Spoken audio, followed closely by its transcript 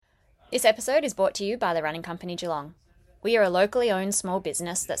This episode is brought to you by the Running Company Geelong. We are a locally owned small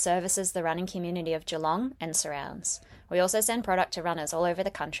business that services the running community of Geelong and surrounds. We also send product to runners all over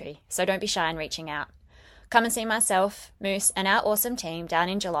the country, so don't be shy in reaching out. Come and see myself, Moose, and our awesome team down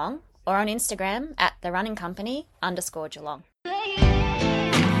in Geelong, or on Instagram at therunningcompany_Geelong.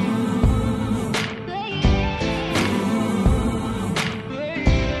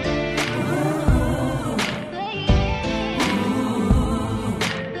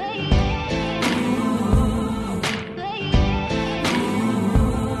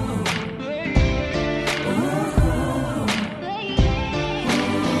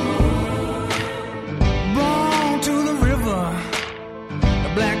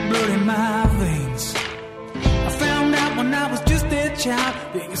 Child,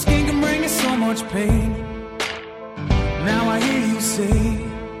 that your skin can bring you so much pain. Now I hear you say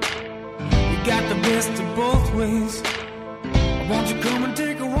you got the best of both ways. Won't you come and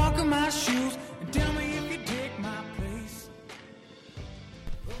take a walk in my shoes and tell me if you take my place?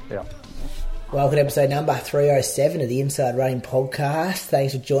 Yeah. Welcome to episode number 307 of the Inside Running Podcast.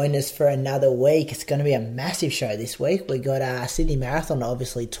 Thanks for joining us for another week. It's going to be a massive show this week. We've got Sydney Marathon to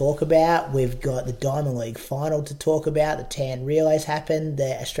obviously talk about. We've got the Diamond League final to talk about. The Tan Relays happened.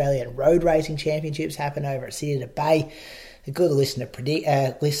 The Australian Road Racing Championships happened over at City to Bay. A good listener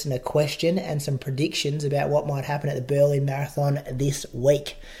question and some predictions about what might happen at the Berlin Marathon this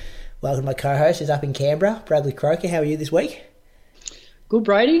week. Welcome to my co-host who's up in Canberra, Bradley Croker. How are you this week? Good,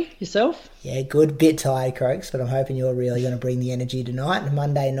 Brady. Yourself? Yeah, good. Bit tired, Croaks, but I'm hoping you're really going to bring the energy tonight,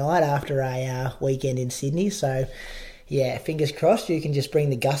 Monday night after a weekend in Sydney. So, yeah, fingers crossed you can just bring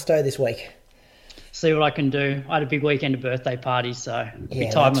the gusto this week. See what I can do. I had a big weekend of birthday parties, so I'll be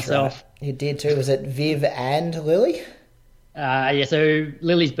tired myself. Right. You did too. Was it Viv and Lily? Yeah, so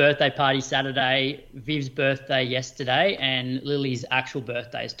Lily's birthday party Saturday, Viv's birthday yesterday, and Lily's actual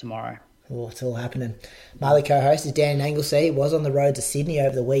birthday is tomorrow. Oh, it's all happening. My other co-host is Dan Anglesey. He was on the road to Sydney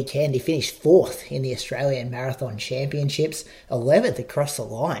over the weekend. He finished 4th in the Australian Marathon Championships, 11th across the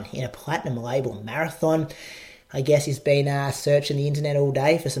line in a platinum label marathon. I guess he's been searching the internet all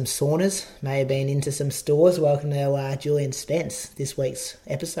day for some saunas, may have been into some stores. Welcome to Julian Spence, this week's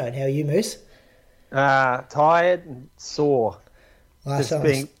episode. How are you, Moose? Tired and sore.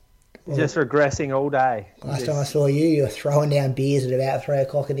 Just regressing all day. Last time I saw you, you were throwing down beers at about 3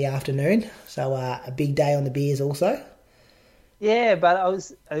 o'clock in the afternoon. So a big day on the beers also. Yeah, but I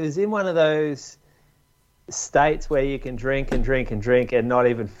was in one of those states where you can drink and drink and drink and not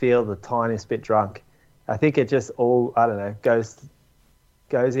even feel the tiniest bit drunk. I think it just all, I don't know,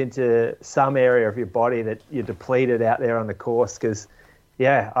 goes into some area of your body that you're depleted out there on the course. Because,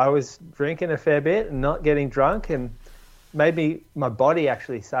 yeah, I was drinking a fair bit and not getting drunk, and maybe my body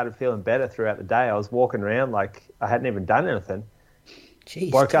actually started feeling better throughout the day. I was walking around like I hadn't even done anything.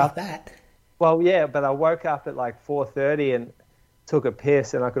 Jeez, woke up that. Well, yeah, but I woke up at like 4:30 and took a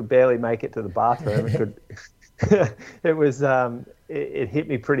piss, and I could barely make it to the bathroom. It was it hit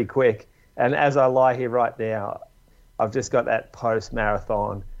me pretty quick. And as I lie here right now, I've just got that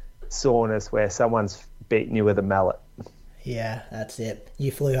post-marathon soreness where someone's beating you with a mallet. Yeah, that's it. You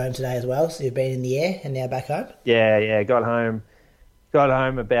flew home today as well, so you've been in the air and now back home? Yeah, got home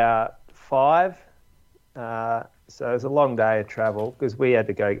about 5. So it was a long day of travel because we had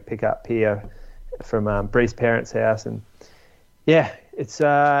to go pick up Pia from Bree's parents' house, and yeah, it's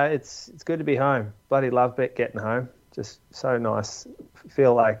good to be home. Bloody love getting home. Just so nice.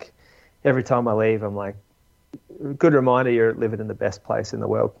 Feel like every time I leave, I'm like, good reminder you're living in the best place in the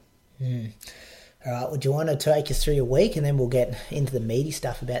world. All right, well, do you want to take us through your week, and then we'll get into the meaty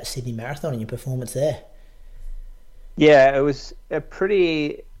stuff about Sydney Marathon and your performance there? Yeah, it was a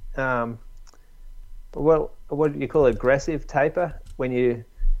pretty, what do you call it, aggressive taper when you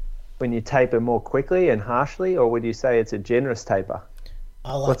taper more quickly and harshly, or would you say it's a generous taper?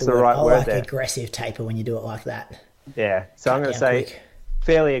 What's the right word there? Aggressive taper when you do it like that. Yeah, so I'm going to say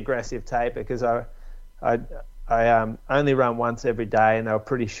fairly aggressive taper because I only run once every day and they were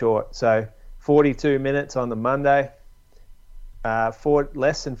pretty short. So 42 minutes on the Monday,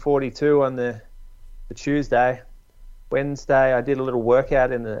 less than 42 on the Tuesday. Wednesday, I did a little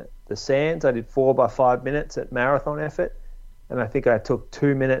workout in the sands. I did 4 by 5 minutes at marathon effort, and I think I took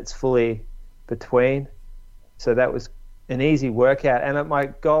 2 minutes fully between. So that was an easy workout, and my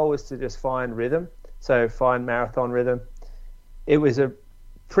goal was to just find rhythm, so find marathon rhythm. It was a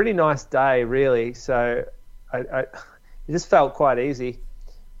pretty nice day, really. So it just felt quite easy.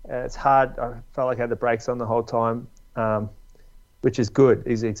 It's hard. I felt like I had the brakes on the whole time, which is good.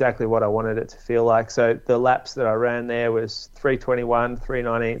 Is exactly what I wanted it to feel like. So the laps that I ran there was 3:21,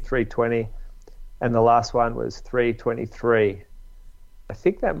 3:19, 3:20, and the last one was 3:23. I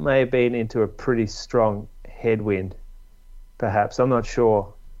think that may have been into a pretty strong headwind, perhaps. I'm not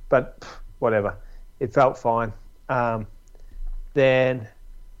sure, but whatever. It felt fine. Then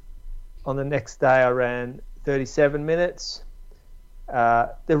on the next day, I ran 37 minutes.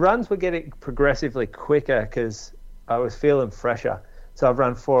 The runs were getting progressively quicker because I was feeling fresher. So I've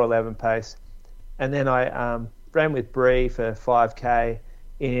run 4:11 pace. And then I ran with Bree for 5K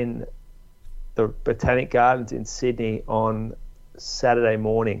in the Botanic Gardens in Sydney on Saturday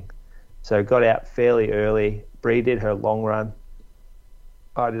morning. So got out fairly early. Bree did her long run.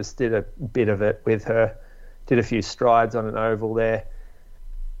 I just did a bit of it with her. Did a few strides on an oval there.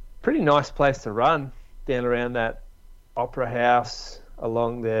 Pretty nice place to run, down around that Opera House,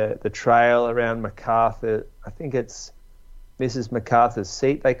 along the trail around MacArthur. I think it's Mrs. MacArthur's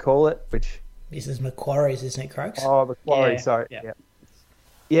Seat, they call it, which... Mrs. Macquarie's, isn't it, Croaks? Oh, Macquarie, sorry. Yeah.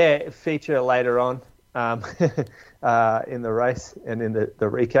 Yeah, feature later on in the race and in the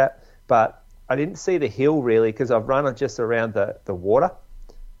recap. But I didn't see the hill really because I've run just around the water.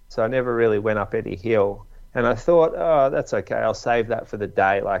 So I never really went up any hill. And I thought, oh, that's okay. I'll save that for the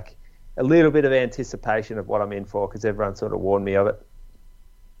day. Like a little bit of anticipation of what I'm in for because everyone sort of warned me of it.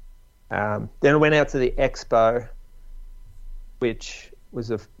 Then I went out to the expo, which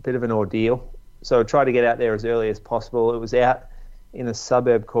was a bit of an ordeal. So I tried to get out there as early as possible. It was out in a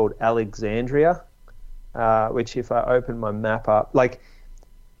suburb called Alexandria, which if I open my map up, like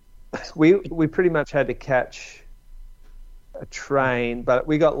we pretty much had to catch a train, but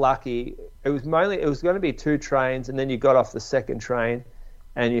we got lucky. It was going to be 2 trains, and then you got off the second train,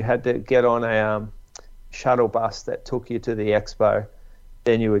 and you had to get on a shuttle bus that took you to the expo.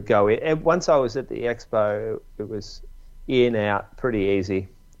 Then you would go in. And once I was at the expo, it was in out pretty easy,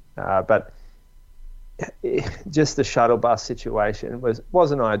 but just the shuttle bus situation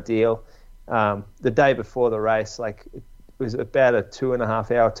wasn't ideal. The day before the race, like it was about a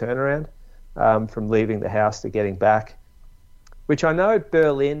 2.5 hour turnaround from leaving the house to getting back. Which I know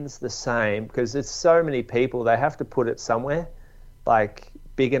Berlin's the same because there's so many people, they have to put it somewhere, like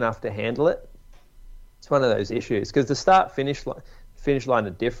big enough to handle it. It's one of those issues because the start-finish line are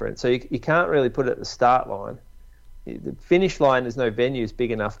different. So you can't really put it at the start line. The finish line, there's no venues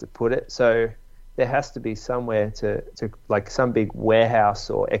big enough to put it. So there has to be somewhere to like some big warehouse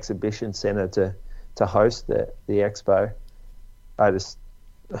or exhibition centre to host the expo.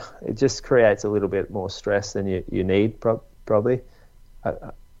 It just creates a little bit more stress than you need probably. I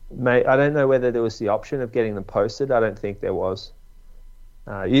don't know whether there was the option of getting them posted. I don't think there was.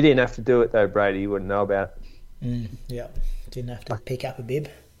 You didn't have to do it though, Brady. You wouldn't know about it. Yeah, didn't have to pick up a bib.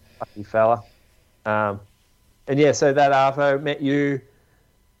 Lucky fella. And yeah, so that Arvo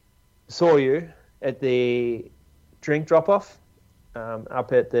saw you at the drink drop-off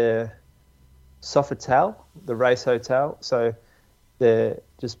up at the Sofitel, the race hotel. So they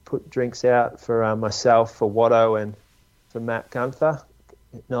just put drinks out for myself, for Watto, and for Matt Gunther.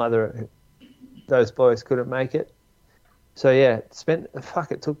 Neither those boys couldn't make it. So yeah,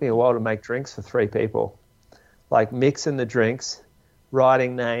 it took me a while to make drinks for 3 people. Like mixing the drinks,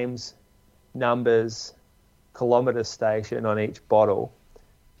 writing names, numbers, kilometre station on each bottle.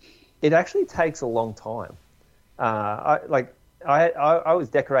 It actually takes a long time. I was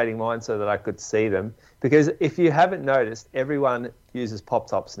decorating mine so that I could see them because if you haven't noticed, everyone uses Pop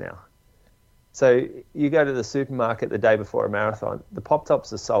Tops now. So you go to the supermarket the day before a marathon, the Pop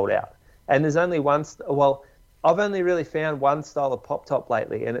Tops are sold out. And there's only one, I've only really found one style of Pop Top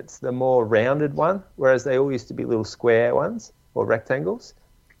lately, and it's the more rounded one, whereas they all used to be little square ones or rectangles.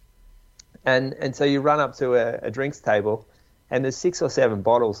 And so you run up to a drinks table, and there's 6 or 7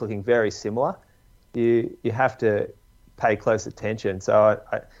 bottles looking very similar. You have to pay close attention. So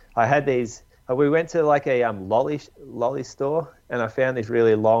I had these. We went to like a lolly store, and I found these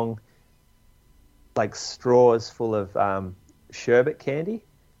really long, like straws full of sherbet candy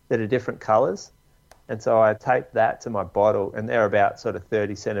that are different colours. And so I taped that to my bottle, and they're about sort of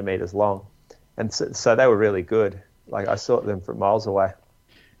 30 centimetres long. And so they were really good. Like I saw them from miles away.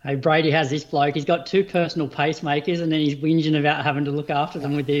 Hey, Brady has this bloke. He's got 2 personal pacemakers, and then he's whinging about having to look after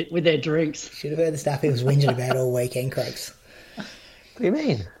them with their drinks. Should have heard the stuff he was whinging about all weekend, Croaks. What do you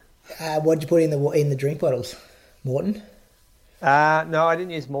mean? What did you put in the drink bottles? Morton? No, I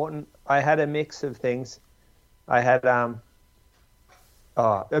didn't use Morton. I had a mix of things. I had a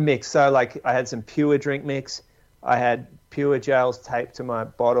mix. So like I had some Pure drink mix. I had Pure gels taped to my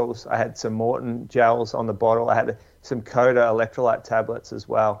bottles. I had some Morton gels on the bottle. I had some Coda electrolyte tablets as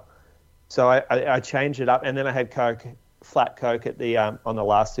well. So I changed it up, and then I had flat Coke at the on the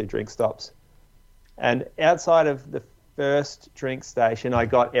last 2 drink stops. And outside of the first drink station, I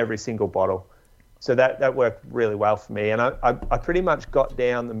got every single bottle. So that worked really well for me. And I pretty much got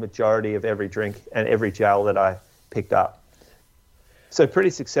down the majority of every drink and every gel that I picked up. So pretty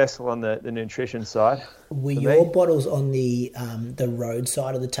successful on the nutrition side. Were your bottles on the road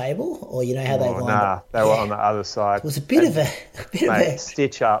side of the table, or you know how they lined up? They were on the other side. It was a bit of a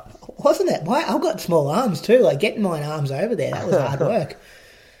stitch up, wasn't it? I've got small arms too. Like getting my arms over there, that was hard work.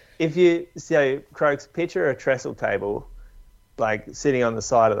 Croaks, picture a trestle table, like sitting on the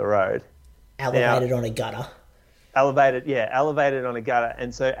side of the road, elevated on a gutter. Elevated on a gutter,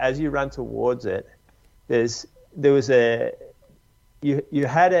 and so as you run towards it, you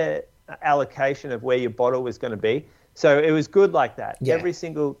had a allocation of where your bottle was going to be. So it was good like that. Yeah. Every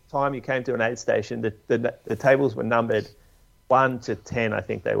single time you came to an aid station, the tables were numbered 1 to 10, I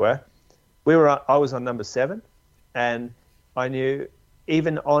think they were. I was on number 7, and I knew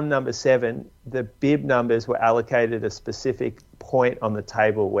even on number 7, the bib numbers were allocated a specific point on the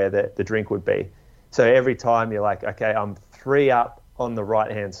table where the drink would be. So every time you're like, okay, I'm 3 up on the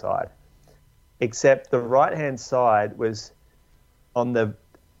right-hand side. Except the right-hand side was on the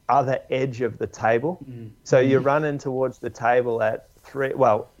other edge of the table. Mm-hmm. So you're running towards the table at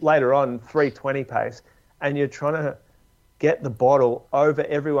later on 3:20 pace, and you're trying to get the bottle over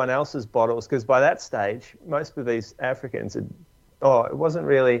everyone else's bottles, because by that stage, most of these Africans it wasn't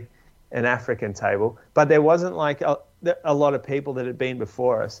really an African table, but there wasn't like a lot of people that had been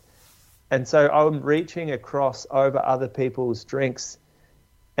before us. And so I'm reaching across over other people's drinks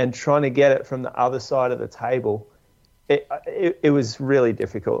and trying to get it from the other side of the table. It was really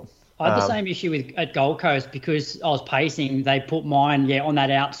difficult. I had the same issue at Gold Coast because I was pacing. They put mine on that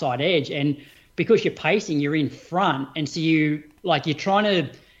outside edge, and because you're pacing, you're in front, and so you're trying to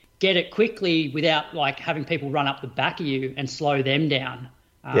get it quickly without like having people run up the back of you and slow them down.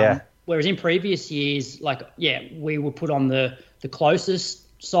 Whereas in previous years, we were put on the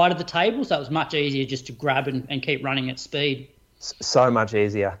closest side of the table, so it was much easier just to grab and keep running at speed. So much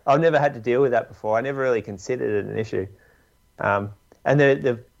easier. I've never had to deal with that before. I never really considered it an issue. And at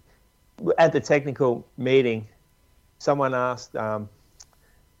the technical meeting, someone asked, are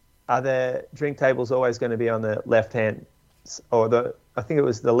the drink tables always going to be on the left-hand, I think it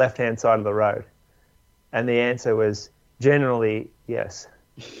was the left-hand side of the road? And the answer was generally yes.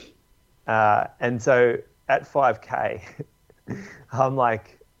 And so at 5K, I'm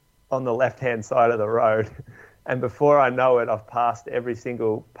like on the left-hand side of the road. And before I know it, I've passed every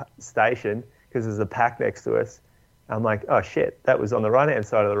single station because there's a pack next to us. I'm like, oh shit, that was on the right-hand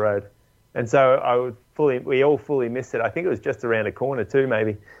side of the road. And so we all fully missed it. I think it was just around a corner too,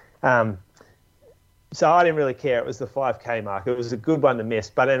 maybe. So I didn't really care. It was the 5K mark. It was a good one to miss,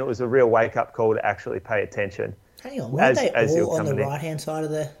 but then it was a real wake-up call to actually pay attention. Hang on, weren't they all on the right-hand side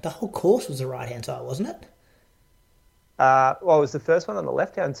of the whole course was the right-hand side, wasn't it? It was the first one on the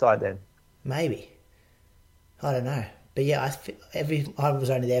left-hand side then. Maybe. I don't know. But yeah, I was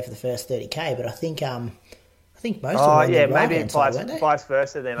only there for the first 30K, but I think most of them were on the right-hand side, weren't they? Vice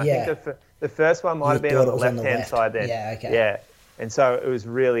versa then. I think the first one might have been on the left-hand side then. Yeah, okay. Yeah, and so it was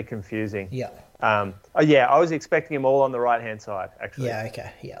really confusing. Yeah. I was expecting them all on the right-hand side, actually. Yeah,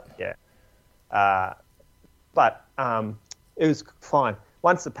 okay, yeah. Yeah. But it was fine.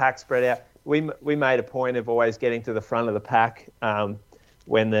 Once the pack spread out, we made a point of always getting to the front of the pack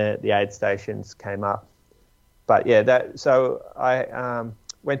when the aid stations came up. But yeah, so I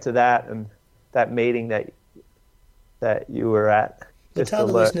went to that meeting that you were at. But tell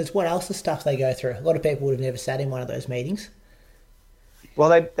the listeners what else the stuff they go through. A lot of people would have never sat in one of those meetings.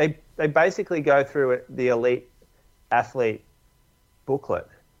 Well, they basically go through the elite athlete booklet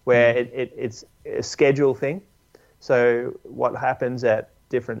where it's a schedule thing. So what happens at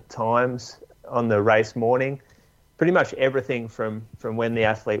different times on the race morning, pretty much everything from when the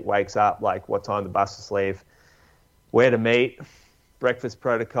athlete wakes up, like what time the buses leave, where to meet, breakfast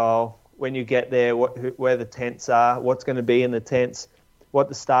protocol, when you get there, where the tents are, what's going to be in the tents, what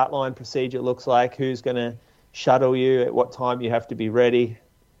the start line procedure looks like, who's going to shuttle you, at what time you have to be ready,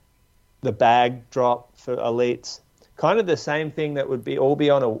 the bag drop for elites. Kind of the same thing that would all be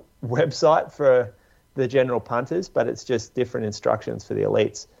on a website for the general punters, but it's just different instructions for the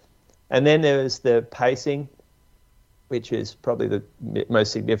elites. And then there's the pacing, which is probably the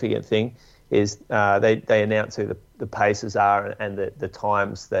most significant thing, is they announce who the paces are and the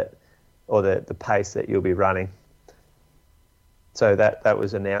times or the pace that you'll be running. So that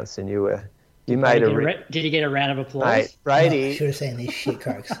was announced, and did you get a round of applause? Mate, Brady, I should have seen these shit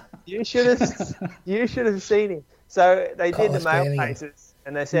croaks. You should have seen him. So they did the male paces,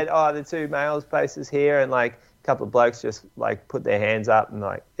 and they said, the two males paces here, and like a couple of blokes just like put their hands up and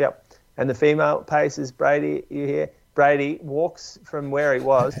like, yep. And the female paces, Brady, you hear? Brady walks from where he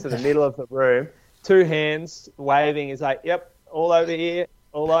was to the middle of the room, 2 hands waving. He's like, "Yep, all over here,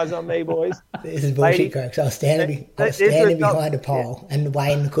 all eyes on me, boys." This is bullshit, Craig. So I was standing behind a pole, and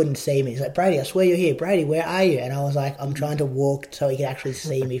Wayne couldn't see me. He's like, "Brady, I swear you're here. Brady, where are you?" And I was like, "I'm trying to walk so he can actually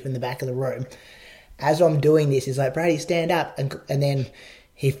see me from the back of the room." As I'm doing this, he's like, "Brady, stand up." And then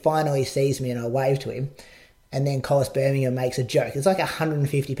he finally sees me, and I wave to him. And then Collis Birmingham makes a joke. There's like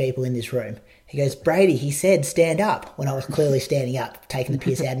 150 people in this room. He goes, "Brady, he said stand up," when I was clearly standing up, taking the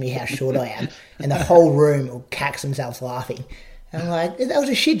piss out of me how short I am. And the whole room cacks themselves laughing. And I'm like, that was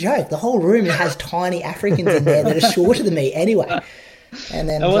a shit joke. The whole room has tiny Africans in there that are shorter than me anyway. And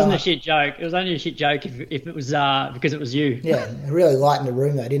then it wasn't a shit joke. It was only a shit joke if it was because it was you. Yeah, it really lightened the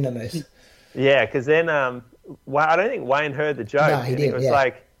room though, didn't it, Moose? Yeah, because then I don't think Wayne heard the joke. No, he didn't. It was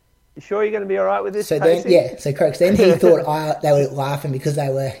like, "You sure you're going to be all right with this?" So pacing? then, so Crooks, then he thought they were laughing because they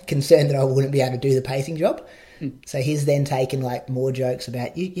were concerned that I wouldn't be able to do the pacing job. So he's then taken like more jokes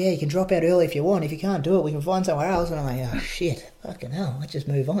about, you can drop out early if you want. If you can't do it, we can find somewhere else. And I'm like, oh shit, fucking hell, let's just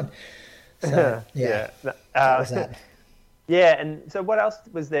move on. So that was that. Yeah, and so what else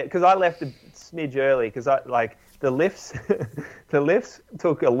was there? Because I left a smidge early because the lifts, the lifts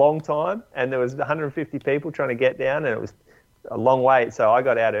took a long time, and there was 150 people trying to get down, and it was a long wait. So I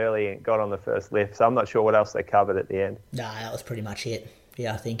got out early and got on the first lift. So I'm not sure what else they covered at the end. No, that was pretty much it.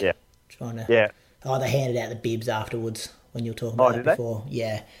 Yeah, I think. Yeah. Trying to. Yeah. Oh, they handed out the bibs afterwards when you were talking about it before. They?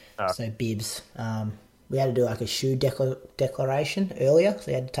 Yeah. Oh. So bibs. We had to do like a shoe declaration earlier.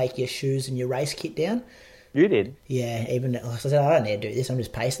 So you had to take your shoes and your race kit down. You did? Yeah, even I said, I don't need to do this, I'm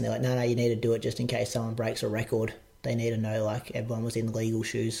just pacing. They're like, no, you need to do it just in case someone breaks a record. They need to know like everyone was in legal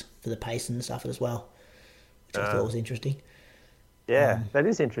shoes for the pace and stuff as well, which I thought was interesting. Yeah, that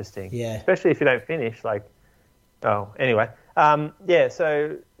is interesting. Yeah. Especially if you don't finish, anyway.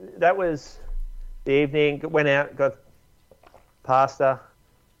 So that was the evening. Went out, got pasta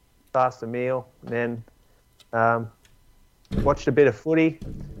meal, and then watched a bit of footy.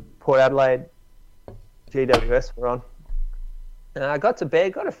 Port Adelaide GWS were on. And I got to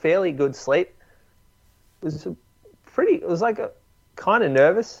bed, got a fairly good sleep. It was kind of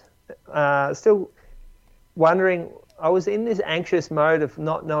nervous. Still wondering, I was in this anxious mode of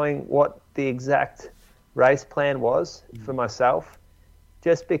not knowing what the exact race plan was for myself,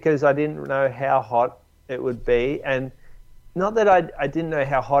 just because I didn't know how hot it would be. And not that I didn't know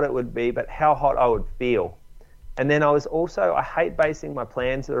how hot it would be, but how hot I would feel. And then I hate basing my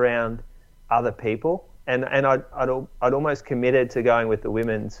plans around other people. And I'd almost committed to going with the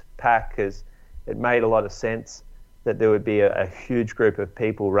women's pack because it made a lot of sense that there would be a huge group of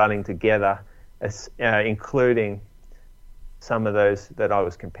people running together, including some of those that I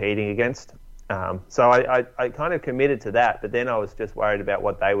was competing against. So I kind of committed to that, but then I was just worried about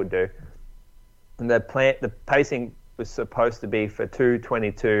what they would do. And the pacing was supposed to be for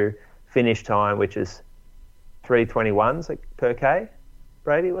 2:22 finish time, which is 3:21s per K.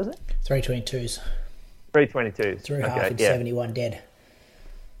 Brady, was it? 3:22s. 3:22s. 3.5 and 71 dead.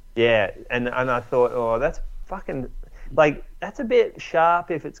 Yeah, and I thought, that's fucking, that's a bit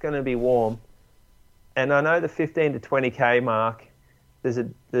sharp if it's going to be warm. And I know the 15 to 20K mark, there's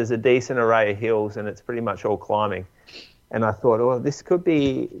a decent array of hills, and it's pretty much all climbing. And I thought, this could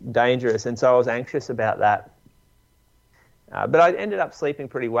be dangerous, and so I was anxious about that. But I ended up sleeping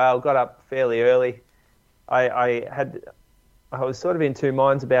pretty well, got up fairly early. I was sort of in two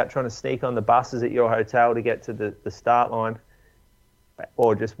minds about trying to sneak on the buses at your hotel to get to the start line,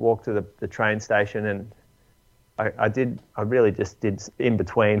 or just walk to the train station. And I really just did in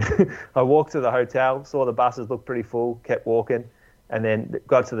between. I walked to the hotel, saw the buses look pretty full, kept walking, and then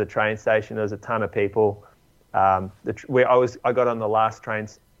got to the train station. There was a ton of people. I got on the last train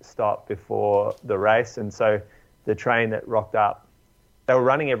stop before the race, and so the train that rocked up, they were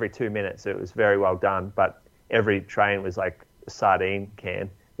running every 2 minutes. It was very well done, but every train was like a sardine can.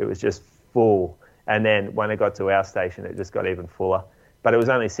 It was just full. And then when it got to our station, it just got even fuller. But it was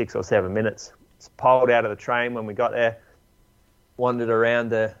only 6 or 7 minutes. Pulled out of the train when we got there, wandered around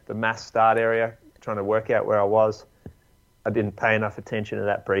the mass start area, trying to work out where I was. I didn't pay enough attention to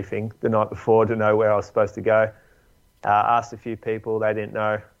that briefing the night before to know where I was supposed to go. Asked a few people, they didn't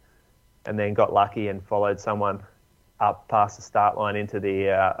know, and then got lucky and followed someone up past the start line into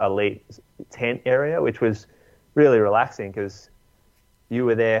the elite tent area, which was really relaxing because you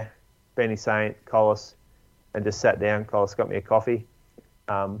were there, Benny Saint, Collis, and just sat down. Collis got me a coffee,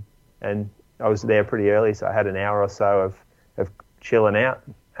 and I was there pretty early, so I had an hour or so of chilling out.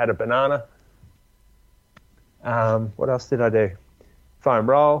 Had a banana. What else did I do? Foam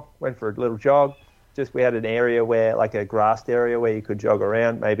roll, went for a little jog. We had an area where, like a grassed area where you could jog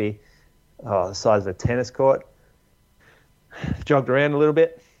around, maybe the size of a tennis court. Jogged around a little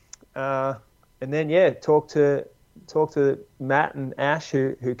bit. then talk to Matt and Ash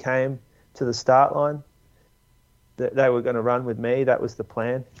who came to the start line. That they were going to run with me. That was the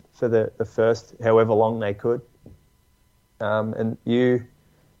plan for the first however long they could. And you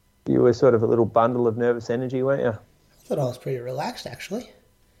were sort of a little bundle of nervous energy, weren't you? I thought I was pretty relaxed, actually.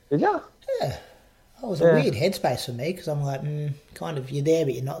 Did you? Yeah. It was a weird headspace for me because I'm like, kind of, you're there,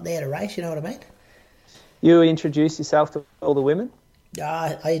 but you're not there to race, you know what I mean? You introduced yourself to all the women?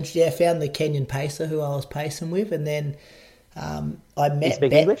 I found the Kenyan pacer who I was pacing with, and then I met You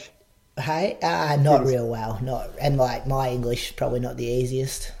speak English? Hey, not real well. And like my English probably not the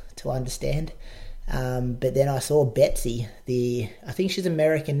easiest to understand. But then I saw Betsy, I think she's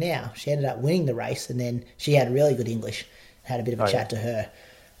American now. She ended up winning the race, and then she had really good English. Had a bit of a chat to her.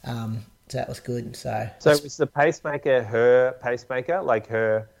 So that was good. So was the pacemaker her pacemaker, like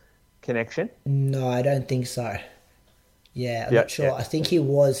her connection? No, I don't think so. Yeah, I'm not sure. Yeah. I think he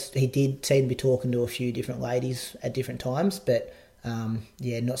did seem to be talking to a few different ladies at different times, but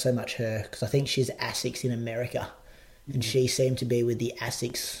not so much her, because I think she's ASICS in America, and she seemed to be with the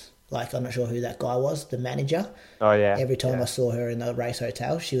ASICS, like I'm not sure who that guy was, the manager. Oh, yeah. Every time I saw her in the race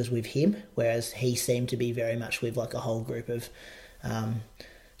hotel, she was with him, whereas he seemed to be very much with like a whole group of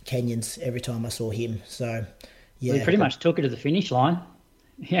Kenyans every time I saw him. So, yeah. Well, he pretty much took it to the finish line.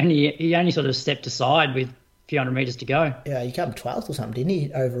 He only sort of stepped aside with a few hundred metres to go. Yeah, he came 12th or something, didn't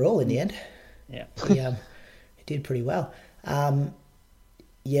he, overall in the end? Yeah. He did pretty well.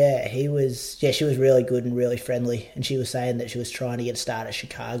 She was really good and really friendly, and she was saying that she was trying to get a start at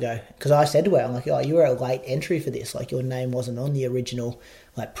Chicago, because I said to her, I'm like, oh, you were a late entry for this, like your name wasn't on the original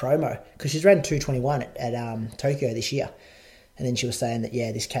like promo, because she's ran 2:21 at Tokyo this year, and then she was saying that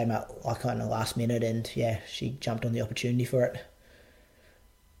this came up like kind of last minute, and she jumped on the opportunity for it.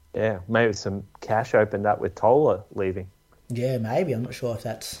 Yeah, maybe some cash opened up with Tola leaving. Yeah, maybe. I'm not sure if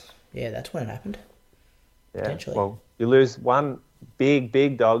that's when it happened. Yeah, potentially. Well, you lose one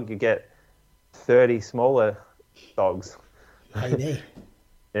big dog, you get 30 smaller dogs. Maybe.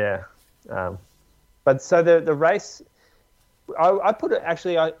 Yeah. But so the race, I put it,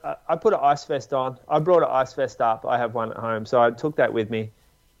 actually, I put an ice vest on. I brought an ice vest up. I have one at home. So I took that with me,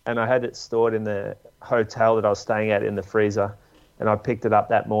 and I had it stored in the hotel that I was staying at in the freezer. And I picked it up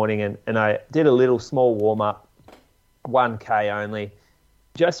that morning, and I did a little small warm-up, 1K only,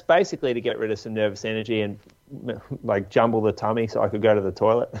 just basically to get rid of some nervous energy and like jumble the tummy so I could go to the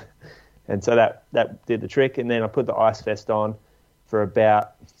toilet. And so that did the trick. And then I put the ice vest on for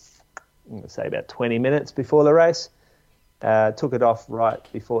about 20 minutes before the race. Took it off right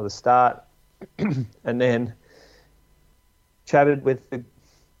before the start, and then chatted with the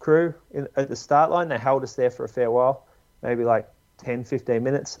crew at the start line. They held us there for a fair while, maybe like 10, 15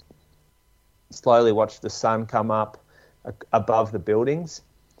 minutes. Slowly watched the sun come up above the buildings,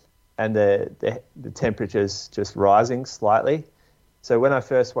 and the temperature's just rising slightly. So when I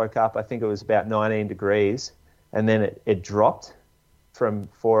first woke up, I think it was about 19 degrees, and then it dropped from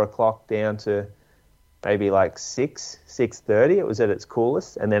 4 o'clock down to maybe like 6:30. It was at its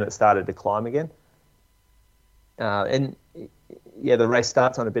coolest, and then it started to climb again. The race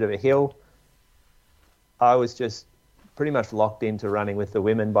starts on a bit of a hill. I was just pretty much locked into running with the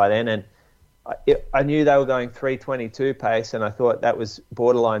women by then, and I knew they were going 3:22 pace, and I thought that was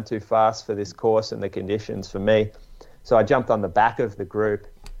borderline too fast for this course and the conditions for me. So I jumped on the back of the group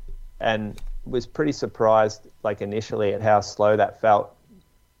and was pretty surprised, like initially, at how slow that felt.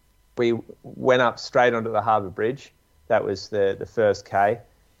 We went up straight onto the Harbour Bridge. That was the first K,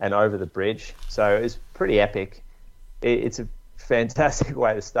 and over the bridge. So it was pretty epic. It's a fantastic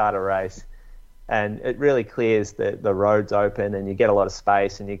way to start a race. And it really clears the roads open, and you get a lot of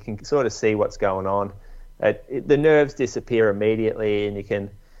space, and you can sort of see what's going on. The nerves disappear immediately, and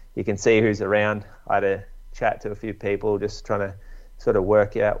you can see who's around. I had a chat to a few people, just trying to sort of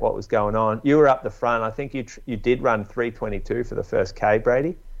work out what was going on. You were up the front. I think you did run 3:22 for the first K,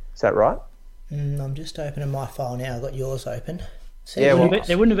 Brady. Is that right? I'm just opening my file now. I've got yours open. There wouldn't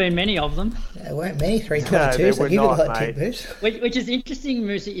have been many of them. There weren't many 3:22, so give it a tip, Moose. Which is interesting,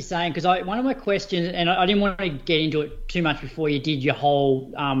 Moose, that you're saying, because one of my questions, and I didn't want to get into it too much before you did your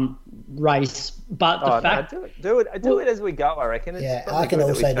whole race, but the fact... Do it as we go, I reckon. I can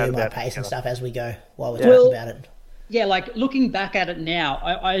also do my pace and stuff as we go while we're talking about it. Yeah, like looking back at it now,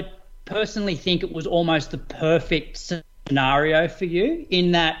 I personally think it was almost the perfect scenario for you,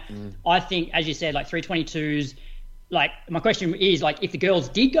 in that I think, as you said, like 3:22s, like my question is, like, if the girls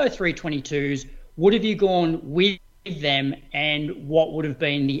did go 3:22s, would have you gone with them, and what would have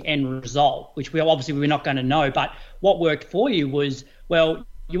been the end result? Which we're not going to know, but what worked for you was, well,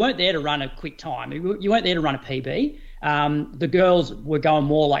 you weren't there to run a quick time. You weren't there to run a PB. The girls were going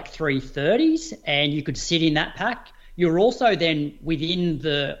more like 3:30s, and you could sit in that pack. You're also then within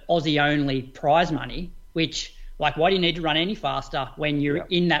the Aussie-only prize money, which, like, why do you need to run any faster when you're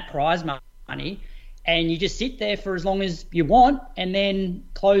in that prize money? And you just sit there for as long as you want and then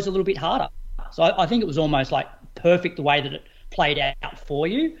close a little bit harder. So I think it was almost like perfect the way that it played out for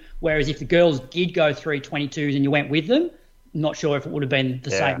you. Whereas if the girls did go 3:22s and you went with them, I'm not sure if it would have been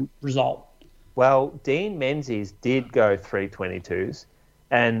the same result. Well, Dean Menzies did go 3:22s,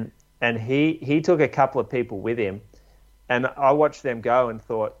 and he took a couple of people with him, and I watched them go and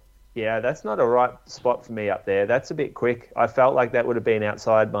thought, yeah, that's not a right spot for me up there. That's a bit quick. I felt like that would have been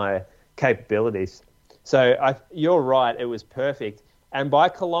outside my capabilities. So you're right, it was perfect. And by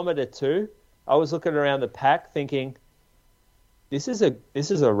kilometre 2, I was looking around the pack thinking, this is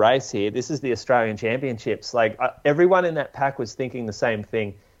a race here. This is the Australian Championships. Like everyone in that pack was thinking the same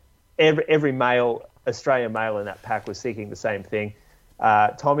thing. Every Australian male in that pack was thinking the same thing.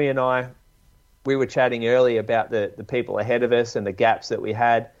 Tommy and I, we were chatting earlier about the people ahead of us and the gaps that we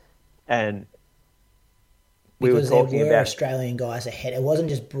had, and we were talking about Australian guys ahead. It wasn't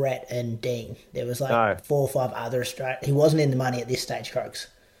just Brett and Dean. There was 4 or 5 other Australian. He wasn't in the money at this stage, Croaks.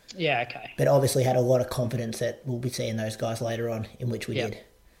 Yeah, okay. But obviously had a lot of confidence that we'll be seeing those guys later on, in which we did.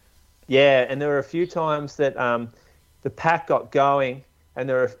 Yeah, and there were a few times that the pack got going, and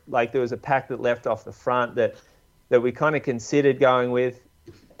there was a pack that left off the front that we kind of considered going with,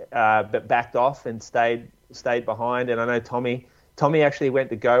 but backed off and stayed behind. And I know Tommy actually went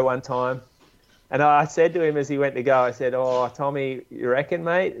to go one time. And I said to him as he went to go, I said, "Oh, Tommy, you reckon,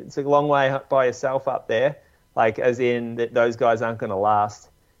 mate? It's a long way by yourself up there, like as in that those guys aren't going to last."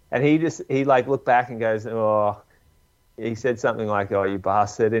 And he looked back and goes, "Oh," he said something like, "Oh, you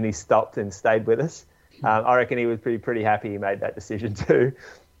bastard," and he stopped and stayed with us. I reckon he was pretty happy he made that decision too.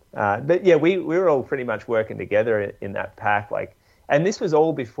 But yeah, we were all pretty much working together in that pack, and this was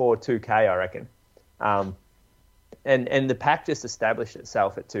all before 2K, I reckon. And the pack just established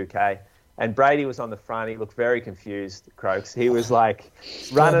itself at 2K. And Brady was on the front. He looked very confused, Croaks. He was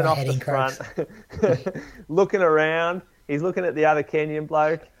running off the front, looking around. He's looking at the other Kenyan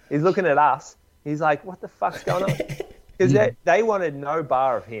bloke. He's looking at us. He's like, what the fuck's going on? Because they wanted no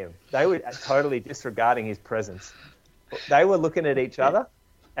bar of him. They were totally disregarding his presence. They were looking at each other,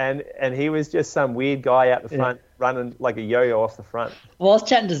 and he was just some weird guy out the front running like a yo-yo off the front. Well, I was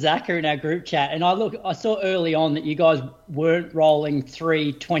chatting to Zachary in our group chat, and I saw early on that you guys weren't rolling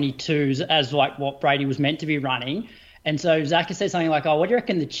 3:22s as like what Brady was meant to be running. And so Zach said something like, "Oh, what do you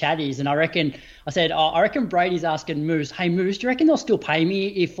reckon the chat is?" And I said, I reckon Brady's asking Moose, "Hey, Moose, do you reckon they'll still pay me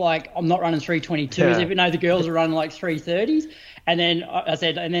if I'm not running 3:22s, even though the girls are running 3:30s? And then I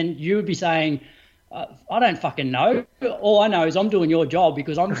said, and then you would be saying, "I don't fucking know. All I know is I'm doing your job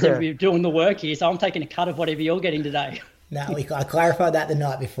because I'm doing the work here, so I'm taking a cut of whatever you're getting today." No, I clarified that the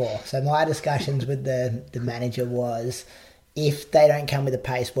night before. So my discussions with the manager was, if they don't come with a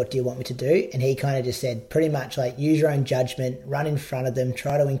pace, what do you want me to do? And he kind of just said pretty much use your own judgment, run in front of them,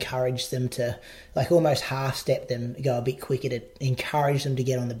 try to encourage them to almost half step them, go a bit quicker to encourage them to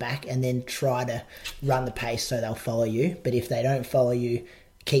get on the back, and then try to run the pace so they'll follow you. But if they don't follow you,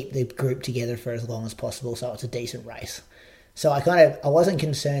 keep the group together for as long as possible so it's a decent race. So I wasn't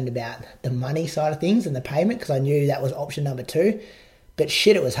concerned about the money side of things and the payment because I knew that was option number 2. But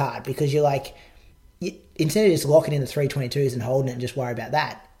shit, it was hard because you're instead of just locking in the 3:22s and holding it and just worry about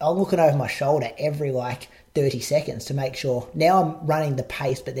that, I'm looking over my shoulder every 30 seconds to make sure now I'm running the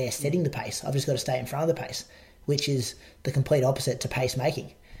pace, but they're setting the pace. I've just got to stay in front of the pace, which is the complete opposite to pace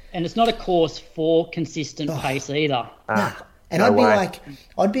making. And it's not a course for consistent pace either. Nah. And no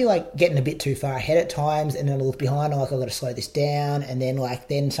I'd be getting a bit too far ahead at times, and then I look behind, I've got to slow this down, and then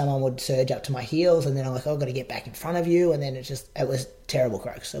then someone would surge up to my heels, and then I'm I've got to get back in front of you, and then it was terrible,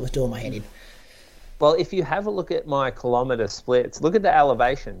 Croaks. It was doing my head in. Well, if you have a look at my kilometre splits, look at the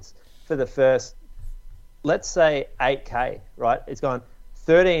elevations for the first, let's say 8K, right? It's gone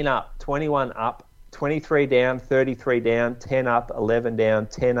 13 up, 21 up, 23 down, 33 down, 10 up, 11 down,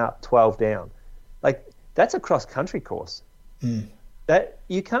 10 up, 12 down. That's a cross-country course. That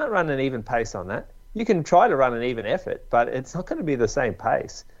you can't run an even pace on that. You can try to run an even effort, but it's not going to be the same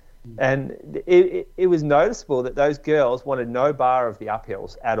pace. And it was noticeable that those girls wanted no bar of the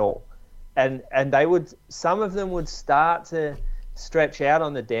uphills at all. And some of them would start to stretch out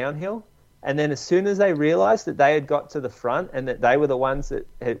on the downhill, and then as soon as they realised that they had got to the front and that they were the ones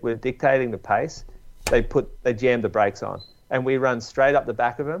that were dictating the pace, they jammed the brakes on, and we run straight up the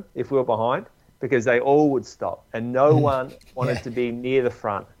back of them if we were behind, because they all would stop, and no one wanted to be near the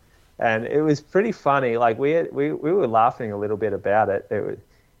front. And it was pretty funny. We were laughing a little bit about it,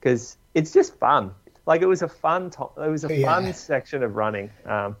 because it's just fun. Like it was a fun section of running.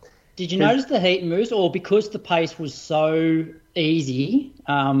 Did you notice the heat moves, or because the pace was so easy?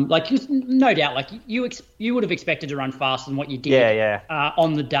 No doubt, like you would have expected to run faster than what you did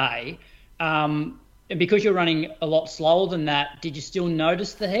on the day. And because you're running a lot slower than that, did you still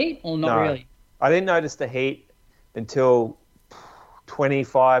notice the heat or not really? I didn't notice the heat until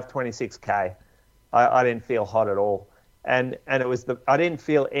 25, 26K. I didn't feel hot at all. And it was I didn't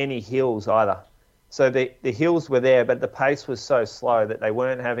feel any hills either. So the hills were there, but the pace was so slow that they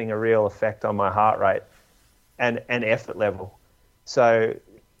weren't having a real effect on my heart rate and effort level. So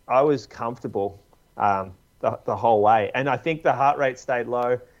I was comfortable the whole way. And I think the heart rate stayed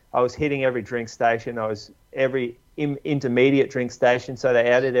low. I was hitting every drink station. I was every intermediate drink station. So they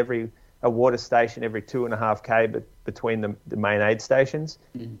added a water station every 2.5K between the main aid stations.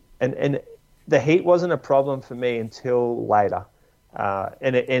 Mm. And the heat wasn't a problem for me until later.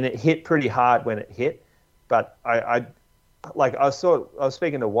 And it hit pretty hard when it hit, but I was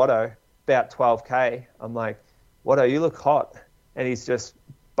speaking to Watto about 12K. I'm like, Watto, you look hot, and he's just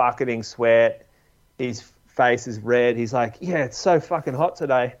bucketing sweat. His face is red. He's like, yeah, it's so fucking hot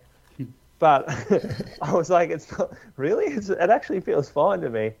today. But I was like, it's not really. It actually feels fine to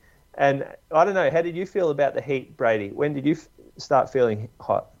me. And I don't know. How did you feel about the heat, Brady? When did you start feeling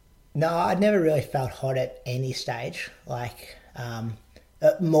hot? No, I'd never really felt hot at any stage.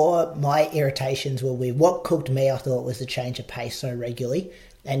 More my irritations were with what cooked me. I thought was the change of pace so regularly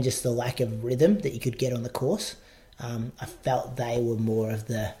and just the lack of rhythm that you could get on the course. I felt they were more of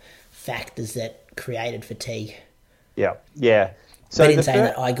the factors that created fatigue. Yeah. So but in saying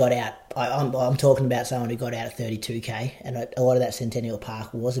that, I got out. I'm talking about someone who got out at 32K, and a lot of that Centennial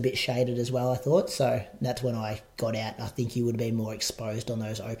Park was a bit shaded as well, I thought. So that's when I got out. I think you would have been more exposed on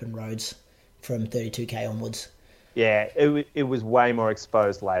those open roads from 32K onwards. Yeah, it was way more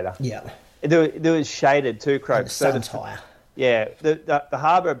exposed later. Yeah. There was shaded too, Croak. And the sun's higher. Yeah, the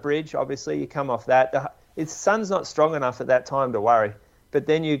Harbour Bridge, obviously, you come off that. The sun's not strong enough at that time to worry. But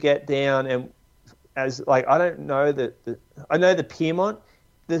then you get down and I don't know I know the Pyrmont,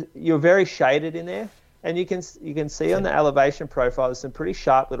 you're very shaded in there, and you can see on the elevation profile there's some pretty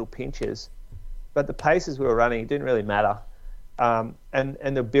sharp little pinches. But the paces we were running, it didn't really matter. And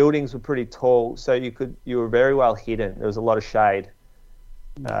the buildings were pretty tall, so you were very well hidden. There was a lot of shade,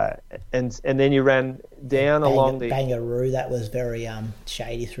 and then you ran down along the Banger-Roo. That was very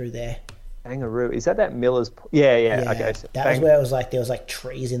shady through there. Banger-Roo, is that Miller's? Yeah. Okay, so that was where it was like there was like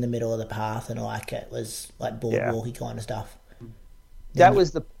trees in the middle of the path, and it was like boardwalky kind of stuff. That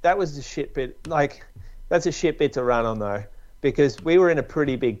was the shit bit. Like that's a shit bit to run on though, because we were in a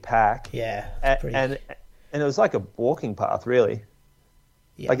pretty big pack. Yeah, and it was like a walking path, really.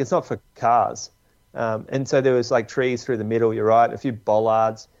 Yeah. Like it's not for cars. And so there was like trees through the middle, you're right, a few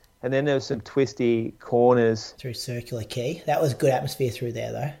bollards. And then there was some twisty corners. Through Circular Quay. That was good atmosphere through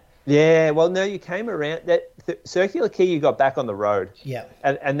there, though. Yeah, well, no, you came around. Circular Quay, you got back on the road. Yeah.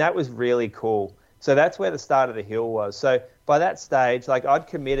 And that was really cool. So that's where the start of the hill was. So by that stage, like I'd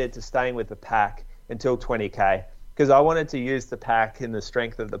committed to staying with the pack until 20K because I wanted to use the pack and the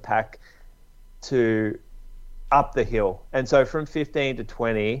strength of the pack to up the hill. And so from 15 to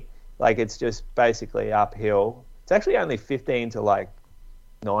 20, like it's just basically uphill. It's actually only 15 to like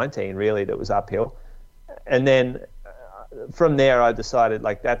 19 really that was uphill. And then from there I decided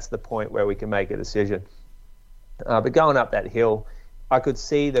like that's the point where we can make a decision. But going up that hill, I could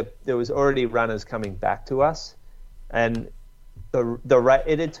see that there was already runners coming back to us, and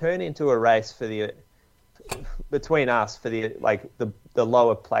it had turned into a race between us for the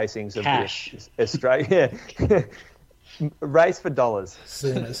lower placings of cash. The Australia race for dollars.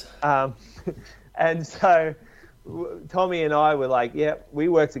 Sooners. And so Tommy and I were like, yeah, we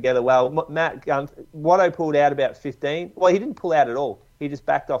worked together well. Matt Watto pulled out about 15. Well, he didn't pull out at all. He just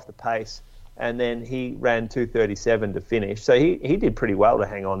backed off the pace, and then he ran 2:37 to finish. So he did pretty well to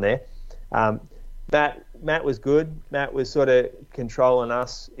hang on there. Matt was good. Matt was sort of controlling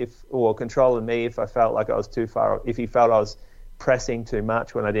us controlling me if I felt like I was too far, if he felt I was pressing too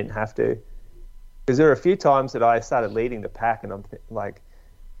much when I didn't have to. Because there were a few times that I started leading the pack and I'm like,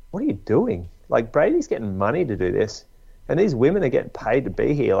 what are you doing? Like, Brady's getting money to do this, and these women are getting paid to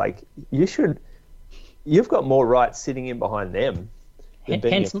be here. Like, you've got more rights sitting in behind them.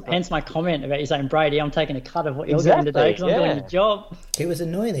 Hence my comment about you saying, Brady, I'm taking a cut of what you're doing today because I'm doing your job. It was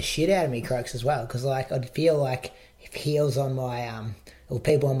annoying the shit out of me, Crooks, as well, because like I'd feel like if heels on my or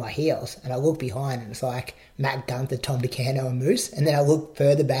people on my heels, and I look behind and it's like Matt Gunther, Tom DeCano, and Moose, and then I look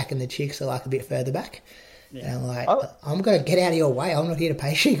further back and the chicks are like a bit further back. Yeah. And I'm like, I'm going to get out of your way. I'm not here to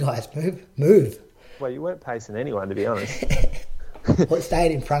pace you guys. Move. Well, you weren't pacing anyone, to be honest. Well, it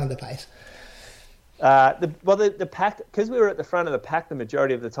stayed in front of the pace. The pack, because we were at the front of the pack the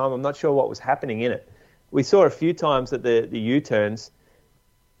majority of the time, I'm not sure what was happening in it. We saw a few times that the U-turns,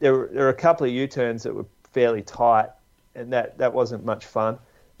 there were a couple of U-turns that were fairly tight, and that wasn't much fun.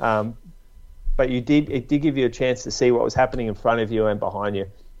 But it did give you a chance to see what was happening in front of you and behind you.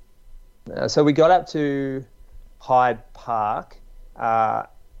 So we got up to Hyde Park. What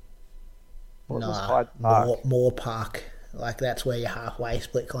was Hyde Park? Moore Park. Like that's where your halfway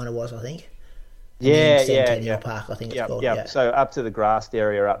split kind of was, I think. Yeah. Park, I think it's called. Yeah. So up to the grassed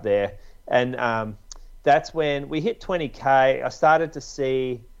area up there. And that's when we hit 20K. I started to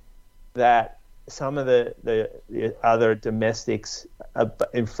see that some of the other domestics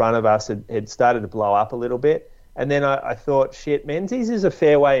in front of us had started to blow up a little bit. And then I thought, shit, Menzies is a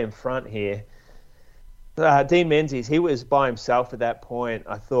fair way in front here. Dean Menzies, he was by himself at that point.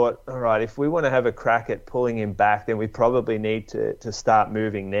 I thought, all right, if we want to have a crack at pulling him back, then we probably need to start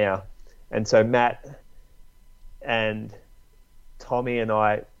moving now. And so Matt and Tommy and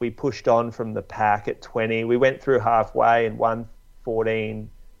I, we pushed on from the pack at 20. We went through halfway in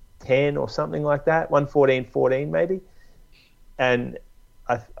 1:14.10 or something like that, 1:14.14 maybe. And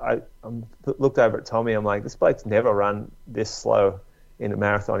I looked over at Tommy. I'm like, this bloke's never run this slow in a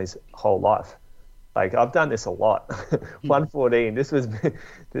marathon his whole life. Like, I've done this a lot. 1:14.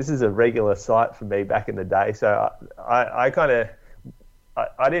 This is a regular sight for me back in the day. So I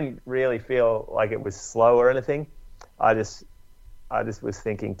didn't really feel like it was slow or anything. I just was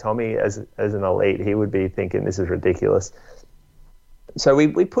thinking Tommy as an elite, he would be thinking this is ridiculous. So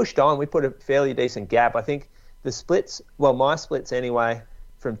we pushed on. We put a fairly decent gap. I think the splits, well, my splits anyway,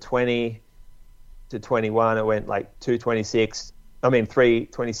 from 20 to 21, it went like 2:26.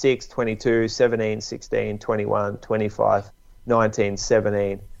 3:26, 22, 17, 16, 21, 25, 19,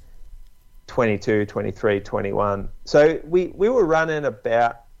 17, 22, 23, 21. So we were running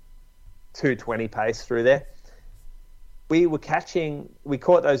about 2:20 pace through there. We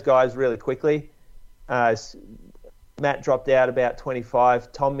caught those guys really quickly. Matt dropped out about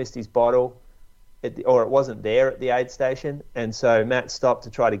 25. Tom missed his bottle, or it wasn't there at the aid station. And so Matt stopped to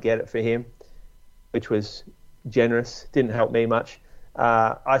try to get it for him, which was generous. Didn't help me much.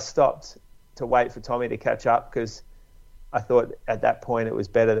 I stopped to wait for Tommy to catch up because I thought at that point it was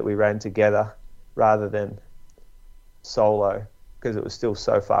better that we ran together rather than solo because it was still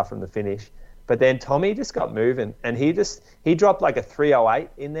so far from the finish. But then Tommy just got moving and he dropped like a 3:08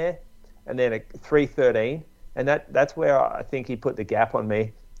 in there and then a 3:13. And that's where I think he put the gap on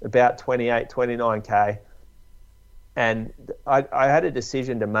me, about 28, 29K. And I had a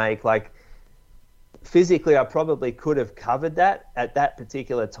decision to make. Like, physically, I probably could have covered that at that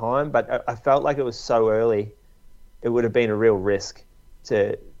particular time, but I felt like it was so early, it would have been a real risk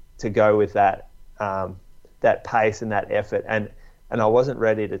to go with that pace and that effort. And I wasn't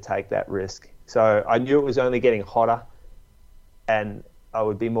ready to take that risk. So I knew it was only getting hotter and I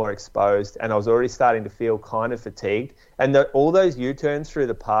would be more exposed, and I was already starting to feel kind of fatigued. And all those U-turns through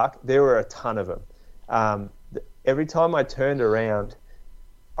the park, there were a ton of them. Every time I turned around,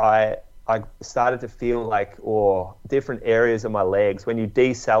 I started to feel like, different areas of my legs. When you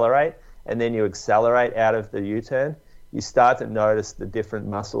decelerate and then you accelerate out of the U-turn, you start to notice the different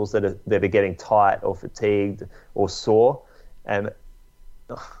muscles that are getting tight or fatigued or sore. And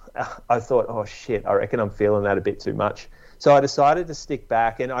I thought, oh shit, I reckon I'm feeling that a bit too much. So I decided to stick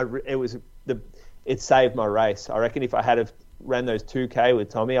back, and it saved my race. I reckon if I had have ran those 2K with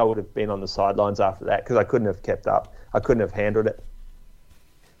Tommy, I would have been on the sidelines after that because I couldn't have kept up. I couldn't have handled it.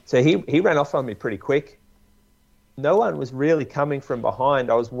 So he ran off on me pretty quick. No one was really coming from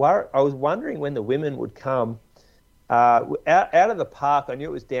behind. I was wondering when the women would come out of the park. I knew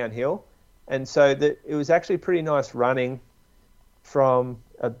it was downhill, and so it was actually pretty nice running from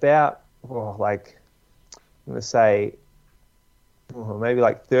about I'm going to say maybe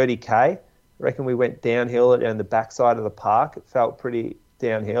like 30K. I reckon we went downhill down the backside of the park. It felt pretty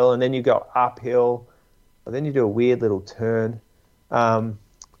downhill, and then you go uphill, and then you do a weird little turn. Then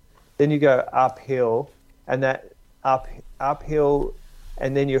you go uphill, and that uphill,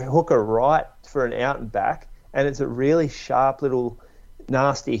 and then you hook a right for an out and back, and it's a really sharp little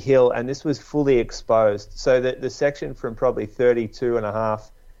nasty hill, and this was fully exposed. So the section from probably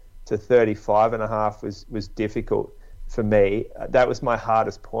 32.5 to 35.5 was difficult for me. That was my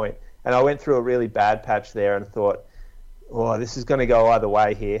hardest point. And I went through a really bad patch there and thought, this is going to go either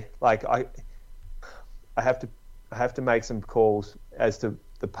way here. Like I have to make some calls as to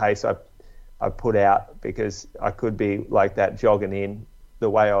the pace I put out, because I could be like that jogging in the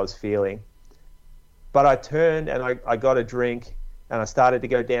way I was feeling. But I turned and I got a drink and I started to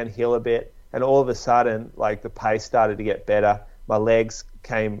go downhill a bit, and all of a sudden, like, the pace started to get better. My legs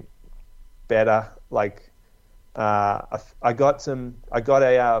came better. I got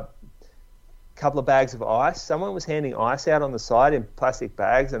a couple of bags of ice. Someone was handing ice out on the side in plastic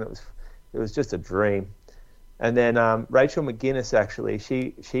bags, and it was just a dream. And then Rachel McGuinness, actually,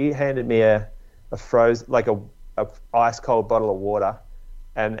 she handed me a ice cold bottle of water,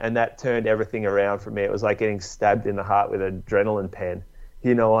 and that turned everything around for me. It was like getting stabbed in the heart with an adrenaline pen,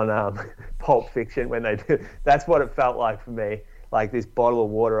 on Pulp Fiction when they do. That's what it felt like for me, like this bottle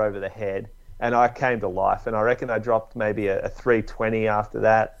of water over the head, and I came to life. And I reckon I dropped maybe a 320 after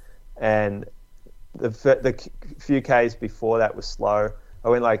that, and the few Ks before that was slow. I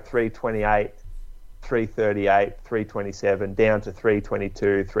went like 328, 338, 327, down to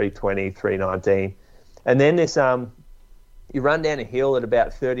 322, 320, 319. And then this, you run down a hill at about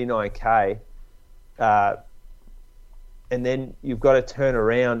 39k, and then you've got to turn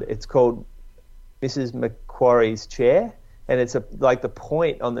around. It's called Mrs. Macquarie's Chair, and it's like the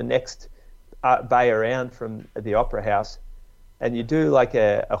point on the next bay around from the Opera House. And you do like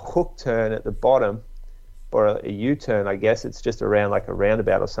a hook turn at the bottom, or a U-turn, I guess. It's just around like a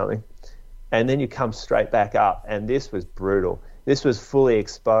roundabout or something. And then you come straight back up, and this was brutal. This was fully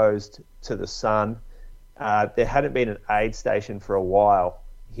exposed to the sun. There hadn't been an aid station for a while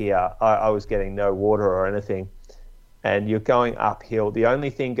here. I was getting no water or anything. And you're going uphill. The only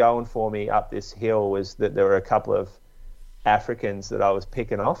thing going for me up this hill was that there were a couple of Africans that I was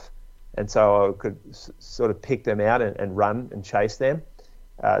picking off. And so I could sort of pick them out and run and chase them.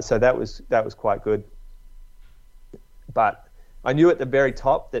 So that was quite good. But I knew at the very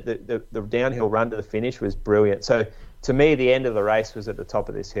top that the downhill run to the finish was brilliant. So to me, the end of the race was at the top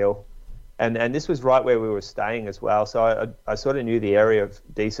of this hill. And this was right where we were staying as well. So I sort of knew the area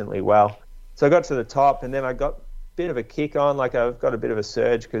decently well. So I got to the top, and then I got a bit of a kick on, like I've got a bit of a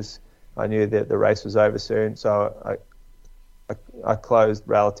surge because I knew that the race was over soon. So I closed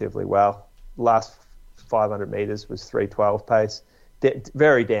relatively well. Last 500 meters was 3:12 pace,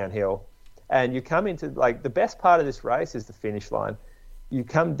 very downhill. And you come into, like, the best part of this race is the finish line. You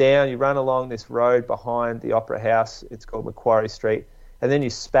come down, you run along this road behind the Opera House. It's called Macquarie Street. And then you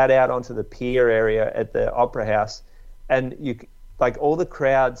spat out onto the pier area at the Opera House. And all the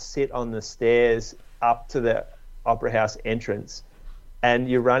crowds sit on the stairs up to the Opera House entrance. And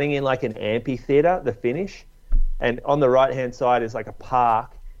you're running in like an amphitheater, the finish. And on the right-hand side is like a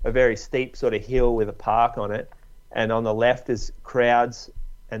park, a very steep sort of hill with a park on it. And on the left is crowds,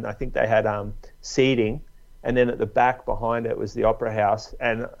 and I think they had seating. And then at the back behind it was the Opera House.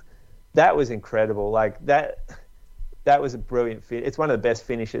 And that was incredible. Like that was a brilliant fit. It's one of the best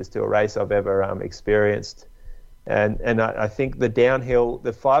finishes to a race I've ever experienced. And I think the downhill,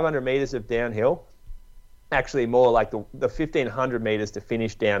 the 500 meters of downhill, actually more like the 1,500 meters to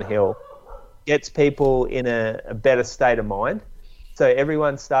finish downhill, gets people in a better state of mind. So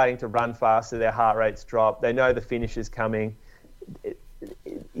everyone's starting to run faster, their heart rates drop, they know the finish is coming.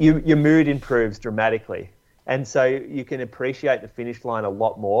 Your mood improves dramatically. And so you can appreciate the finish line a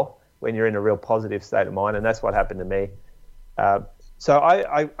lot more when you're in a real positive state of mind, and that's what happened to me. So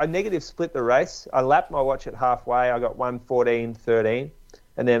I negative split the race. I lapped my watch at halfway. I got 1:14.13,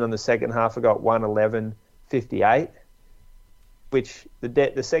 and then on the second half I got 1:11.58, which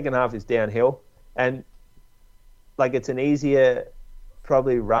the second half is downhill, and like it's an easier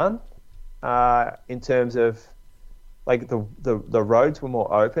probably run in terms of like the roads were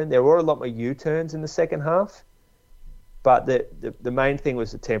more open. There were a lot more U-turns in the second half, but the main thing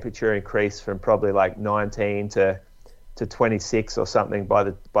was the temperature increase from probably like 19 to 26 or something by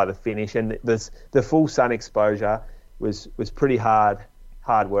the finish, and the full sun exposure was pretty hard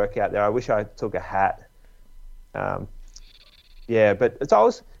work out there. I wish I took a hat. But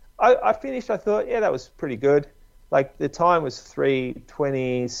I finished. I thought, that was pretty good. Like the time was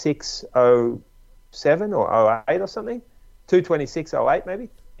 3:26.07 or 08 or something, 2:26.08 maybe.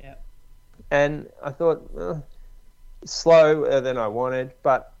 Yeah. And I thought slower than I wanted,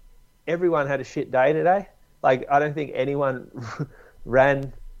 but everyone had a shit day today. Like I don't think anyone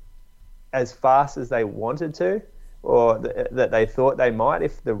ran as fast as they wanted to, or that they thought they might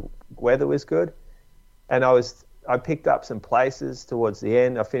if the weather was good. And I picked up some places towards the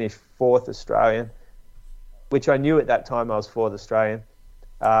end. I finished 4th Australian, which I knew at that time I was 4th Australian.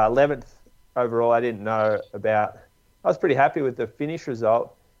 11th overall, I didn't know about. I was pretty happy with the finish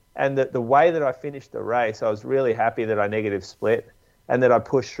result, and the way that I finished the race, I was really happy that I negative split and that I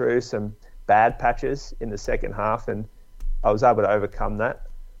pushed through some bad patches in the second half, and I was able to overcome that.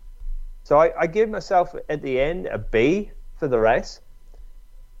 So I give myself at the end a B for the race,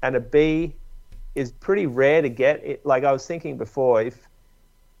 and a B is pretty rare to get. Like I was thinking before, if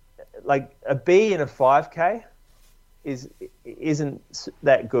like a B in a 5K isn't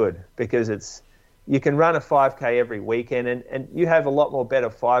that good, because you can run a 5K every weekend, and you have a lot more better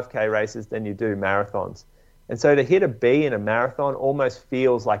 5K races than you do marathons. And so to hit a B in a marathon almost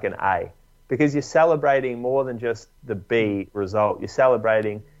feels like an A, because you're celebrating more than just the B result. You're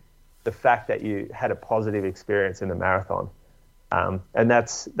celebrating the fact that you had a positive experience in the marathon. And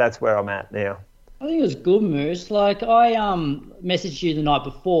that's where I'm at now. I think it was good, Moose. Like, I messaged you the night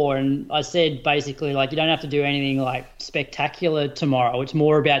before, and I said basically, like, you don't have to do anything like spectacular tomorrow. It's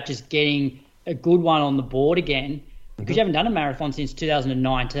more about just getting a good one on the board again, because you haven't done a marathon since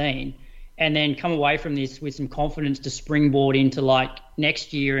 2019, and then come away from this with some confidence to springboard into like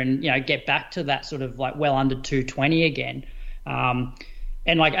next year and, get back to that sort of like well under 220 again.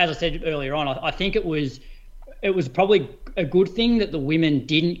 And like, as I said earlier on, I think it was probably a good thing that the women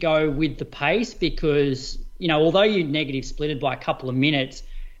didn't go with the pace, because, although you negative splitted by a couple of minutes,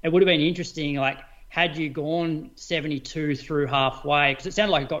 it would have been interesting, like, had you gone 72 through halfway, because it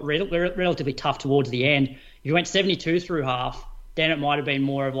sounded like it got relatively tough towards the end. If you went 72 through half, then it might have been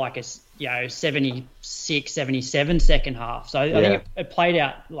more of like a 76, 77 second half. So I think it played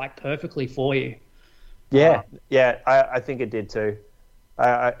out like perfectly for you. Yeah, I think it did too.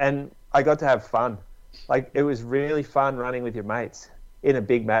 And I got to have fun. Like, it was really fun running with your mates in a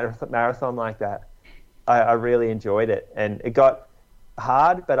big marathon like that. I really enjoyed it, and it got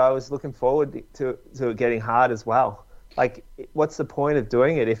hard, but I was looking forward to it getting hard as well. Like, what's the point of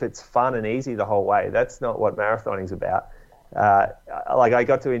doing it if it's fun and easy the whole way? That's not what marathoning's about. Like, I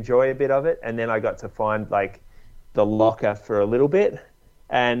got to enjoy a bit of it, and then I got to find like the locker for a little bit,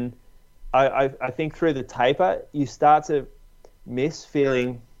 and I think through the taper you start to miss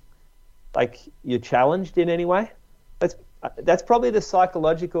feeling like you're challenged in any way. That's probably the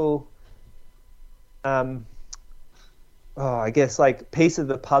psychological I guess like piece of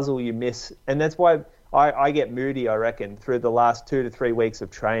the puzzle you miss, and that's why I get moody, I reckon, through the last 2 to 3 weeks of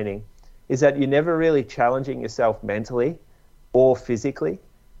training, is that you're never really challenging yourself mentally or physically,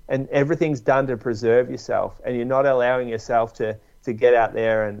 and everything's done to preserve yourself, and you're not allowing yourself to get out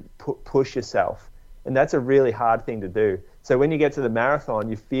there and push yourself, and that's a really hard thing to do. So when you get to the marathon,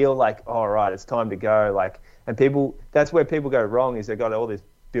 you feel like, all right, it's time to go. Like, and that's where people go wrong, is they've got all this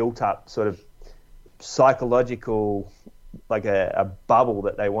built up sort of psychological, like a bubble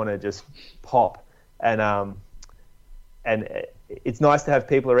that they want to just pop. And it's nice to have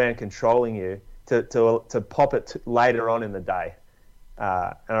people around controlling you to pop it later on in the day.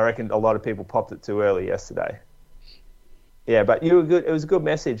 And I reckon a lot of people popped it too early yesterday. Yeah, but you were good. It was a good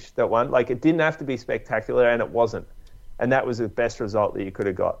message, that one. Like, it didn't have to be spectacular, and it wasn't. And that was the best result that you could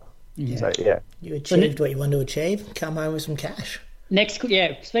have got. Yeah. So, yeah. You achieved what you wanted to achieve. Come home with some cash.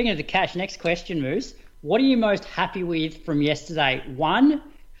 Speaking of the cash, next question, Moose. What are you most happy with from yesterday? 1,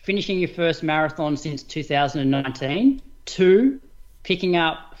 finishing your first marathon since 2019. 2, picking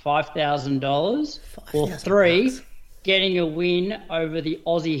up $5,000. Or 3, getting a win over the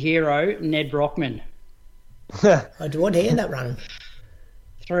Aussie hero, Ned Brockman. What do you end up running?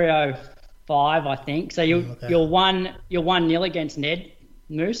 3:05, I think. So you're 1-0 against Ned,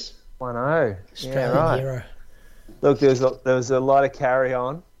 Moose. 1-0. Australian right. hero. Look, there was a lot of carry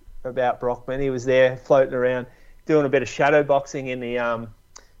on about Brockman. He was there floating around, doing a bit of shadow boxing in the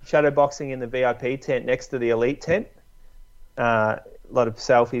VIP tent next to the elite tent. A lot of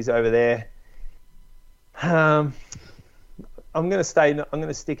selfies over there. I'm going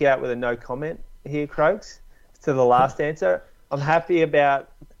to stick out with a no comment here, Croaks, to the last answer. I'm happy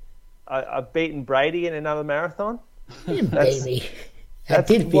about I've beaten Brady in another marathon. Baby.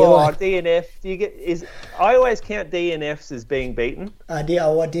 DNF. I always count DNFs as being beaten. I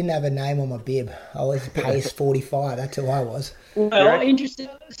didn't have a name on my bib. I was pace 45. That's who I was. Well, interesting.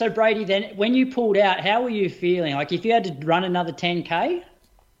 So, Brady, then, when you pulled out, how were you feeling? Like, if you had to run another 10K?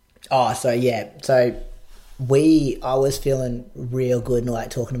 Oh, so, yeah. So, I was feeling real good, and like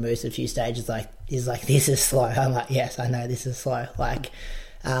talking to Moose at a few stages, like, he's like, this is slow. I'm like, yes, I know this is slow. Like,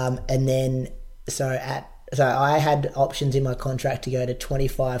 and then, so I had options in my contract to go to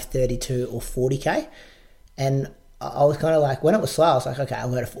 25, 32 or 40K. And I was kind of like, when it was slow, I was like, okay,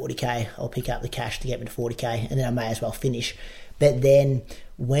 I'll go to 40K. I'll pick up the cash to get me to 40K, and then I may as well finish. But then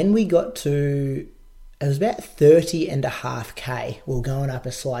when we got to, it was about 30.5K, we were going up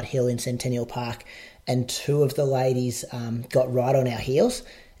a slight hill in Centennial Park, and 2 of the ladies got right on our heels.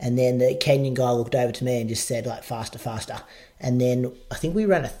 And then the Kenyan guy looked over to me and just said, like, faster, faster. And then I think we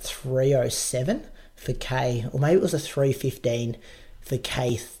ran a 3:07 for K, or maybe it was a 3:15 for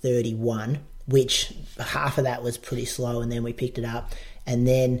K31, which half of that was pretty slow, and then we picked it up. And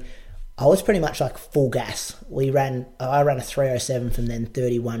then I was pretty much like full gas. I ran a 3:07 from then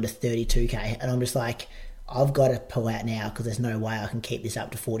 31 to 32K, and I'm just like, I've got to pull out now because there's no way I can keep this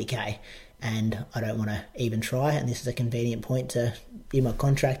up to 40K. and I don't want to even try, and this is a convenient point in my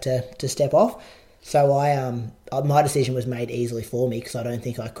contract to step off. So my decision was made easily for me because I don't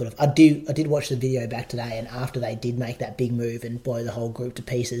think I could have. I did watch the video back today, and after they did make that big move and blow the whole group to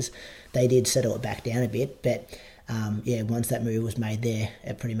pieces, they did settle it back down a bit. But once that move was made there,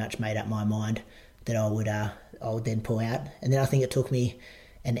 it pretty much made up my mind that I would then pull out. And then I think it took me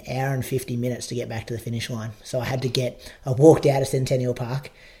an hour and 50 minutes to get back to the finish line. So I walked out of Centennial Park,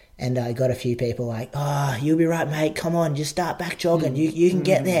 and I got a few people like, "Oh, you'll be right, mate. Come on, just start back jogging. You can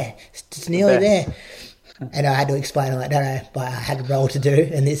get there. It's nearly there." And I had to explain, I'm like, no, but I had a role to do,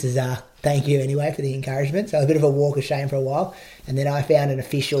 and this is thank you anyway for the encouragement. So a bit of a walk of shame for a while, and then I found an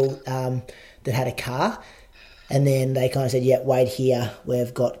official that had a car, and then they kind of said, "Yeah, wait here.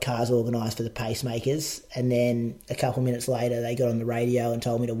 We've got cars organised for the pacemakers." And then a couple of minutes later, they got on the radio and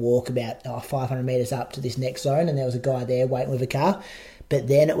told me to walk about 500 metres up to this next zone, and there was a guy there waiting with a car. But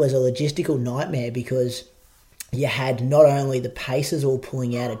then it was a logistical nightmare because you had not only the pacers all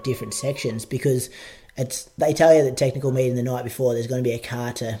pulling out at different sections, because they tell you that technical meeting the night before there's going to be a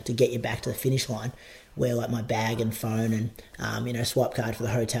car to get you back to the finish line, where like my bag and phone and swipe card for the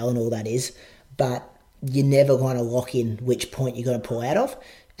hotel and all that is, but you never want to lock in which point you're going to pull out of.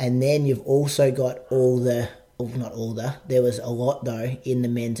 And then you've also got there was a lot though in the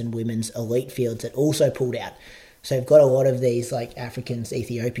men's and women's elite fields that also pulled out. So you've got a lot of these like Africans,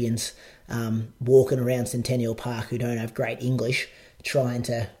 Ethiopians walking around Centennial Park who don't have great English, trying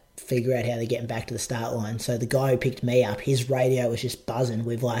to figure out how they're getting back to the start line. So the guy who picked me up, his radio was just buzzing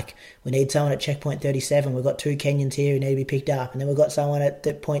with like, "We need someone at checkpoint 37. We've got 2 Kenyans here who need to be picked up. And then we've got someone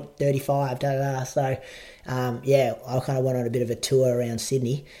at point 35, da-da-da." So, I kind of went on a bit of a tour around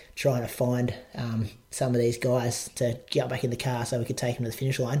Sydney trying to find some of these guys to get back in the car so we could take them to the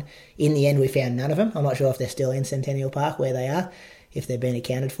finish line. In the end, we found none of them. I'm not sure if they're still in Centennial Park where they are, if they've been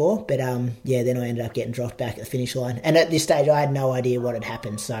accounted for. But, then I ended up getting dropped back at the finish line. And at this stage, I had no idea what had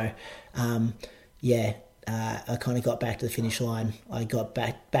happened. So, I kind of got back to the finish line. I got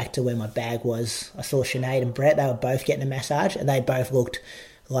back to where my bag was. I saw Sinead and Brett. They were both getting a massage, and they both looked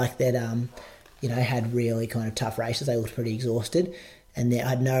like they'd, had really kind of tough races. They looked pretty exhausted. And then I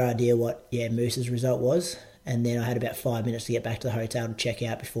had no idea what, Moose's result was. And then I had about 5 minutes to get back to the hotel to check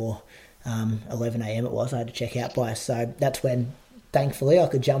out before 11 a.m. it was. I had to check out by. So that's when, thankfully, I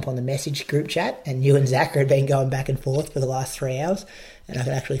could jump on the message group chat, and you and Zach had been going back and forth for the last 3 hours, and I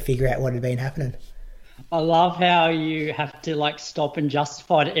could actually figure out what had been happening. I love how you have to stop and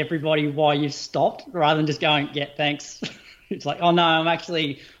justify to everybody why you've stopped rather than just going, "Yeah, thanks." It's like, "Oh no, I'm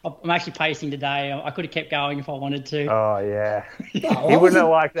actually pacing today. I could have kept going if I wanted to." Oh yeah, he wouldn't have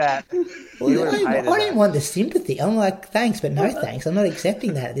liked that. Well, I didn't want the sympathy. I'm like, "Thanks, but no thanks. I'm not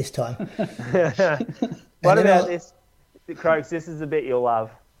accepting that at this time." What about this, Croaks? This is the bit you'll love.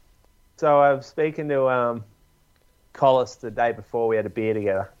 So I was speaking to Collis the day before. We had a beer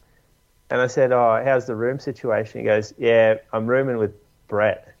together, and I said, "Oh, how's the room situation?" He goes, "Yeah, I'm rooming with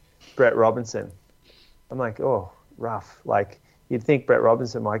Brett Robinson." I'm like, "Oh, rough." Like, you'd think Brett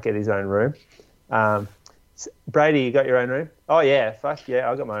Robinson might get his own room. Brady, you got your own room? Oh yeah, fuck yeah,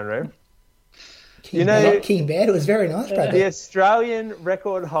 I got my own room. King Bed, it was very nice, Brady. The Australian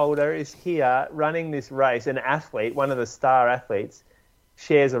record holder is here running this race. An athlete, one of the star athletes,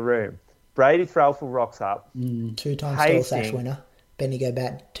 shares a room. Brady Threlfall rocks up. 2-time Stall Sash winner. Benny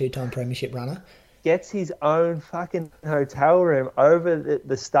Gobat, 2-time premiership runner. Gets his own fucking hotel room over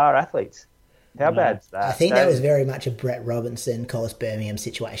the star athletes. How bad's that? I think that was very much a Brett Robinson, Collis Birmingham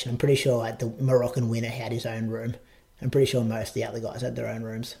situation. I'm pretty sure the Moroccan winner had his own room. I'm pretty sure most of the other guys had their own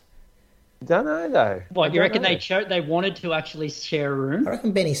rooms. Don't know though. What, you reckon they wanted to actually share a room? I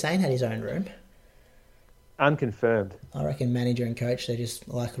reckon Benny Sain had his own room. Unconfirmed. I reckon manager and coach, they just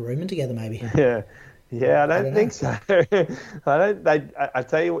like rooming together maybe. Yeah, I don't think so. I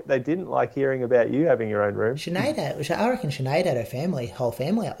tell you what, they didn't like hearing about you having your own room. I reckon Sinead had her whole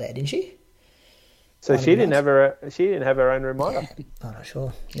family up there, didn't she? So she didn't have her own room either. I'm not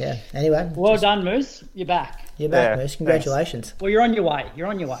sure. Yeah. Anyway. Well done, Moose. You're back. You're back, Moose. Congratulations. Thanks. Well, you're on your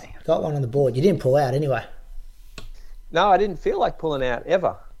way. Got one on the board. You didn't pull out anyway. No, I didn't feel like pulling out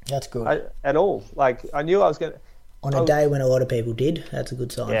ever. That's good. At all. Like, I knew I was going to... On a day when a lot of people did, that's a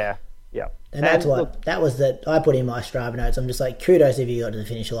good sign. Yeah. And that's what... That was I put in my Strava notes. I'm just like, kudos if you got to the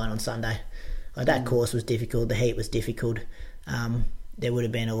finish line on Sunday. Like, that course was difficult. The heat was difficult. There would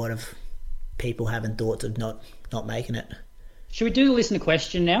have been a lot of people having thoughts of not making it. Should we do the listener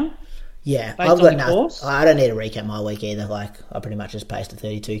question now? Yeah, I've got nothing. I don't need to recap my week either. Like, I pretty much just paced a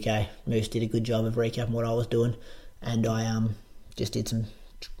 32k. Moose did a good job of recapping what I was doing, and I just did some.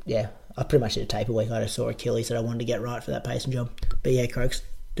 Yeah, I pretty much did a taper week. I just saw Achilles that I wanted to get right for that pacing job. But yeah, Croaks,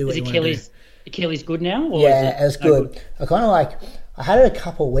 do what Is you want to do. Achilles good now? Or Yeah, it is was no good. I kind of I had it a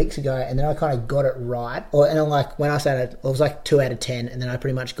couple of weeks ago, and then I kind of got it right. And then when I started, it was 2 out of 10, and then I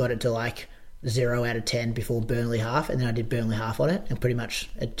pretty much got it to 0 out of 10 before Burnley half, and then I did Burnley half on it, and pretty much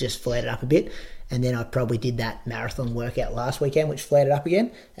it just flared it up a bit. And then I probably did that marathon workout last weekend, which flared it up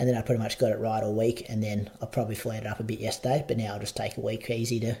again, and then I pretty much got it right all week, and then I probably flared it up a bit yesterday, but now I'll just take a week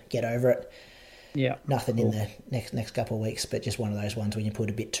easy to get over it. Yeah. Nothing in the next couple of weeks, but just one of those ones when you put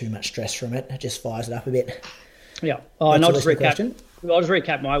a bit too much stress from it, it just fires it up a bit. Yeah. And I'll just question?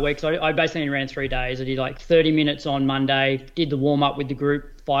 recap my week. So I basically ran 3 days. I did 30 minutes on Monday, did the warm-up with the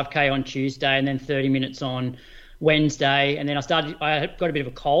group, 5K on Tuesday, and then 30 minutes on Wednesday. And then I got a bit of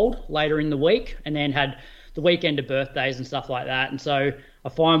a cold later in the week, and then had the weekend of birthdays and stuff like that. And so I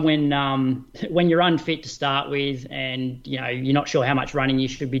find when you're unfit to start with, and you're not sure how much running you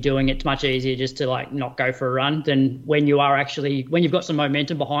should be doing, it's much easier just to not go for a run than when you've got some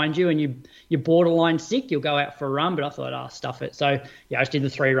momentum behind you and you're borderline sick, you'll go out for a run. But I thought, stuff it. So yeah, I just did the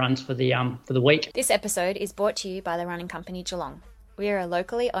 3 runs for the week. This episode is brought to you by the Running Company Geelong. We are a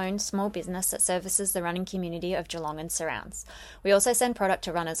locally owned small business that services the running community of Geelong and surrounds. We also send product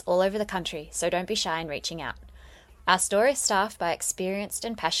to runners all over the country, so don't be shy in reaching out. Our store is staffed by experienced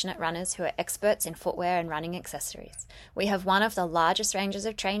and passionate runners who are experts in footwear and running accessories. We have one of the largest ranges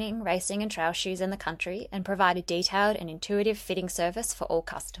of training, racing and trail shoes in the country and provide a detailed and intuitive fitting service for all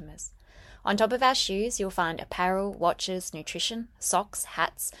customers. On top of our shoes, you'll find apparel, watches, nutrition, socks,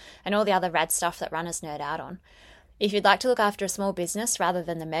 hats, and all the other rad stuff that runners nerd out on. If you'd like to look after a small business rather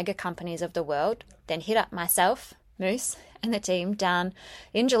than the mega companies of the world, then hit up myself, Moose, and the team down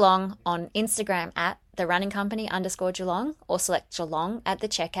in Geelong on Instagram at therunningcompany_Geelong, or select Geelong at the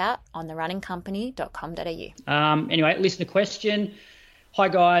checkout on therunningcompany.com.au. Anyway, listener question. Hi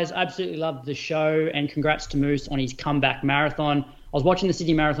guys, absolutely loved the show, and congrats to Moose on his comeback marathon. I was watching the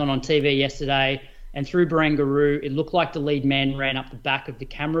Sydney Marathon on TV yesterday, and through Barangaroo, it looked like the lead man ran up the back of the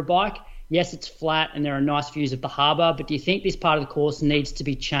camera bike. Yes, it's flat and there are nice views of the harbour, but do you think this part of the course needs to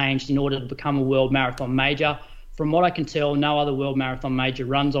be changed in order to become a World Marathon Major? From what I can tell, no other World Marathon Major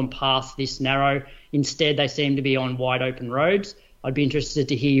runs on paths this narrow. Instead, they seem to be on wide open roads. I'd be interested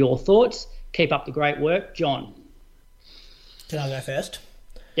to hear your thoughts. Keep up the great work. John. Can I go first?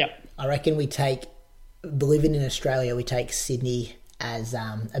 Yep. I reckon living in Australia, we take Sydney as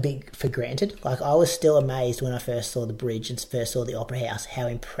a bit for granted. I was still amazed when I first saw the bridge and first saw the Opera House, how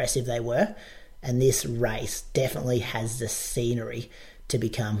impressive they were. And this race definitely has the scenery to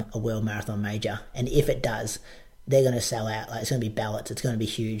become a World Marathon Major. And if it does, they're going to sell out. It's going to be ballots. It's going to be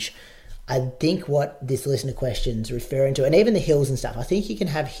huge. I think what this listener question's referring to, and even the hills and stuff, I think you can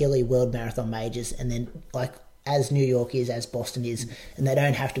have hilly World Marathon Majors, and then as New York is, as Boston is, and they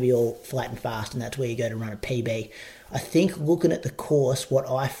don't have to be all flat and fast, and that's where you go to run a PB. I think looking at the course, what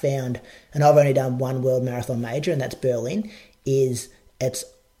I found, and I've only done one World Marathon Major, and that's Berlin, is it's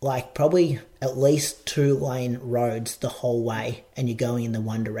probably at least 2-lane roads the whole way, and you're going in the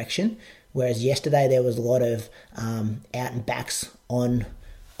one direction. Whereas yesterday there was a lot of out and backs on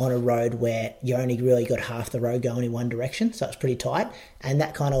a road where you only really got half the road going in one direction, so it's pretty tight. And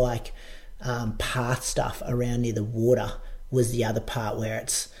that kind of path stuff around near the water was the other part where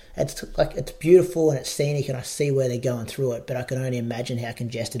it's beautiful and it's scenic, and I see where they're going through it, but I can only imagine how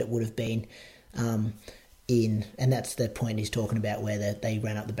congested it would have been and that's the point he's talking about, where they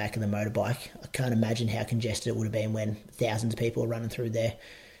ran up the back of the motorbike. I can't imagine how congested it would have been when thousands of people are running through there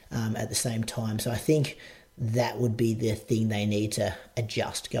at the same time. So I think that would be the thing they need to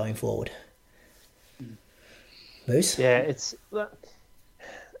adjust going forward. Moose? Yeah,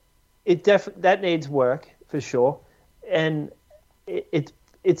 that needs work for sure, and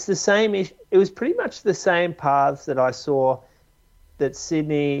it's the same. It was pretty much the same paths that I saw that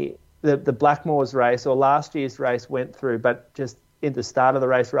Sydney, the Blackmores race or last year's race went through, but just in the start of the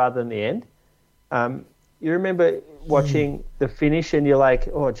race rather than the end. You remember watching the finish, and you're like,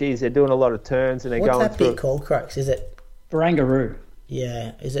 oh, geez, they're doing a lot of turns, and they're going through. What's that bit called, Crux? Is it Barangaroo?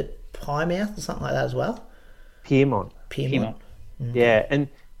 Yeah. Is it Plymouth or something like that as well? Pyrmont. Mm. Yeah,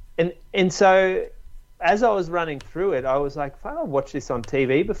 and so as I was running through it, I was like, I've watched this on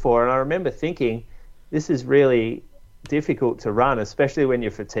TV before, and I remember thinking, this is really difficult to run, especially when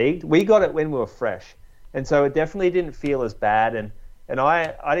you're fatigued. We got it when we were fresh, and so it definitely didn't feel as bad, and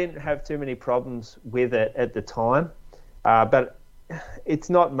I didn't have too many problems with it at the time, but it's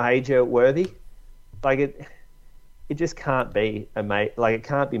not major worthy. It just can't be it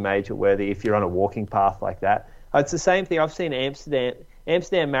can't be major worthy if you're on a walking path like that. It's the same thing. I've seen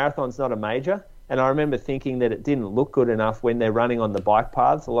Amsterdam Marathon's not a major, and I remember thinking that it didn't look good enough when they're running on the bike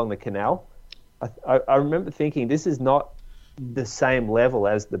paths along the canal. I remember thinking, this is not the same level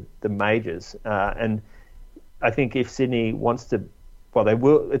as the majors. And I think if Sydney wants to, well, they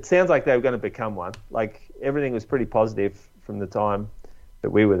will. It sounds like they were going to become one. Like everything was pretty positive from the time that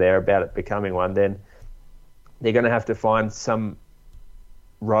we were there about it becoming one. Then they're going to have to find some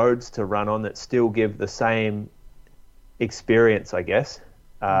roads to run on that still give the same experience, I guess.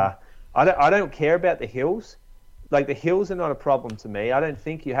 I don't care about the hills. Like the hills are not a problem to me. I don't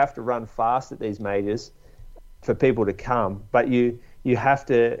think you have to run fast at these majors for people to come, but you have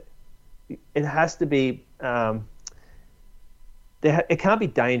to. It has to be. It can't be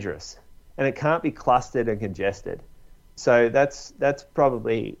dangerous, and it can't be clustered and congested. So that's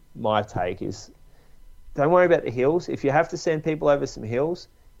probably my take is. Don't worry about the hills. If you have to send people over some hills,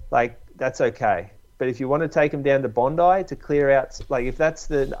 like that's okay. But if you want to take them down to Bondi to clear out, like if that's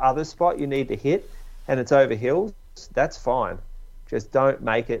the other spot you need to hit and it's over hills, that's fine. Just don't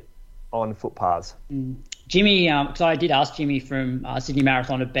make it on footpaths. Jimmy, because I did ask Jimmy from Sydney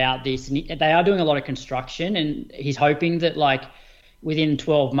Marathon about this, and they are doing a lot of construction, and he's hoping that like within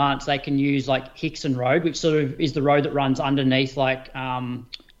 12 months they can use like Hickson Road, which sort of is the road that runs underneath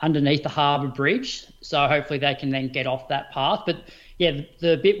underneath the Harbour Bridge. So hopefully they can then get off that path. But yeah,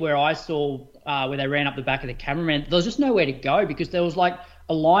 the bit where I saw where they ran up the back of the cameraman, there was just nowhere to go because there was like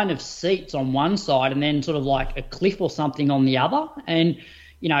a line of seats on one side and then sort of like a cliff or something on the other. And,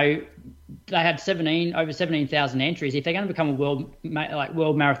 you know, they had over 17,000 entries. If they're going to become a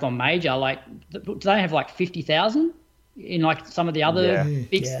world marathon major, like, do they have like 50,000 in like some of the other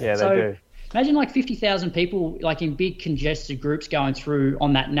big? Yeah, they do. Imagine like 50,000 people like in big congested groups going through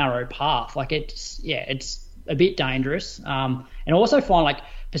on that narrow path. Like it's a bit dangerous. And I also find like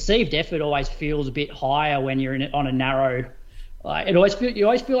perceived effort always feels a bit higher when you're on a narrow. Like you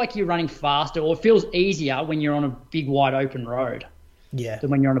always feel like you're running faster, or it feels easier when you're on a big wide open road. Yeah. Than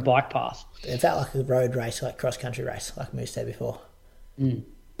when you're on a bike path. It felt like a road race, like cross country race, like Moose said before.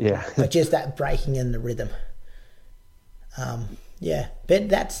 Yeah. But just that braking and the rhythm. Yeah,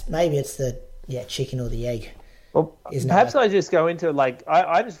 but maybe it's the chicken or the egg. Well, perhaps I just go into like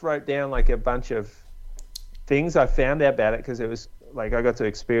I just wrote down like a bunch of things I found out about it because it was like I got to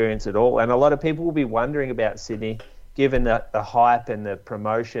experience it all, and a lot of people will be wondering about Sydney given the hype and the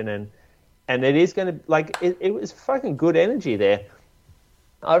promotion and it is going to like it was fucking good energy there.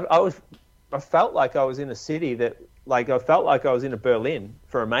 I felt like I was in a city that like I felt like I was in a Berlin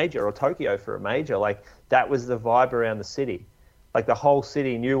for a major or Tokyo for a major. Like that was the vibe around the city. Like the whole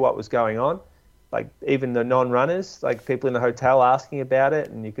city knew what was going on. Like even the non-runners, like people in the hotel asking about it,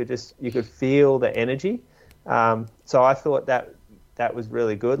 and you could feel the energy. So I thought that was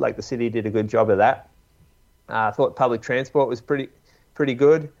really good. Like the city did a good job of that. I thought public transport was pretty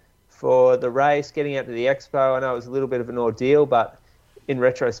good for the race. Getting out to the expo, I know it was a little bit of an ordeal, but in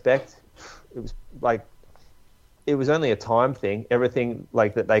retrospect, it was like it was only a time thing. Everything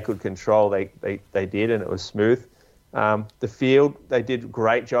like that they could control, they did, and it was smooth. The field, they did a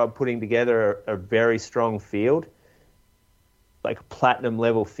great job putting together a very strong field, like a platinum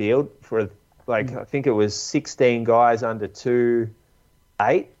level field for like, I think it was 16 guys under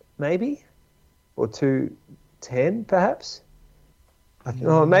 2.8 maybe, or 2.10 perhaps.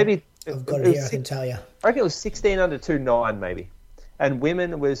 Maybe. I've got it here, I can tell you. I reckon it was 16 under 2.9 maybe. And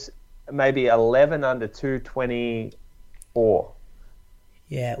women was maybe 11 under 2.24.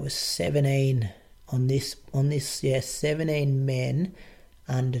 Yeah, it was 17... On this, 17 men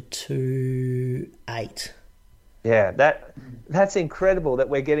under 2.8. Yeah, that's incredible that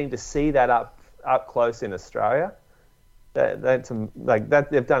we're getting to see that up close in Australia. They've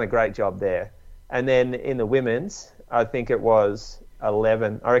done a great job there. And then in the women's, I think it was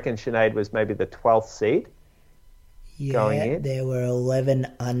 11. I reckon Sinead was maybe the 12th seed. Going in. There were 11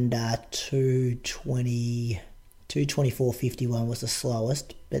 under 220. 224.51 was the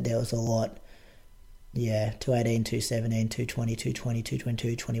slowest, but there was a lot. Yeah, 218, 217, 220, 220,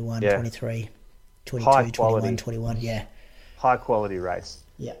 222, 21, 23, 22, 21, 21, yeah. High quality race.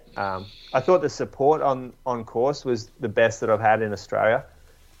 Yeah. I thought the support on course was the best that I've had in Australia.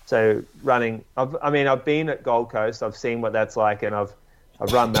 So running, I've been at Gold Coast, I've seen what that's like, and I've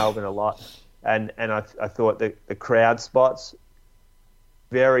run Melbourne a lot, and I thought the crowd spots,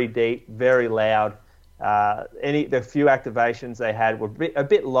 very deep, very loud. The few activations they had were a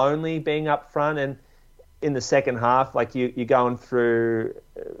bit lonely being up front, and in the second half, like you're going through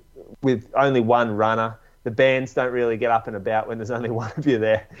with only one runner. The bands don't really get up and about when there's only one of you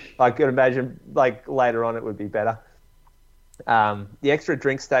there. I could imagine like later on it would be better. The extra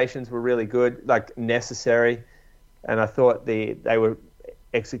drink stations were really good, like necessary, and I thought they were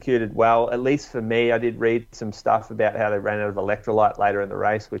executed well. At least for me, I did read some stuff about how they ran out of electrolyte later in the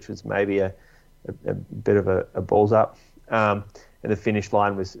race, which was maybe a bit of a balls up. and the finish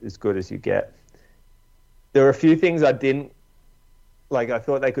line was as good as you get. There were a few things I didn't like. I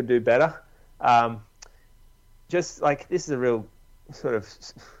thought they could do better. Just like, this is a real sort of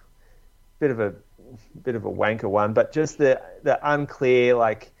bit of a wanker one, but just the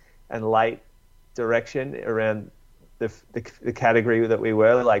unclear and late direction around the category that we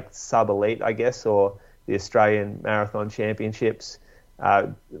were, like sub elite, I guess, or the Australian Marathon Championships.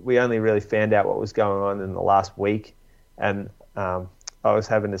 We only really found out what was going on in the last week, and I was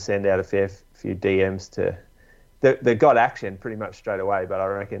having to send out a fair few DMs to. They got action pretty much straight away, but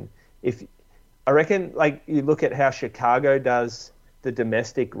I reckon like you look at how Chicago does the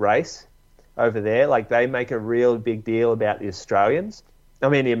domestic race over there, like they make a real big deal about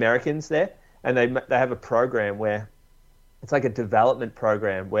the Americans there, and they have a program where it's like a development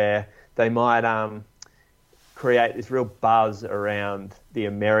program where they might create this real buzz around the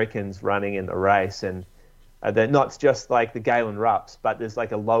Americans running in the race, and they're not just like the Galen Rupps, but there's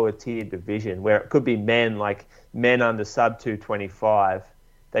like a lower tier division where it could be men under sub 225.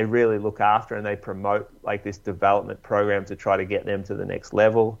 They really look after and they promote like this development program to try to get them to the next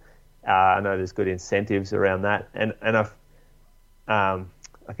level. I know there's good incentives around that, and I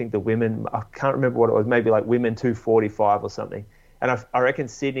think the women, I can't remember what it was, maybe like women 245 or something. And I reckon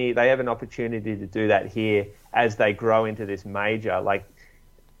Sydney, they have an opportunity to do that here as they grow into this major. Like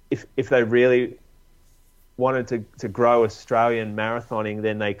if they really wanted to grow Australian marathoning,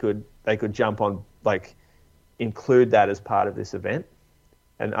 then they could jump on, like include that as part of this event.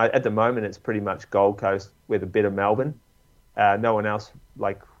 And at the moment, it's pretty much Gold Coast with a bit of Melbourne. No one else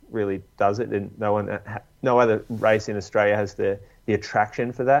really does it, and no other race in Australia has the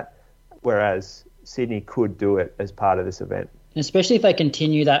attraction for that. Whereas Sydney could do it as part of this event. Especially if they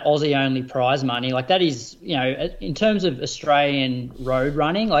continue that Aussie-only prize money, like that is, in terms of Australian road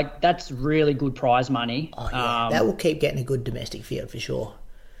running, like that's really good prize money. Oh, yeah. That will keep getting a good domestic field for sure.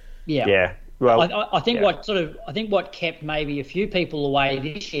 Yeah. Yeah. Well, I think what kept maybe a few people away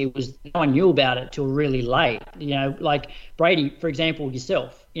this year was no one knew about it till really late. Like Brady, for example,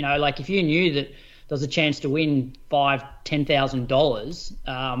 yourself. Like if you knew that there was a chance to win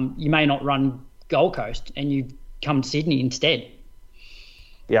 $5,000-$10,000, you may not run Gold Coast and you come to Sydney instead.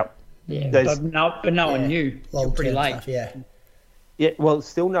 Yep. Yeah. But no one knew till pretty late. Stuff, yeah. Yeah. Well,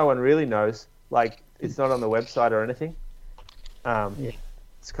 still no one really knows. Like it's not on the website or anything.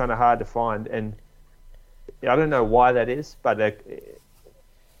 It's kind of hard to find, and I don't know why that is, but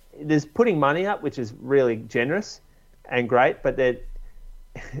there's putting money up, which is really generous and great, but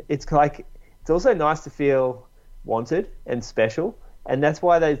it's also nice to feel wanted and special, and that's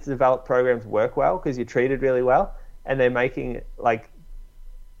why those developed programs work well, because you're treated really well, and they're making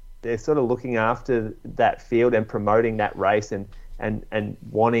they're sort of looking after that field and promoting that race and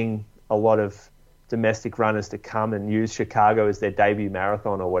wanting a lot of domestic runners to come and use Chicago as their debut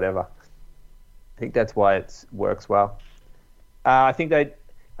marathon or whatever. I think that's why it works well. I think they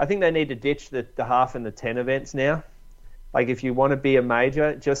need to ditch the half and the 10 events now. Like if you want to be a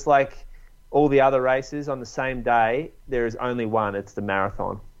major, just like all the other races on the same day, there is only one. It's the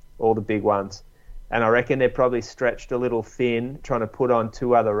marathon, all the big ones. And I reckon they're probably stretched a little thin trying to put on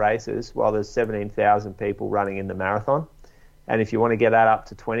two other races while there's 17,000 people running in the marathon. And if you want to get that up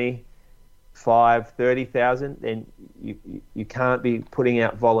to 30,000, then you can't be putting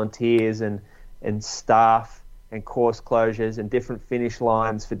out volunteers and staff and course closures and different finish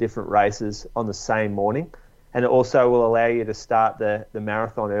lines for different races on the same morning. And it also will allow you to start the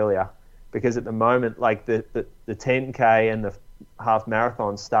marathon earlier, because at the moment, like the 10K and the half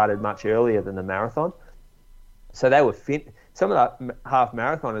marathon started much earlier than the marathon. So they were some of the half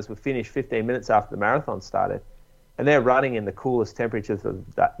marathoners were finished 15 minutes after the marathon started, and they're running in the coolest temperatures of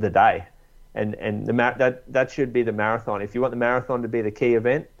the day. And that should be the marathon. If you want the marathon to be the key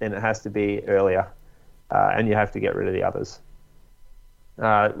event, then it has to be earlier, and you have to get rid of the others.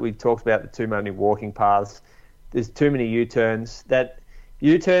 We talked about the too many walking paths. There's too many U-turns. That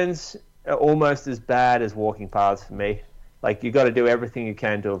U-turns are almost as bad as walking paths for me. Like you got to do everything you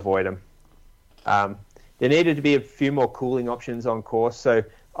can to avoid them. There needed to be a few more cooling options on course. So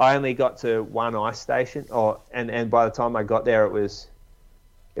I only got to one ice station, and by the time I got there, it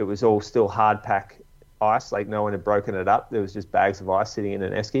was all still hard pack ice, like no one had broken it up. There was just bags of ice sitting in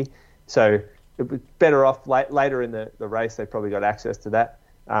an esky. So it was better off later in the race, they probably got access to that.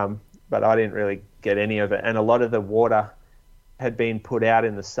 But I didn't really get any of it. And a lot of the water had been put out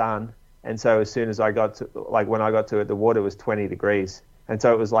in the sun. And so as soon as when I got to it, the water was 20 degrees. And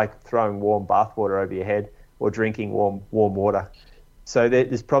so it was like throwing warm bath water over your head or drinking warm water. So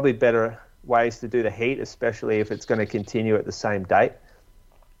there's probably better ways to do the heat, especially if it's going to continue at the same date.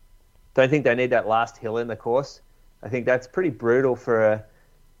 Don't think they need that last hill in the course. I think that's pretty brutal for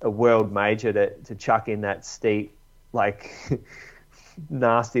a world major to chuck in that steep, like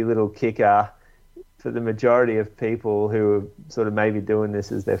nasty little kicker for the majority of people who are sort of maybe doing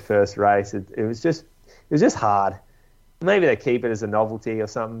this as their first race. It was just hard. Maybe they keep it as a novelty or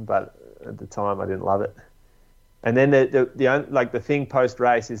something, but at the time I didn't love it. And then the thing post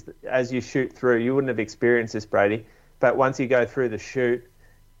race is that as you shoot through, you wouldn't have experienced this, Brady, but once you go through the chute,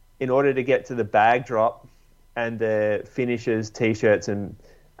 in order to get to the bag drop and the finishers, t-shirts, and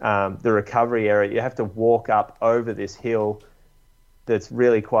the recovery area, you have to walk up over this hill that's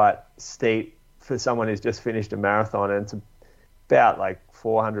really quite steep for someone who's just finished a marathon, and it's about like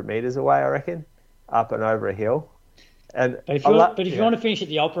 400 meters away, I reckon, up and over a hill. And But if you want to finish at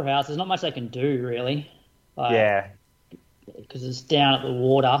the Opera House, there's not much they can do, really. Yeah. Because it's down at the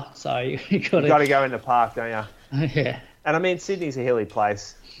water, so you've got to go in the park, don't you? Yeah. And I mean, Sydney's a hilly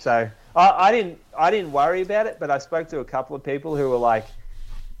place, so I didn't worry about it. But I spoke to a couple of people who were like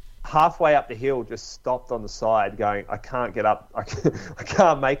halfway up the hill, just stopped on the side, going, "I can't get up. I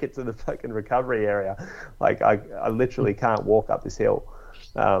can't make it to the fucking recovery area. Like I literally can't walk up this hill."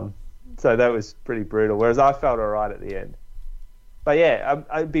 So that was pretty brutal. Whereas I felt all right at the end. But yeah,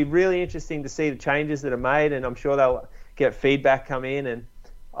 it'd be really interesting to see the changes that are made, and I'm sure they'll get feedback come in. And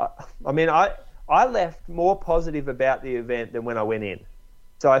I left more positive about the event than when I went in,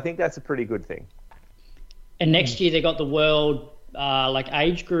 so I think that's a pretty good thing. And next year they got the world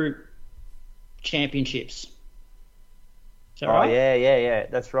age group championships. Is that right? Yeah,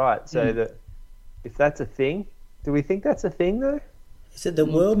 that's right. So if that's a thing, do we think that's a thing though? Is it the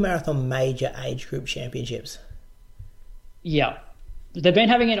World Marathon Major Age Group Championships? Yeah. They've been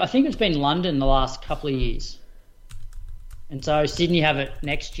having it, I think it's been London the last couple of years. And so Sydney have it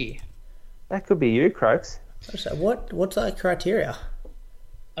next year. That could be you, Croaks. So what's the criteria?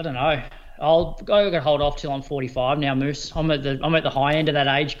 I don't know. I'm going to hold off till I'm 45 now, Moose. I'm at the high end of that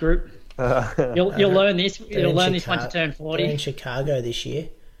age group. You'll learn this. You'll learn this once you turn 40. They're in Chicago this year.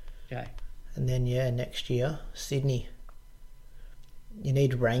 Okay. And then, next year, Sydney. You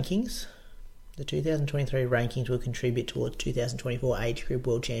need rankings. The 2023 rankings will contribute towards 2024 Age Group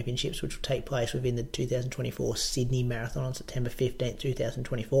World Championships, which will take place within the 2024 Sydney Marathon on September 15th,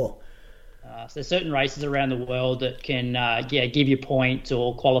 2024. So there's certain races around the world that can give you points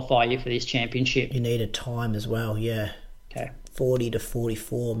or qualify you for this championship. You need a time as well, yeah. Okay. 40 to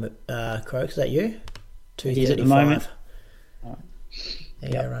 44, Croaks, is that you? 2:35. It is at the moment. Right.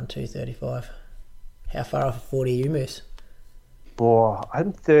 Yeah, run 2:35. How far off of 40 are you, Moose? Oh,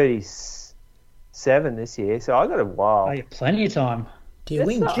 I'm 37 this year, so I got a while. Oh, you have plenty of time. Do you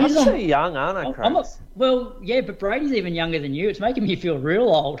win? I'm so young, aren't I, Croaks? But Brady's even younger than you. It's making me feel real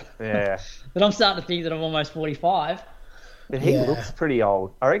old. Yeah. But I'm starting to think that I'm almost 45. But he looks pretty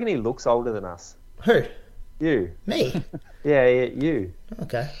old. I reckon he looks older than us. Who? You. Me? Yeah, you.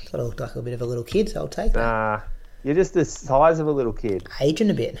 Okay. Thought I looked like a bit of a little kid, so I'll take that. Nah, you're just the size of a little kid. Aging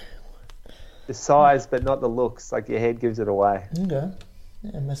a bit. The size, but not the looks. Like your head gives it away. Okay.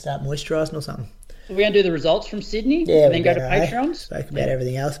 Yeah, must start moisturising or something. Are we going to do the results from Sydney? Yeah, and then go to Patreons? Spoke about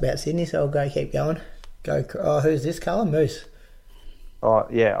everything else about Sydney, so I'll keep going. Who's this colour? Moose. Oh,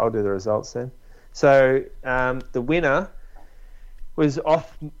 yeah, I'll do the results then. So the winner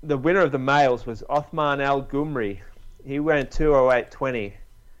of the males was Othman Al Gumri. He ran 2:08:20.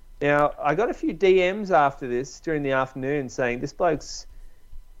 Now, I got a few DMs after this during the afternoon saying this bloke's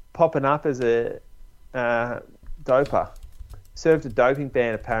popping up as a doper. Served a doping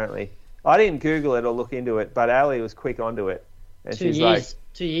ban, apparently. I didn't Google it or look into it, but Ali was quick onto it. And 2 years.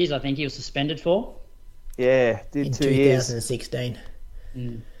 2 years, I think he was suspended for. Yeah, did in 2 years. 2016.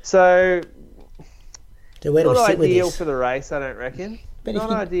 So, where do we not sit with ideal this? for the race, I don't reckon. But not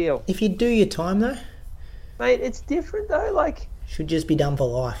ideal. If you do your time, though? Mate, it's different, though. Like, should just be done for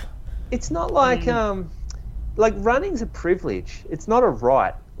life. It's not like, running's a privilege. It's not a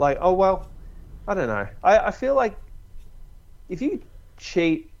right. Like, oh, well, I don't know. I feel like if you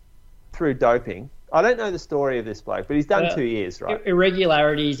cheat through doping, I don't know the story of this bloke, but he's done 2 years, right?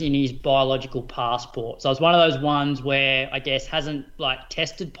 Irregularities in his biological passport. So it's one of those ones where I guess hasn't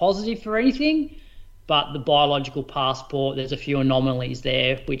tested positive for anything, but the biological passport, there's a few anomalies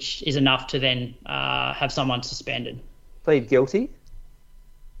there, which is enough to then have someone suspended. Plead guilty?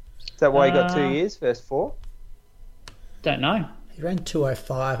 Is that why he got 2 years, first 4? Don't know. He ran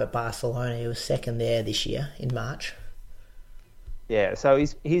 2:05 at Barcelona. He was second there this year in March. Yeah, so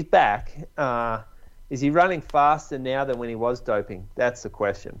he's back. Is he running faster now than when he was doping? That's the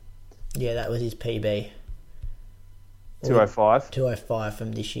question. Yeah, that was his PB. 2:05? 2:05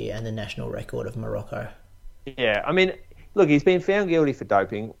 from this year and the national record of Morocco. Yeah, I mean, look, he's been found guilty for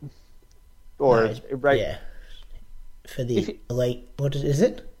doping. for the elite. What is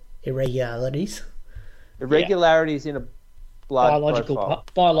it? Irregularities. Irregularities in a blood profile.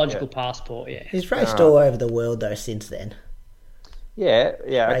 Biological passport, yeah. He's raced all over the world, though, since then. Yeah,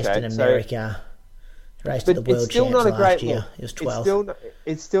 Raced in America. Raced at the World Champs last year. He was 12.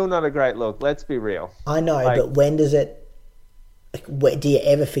 It's still not a great look, let's be real. I know, but when does it... do you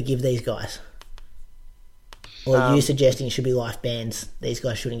ever forgive these guys? Or are you suggesting it should be life bans? These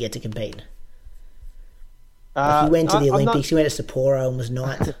guys shouldn't get to compete. He went to the Olympics, he went to Sapporo and was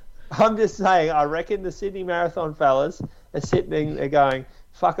ninth. I'm just saying, I reckon the Sydney Marathon fellas are sitting there going,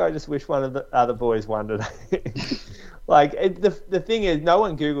 fuck, I just wish one of the other boys won today. The thing is, no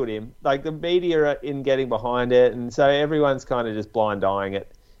one Googled him. Like, the media are in getting behind it, and so everyone's kind of just blind eyeing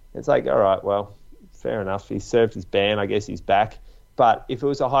it. It's like, all right, well, fair enough. He served his ban. I guess he's back. But if it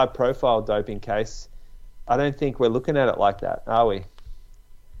was a high-profile doping case, I don't think we're looking at it like that, are we?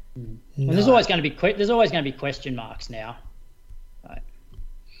 No. Well, there's always going to be question marks now. Right.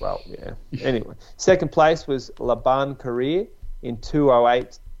 Well, yeah. Anyway, second place was Laban Karir in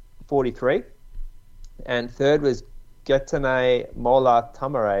 2:08.43, and third was Getane Mola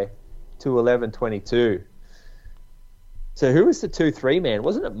Tamare 2:11.22. So who was the 2-3 man?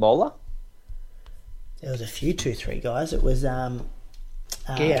 Wasn't it Mola? There was a few 2-3 guys. It was Guy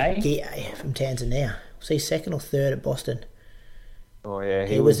from Tanzania. Was he second or third at Boston? Oh yeah,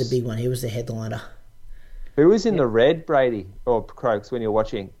 he was the big one. He was the headliner. Who was in the red, Brady or Croaks, when you're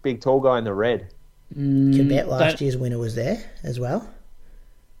watching? Big tall guy in the red. Quebec last year's winner was there as well.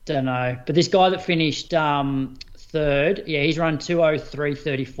 Don't know, but this guy that finished third, he's run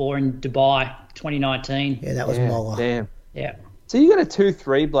 2:03.34 in Dubai 2019. Yeah, that was Mola. Damn. Yeah. So you got a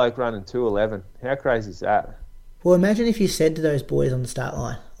 2-3 bloke running 2:11. How crazy is that? Well, imagine if you said to those boys on the start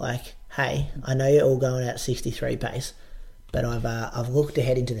line, like, "Hey, I know you're all going out 63 pace, but I've looked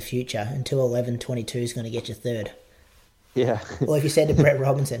ahead into the future, and 2:11.22 is going to get you third." Yeah. Or if you said to Brett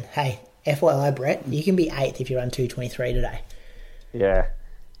Robinson, "Hey, FYI, Brett, you can be 8th if you run 2:23 today." Yeah.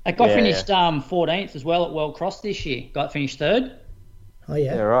 That guy finished 14th as well at World Cross this year. Got finished third. Oh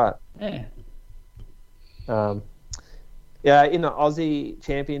yeah. Yeah, right. Yeah. In the Aussie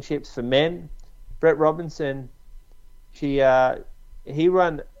Championships for men, Brett Robinson, he run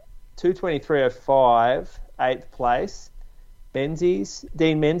 2:23.05, 8th place.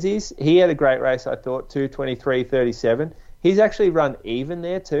 Dean Menzies, he had a great race, I thought, 2:23.37. He's actually run even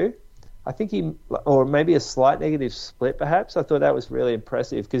there too. I think or maybe a slight negative split perhaps. I thought that was really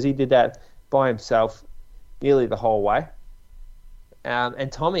impressive because he did that by himself nearly the whole way.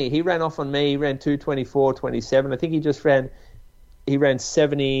 And Tommy, he ran off on me. He ran 2:24.27. I think he ran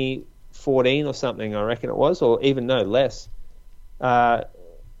 70.14 or something, I reckon it was, or even less.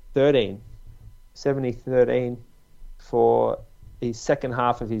 70.13 for the second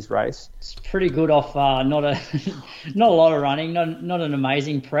half of his race. It's pretty good off not a lot of running, not an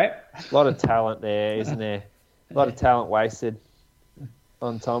amazing prep. A lot of talent there, isn't there? A lot of talent wasted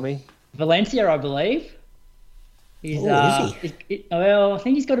on Tommy. Valencia, I believe. Is he? Well, I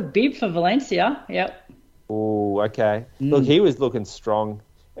think he's got a bib for Valencia. Yep. Oh, okay. Look, he was looking strong.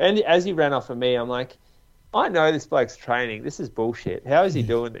 And as he ran off of me, I'm like, I know this bloke's training. This is bullshit. How is he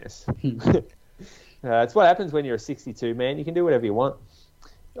doing this? It's what happens when you're a 62 man. You can do whatever you want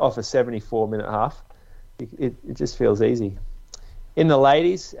off a 74-minute half. It just feels easy. In the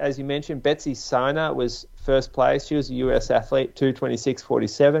ladies, as you mentioned, Betsy Sona was first place. She was a US athlete,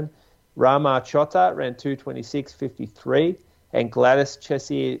 2:26.47. Rama Chota ran 2:26.53. And Gladys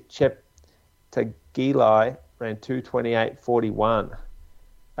Cheptegei ran 2:28.41.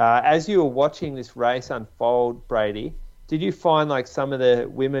 As you were watching this race unfold, Brady, did you find like some of the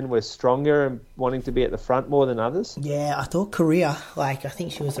women were stronger and wanting to be at the front more than others? Yeah, I thought Korea, I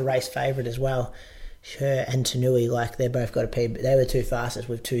think she was the race favourite as well. Her and Tanui, they both got a PB. They were two fastest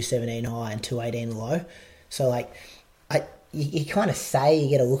with 2:17 high and 2:18 low. So you kind of say you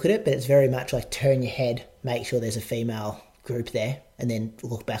get a look at it, but it's very much like turn your head, make sure there's a female group there, and then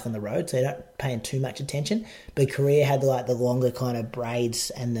look back on the road, so you're not paying too much attention. But Korea had the longer kind of braids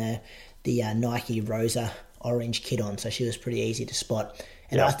and the Nike Rosa orange kit on, so she was pretty easy to spot.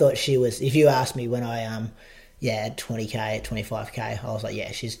 And I thought she was, if you asked me when I at 20k, at 25k, I was like,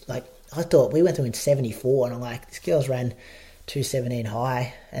 yeah, she's like, I thought we went through in 74 and I'm like, this girl's ran 2:17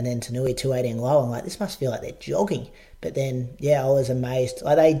 high and then Tanui 2:18 low. I'm like, this must feel like they're jogging. But then I was amazed.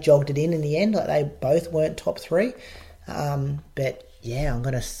 They jogged it in the end. They both weren't top three. But yeah, I'm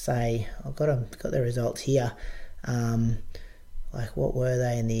gonna say I've got the results here. What were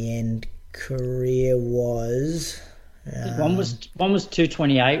they in the end? Korea was one was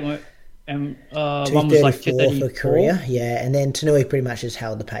 2:28. And one was like 234 for Korea, yeah, and then Tanui pretty much just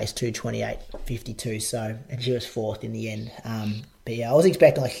held the pace, 228.52. So, and she was fourth in the end. But yeah, I was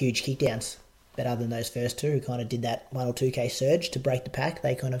expecting like huge kickdowns. But other than those first two, who kind of did that 1 or 2K surge to break the pack,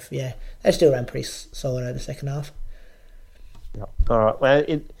 they kind of, they still ran pretty solid over the second half. Yep. All right. Well,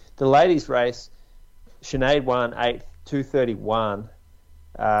 the ladies' race, Sinead won 8th, 2:31.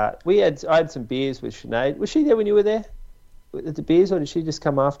 I had some beers with Sinead. Was she there when you were there at the beers, or did she just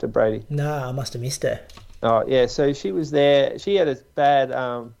come after, Brady? No, I must have missed her. Oh yeah, so she was there. She had a bad.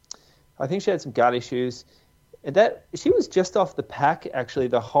 I think she had some gut issues. She was just off the pack actually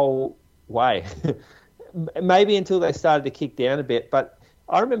the whole way, maybe until they started to kick down a bit. But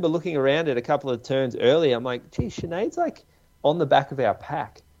I remember looking around at a couple of turns early. I'm like, gee, Sinead's like on the back of our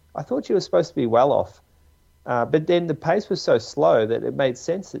pack. I thought she was supposed to be well off, but then the pace was so slow that it made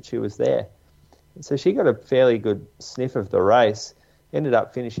sense that she was there. And so she got a fairly good sniff of the race. Ended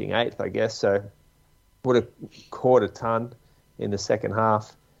up finishing 8th, I guess. So would have caught a ton in the second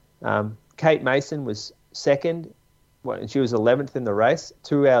half. Kate Mason was second. She was 11th in the race,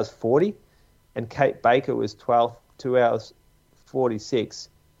 2 hours 40, and Kate Baker was 12th, 2 hours 46,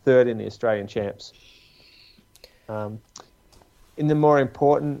 third in the Australian champs. In the more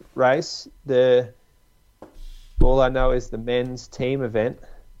important race, all I know is the men's team event.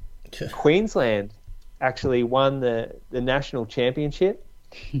 Queensland actually won the national championship.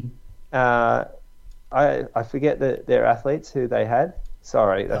 I forget their athletes who they had.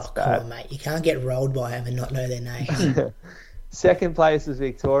 Sorry, that's bad. Come on, mate. You can't get rolled by them and not know their names. Second place was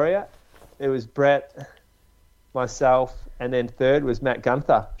Victoria. It was Brett, myself, and then third was Matt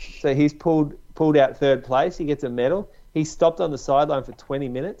Gunther. So he's pulled out third place. He gets a medal. He stopped on the sideline for 20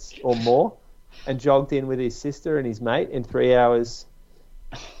 minutes or more and jogged in with his sister and his mate in 3 hours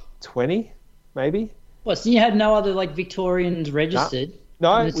 20, maybe. What, so you had no other Victorians registered?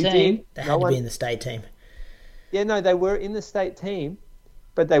 No, in the we team? did. They had to be in the state team. Yeah, no, they were in the state team,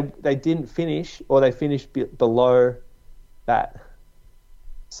 but they didn't finish, or they finished below that.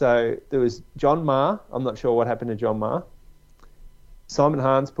 So there was John Marr. I'm not sure what happened to John Marr. Simon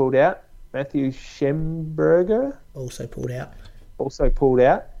Hans pulled out. Matthew Schemberger Also pulled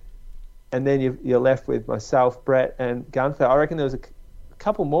out. And then you're left with myself, Brett, and Gunther. I reckon there was a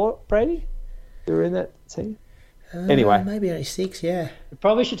couple more, Brady, who were in that team. Anyway. Maybe only 6, yeah. We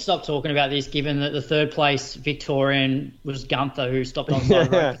probably should stop talking about this, given that the third place Victorian was Gunther, who stopped on the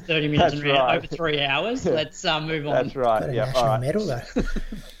road for 30 minutes and ran over 3 hours. Let's move on. That's right. Got a Yeah, national medal, though.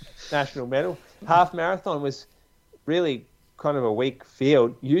 National medal. Half marathon was really kind of a weak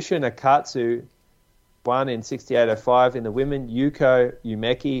field. Yusha Nakatsu won in 68.05 in the women. Yuko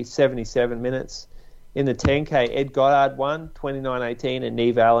Umeki, 77 minutes. In the 10K, Ed Goddard won, 29.18, and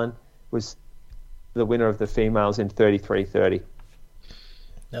Neve Allen was the winner of the females in 33.30.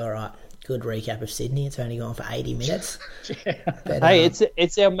 All right. Good recap of Sydney. It's only gone for 80 minutes. But, Hey,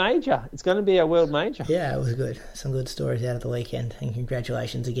 it's our major. It's going to be our world major. Yeah, it was good. Some good stories out of the weekend. And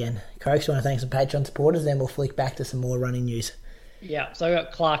congratulations again. Croaks, want to thank some Patreon supporters, then we'll flick back to some more running news. Yeah, so I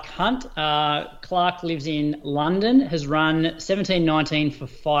got Clark Hunt. Clark lives in London, has run 17:19 for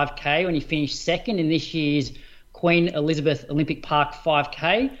 5K when he finished second in this year's Queen Elizabeth Olympic Park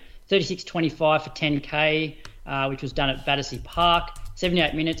 5K. 36.25 for 10K, which was done at Battersea Park.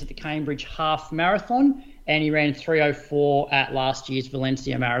 78 minutes at the Cambridge Half Marathon, and he ran 3:04 at last year's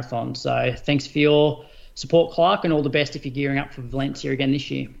Valencia Marathon. So thanks for your support, Clark, and all the best if you're gearing up for Valencia again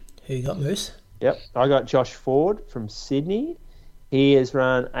this year. Who you got, Moose? Yep, I got Josh Ford from Sydney. He has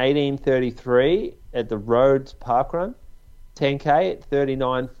run 18:33 at the Rhodes Park Run, 10K at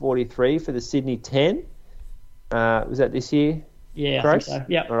 39:43 for the Sydney 10. Was that this year? Yeah, I think so.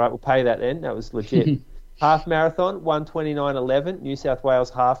 Yep. All right, we'll pay that then. That was legit. Half marathon, 1:29.11, New South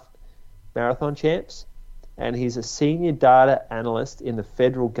Wales half marathon champs. And he's a senior data analyst in the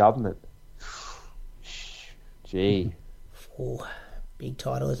federal government. Gee. Oh, big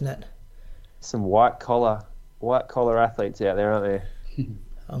title, isn't it? Some white collar athletes out there, aren't there?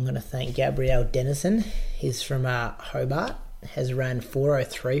 I'm going to thank Gabrielle Dennison. He's from Hobart. Has run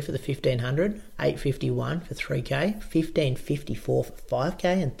 4:03 for the 1500, 8:51 for 3K, 15:54 for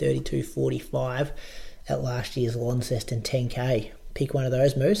 5K, and 32:45 at last year's Launceston 10K. Pick one of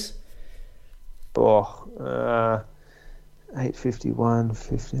those, Moose. 8:51,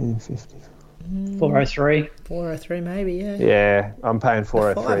 15:50. 4:03. 4:03 maybe, yeah. Yeah, I'm paying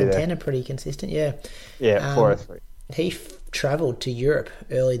 4:03 5 and there. 10 are pretty consistent, yeah. Yeah, 4:03. He travelled to Europe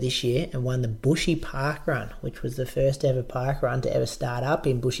early this year and won the Bushy Park Run, which was the first ever park run to ever start up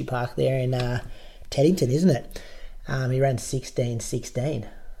in Bushy Park there in Teddington, isn't it? He ran 16:16.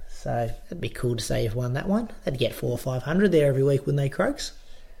 So that'd be cool to say you've won that one. They'd get 400 or 500 there every week, wouldn't they, Croaks?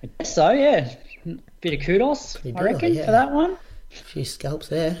 I guess so, yeah. Bit of kudos, Pretty I reckon, yeah. for that one. A few scalps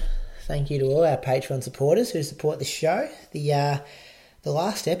there. Thank you to all our Patreon supporters who support the show. The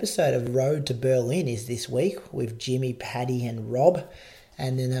last episode of Road to Berlin is this week with Jimmy, Paddy and Rob.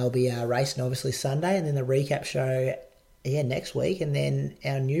 And then there'll be racing obviously Sunday, and then the recap show next week, and then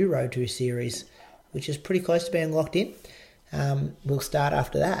our new Road to series, which is pretty close to being locked in. We'll start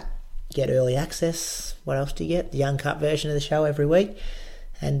after that. Get early access. What else do you get? The uncut version of the show every week.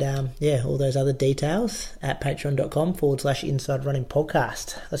 And all those other details at patreon.com/Inside Running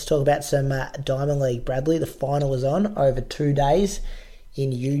Podcast. Let's talk about some Diamond League. Bradley, the final was on over 2 days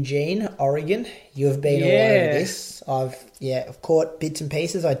in Eugene, Oregon. You've been all over this. I've caught bits and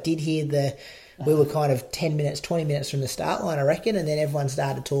pieces. I did hear we were kind of 10 minutes, 20 minutes from the start line, I reckon, and then everyone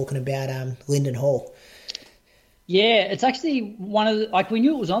started talking about Linden Hall. Yeah, it's actually one of the, we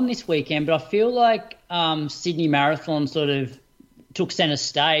knew it was on this weekend, but I feel like Sydney Marathon sort of took centre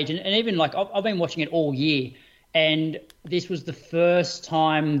stage, and even I've been watching it all year, and this was the first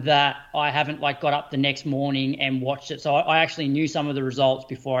time that I haven't got up the next morning and watched it. So I actually knew some of the results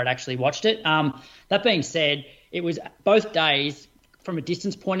before I'd actually watched it. That being said, it was both days from a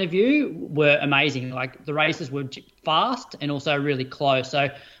distance point of view were amazing. The races were fast and also really close. So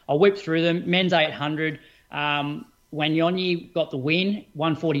I whipped through them. Men's 800. Wanyonyi got the win,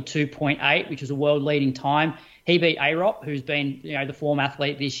 142.8, which was a world-leading time. He beat Arop, who's been the form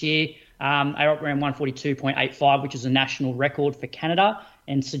athlete this year. Arop ran 142.85, which is a national record for Canada.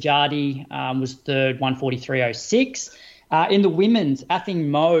 And Sajadi was third, 143.06. In the women's, Athing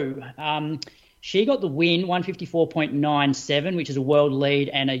Mo, she got the win, 154.97, which is a world lead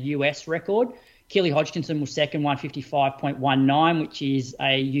and a US record. Keely Hodgkinson was second, 155.19, which is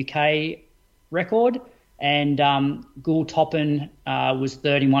a UK record. And Gul Toppin was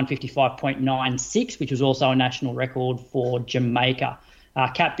third in 155.96, which was also a national record for Jamaica.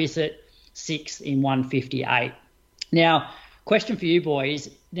 Kat Bissett, sixth in 158. Now, question for you boys.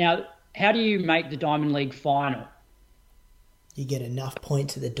 Now, how do you make the Diamond League final? You get enough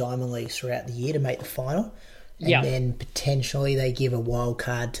points at the Diamond Leagues throughout the year to make the final. And then potentially they give a wild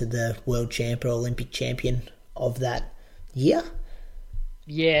card to the world champ or Olympic champion of that year.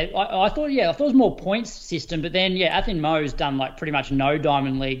 Yeah, I thought it was more points system, but then Athing Mo's done pretty much no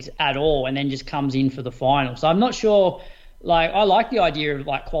Diamond Leagues at all, and then just comes in for the final. So I'm not sure. I like the idea of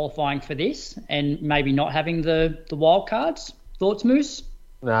qualifying for this and maybe not having the wild cards. Thoughts, Moose?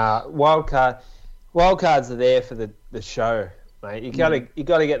 Nah, wild cards are there for the show, mate. You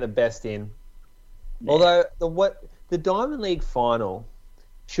gotta get the best in. Yeah. Although the Diamond League final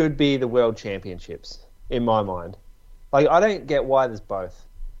should be the World Championships in my mind. I don't get why there's both,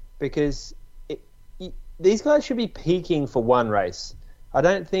 because these guys should be peaking for one race. I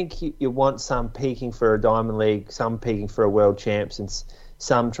don't think you want some peaking for a Diamond League, some peaking for a World Champs, and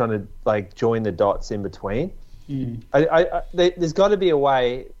some trying to join the dots in between. There's got to be a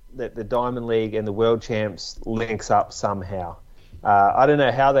way that the Diamond League and the World Champs links up somehow. I don't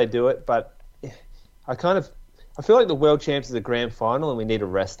know how they do it, but I feel like the World Champs is a grand final and we need a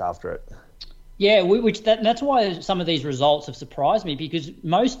rest after it. Yeah, that's why some of these results have surprised me, because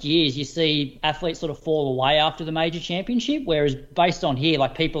most years you see athletes sort of fall away after the major championship, whereas based on here,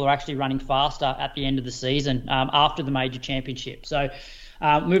 people are actually running faster at the end of the season after the major championship. So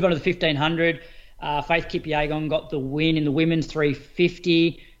move on to the 1500. Faith Kipyegon got the win in the women's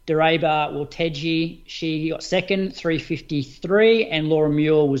 350. Dareba Wolteji, she got second, 353, and Laura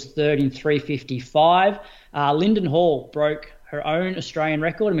Muir was third in 355. Linden Hall broke her own Australian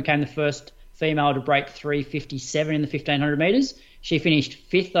record and became the first female to break 357 in the 1500 metres. She finished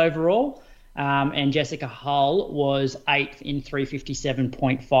fifth overall, and Jessica Hull was eighth in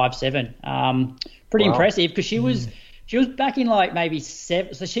 357.57. Pretty impressive, because she was back in maybe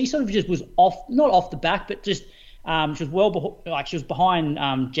seven. So she sort of just was not off the back, but just she was she was behind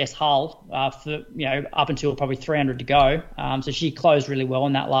Jess Hull for up until probably 300 to go. So she closed really well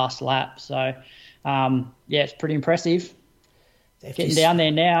on that last lap. So it's pretty impressive. Getting down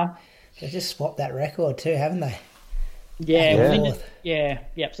there now. They've just swapped that record too, haven't they? Yeah.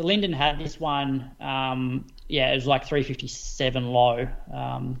 So Linden had this one. It was 357 low.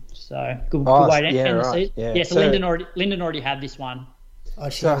 So good way to end the season. Yeah, so Linden already had this one.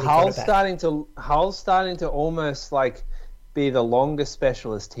 So Hull's starting to almost be the longest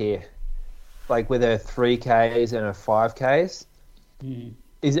specialist here, with her 3Ks and her 5Ks.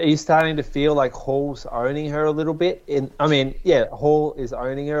 Are you starting to feel like Hall's owning her a little bit? Hall is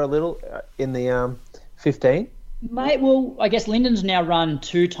owning her a little in the 15. Mate, well, I guess Linden's now run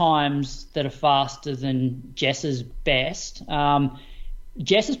 2 times that are faster than Jess's best.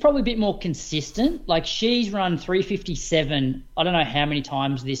 Jess is probably a bit more consistent. Like, she's run 3:57, I don't know how many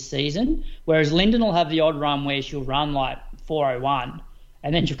times this season, whereas Lyndon will have the odd run where she'll run like 4:01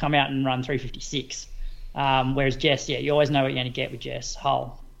 and then she'll come out and run 3:56. Whereas Jess, you always know what you're going to get with Jess.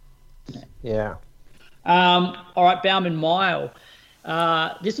 Hull. Yeah. All right, Bauman Mile.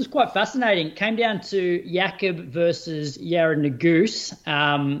 This was quite fascinating. It came down to Jakob versus Jared Naguse,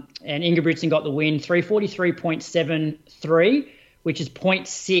 and Ingebrigtsen got the win, 343.73, which is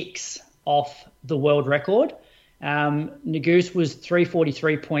 0.6 off the world record. Naguse was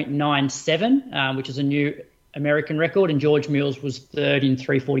 343.97, which is a new American record, and George Mills was third in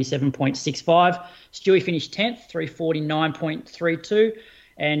 347.65. Stewie finished 10th, 349.32.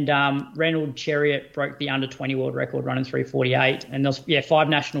 And Reynold Chariot broke the under-20 world record running 3:48. And there's 5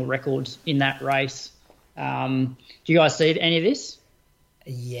 national records in that race. Do you guys see any of this?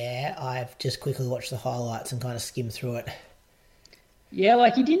 Yeah, I've just quickly watched the highlights and kind of skimmed through it. Yeah,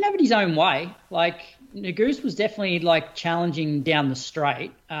 like, he didn't have it his own way. Like, Naguse was definitely, like, challenging down the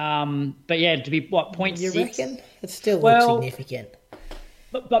straight. But, yeah, to be, 0.6? You reckon? It still looks significant.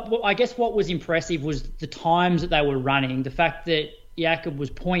 But I guess what was impressive was the times that they were running. The fact that Jakob was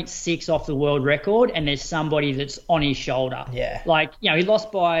 0.6 off the world record, and there's somebody that's on his shoulder. Yeah. Like, he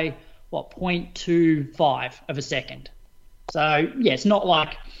lost by, 0.25 of a second. So, yeah, it's not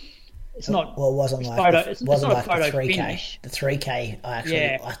like... It's not... Well, it wasn't like, photo, it's not like the 3K. Finish. The 3K, I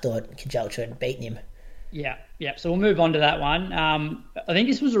thought Kajalcha had beaten him. Yeah. So we'll move on to that one. I think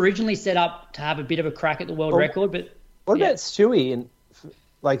this was originally set up to have a bit of a crack at the world record, but... What about Stewie? And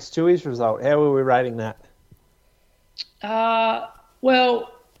Stewie's result, how were we rating that?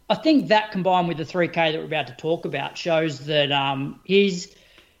 Well, I think that combined with the 3K that we're about to talk about shows that he's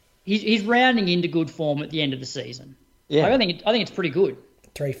rounding into good form at the end of the season. Yeah, I think it's pretty good.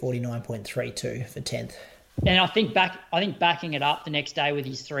 349.32 for 10th. And I think backing it up the next day with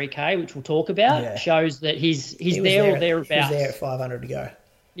his 3K, which we'll talk about, shows that he's there or thereabouts. He was there at 500 to go.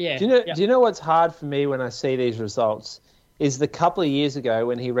 Yeah. Do you know what's hard for me when I see these results is the couple of years ago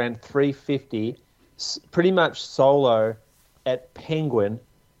when he ran 350, pretty much solo at Penguin,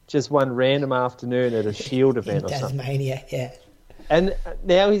 just one random afternoon at a Shield event or something. Tasmania, yeah. And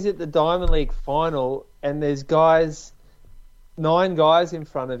now he's at the Diamond League final, and there's 9 guys in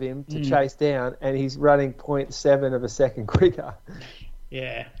front of him to chase down, and he's running 0.7 of a second quicker.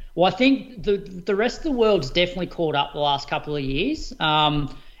 Yeah. Well, I think the rest of the world's definitely caught up the last couple of years.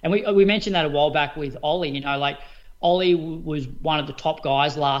 And we mentioned that a while back with Ollie, Ollie was one of the top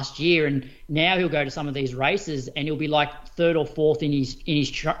guys last year, and now he'll go to some of these races and he'll be like third or fourth in his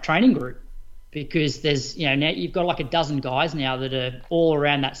training group, because there's now you've got like a dozen guys now that are all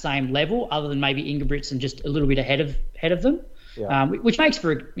around that same level, other than maybe Ingebrigtsen just a little bit ahead of them, which makes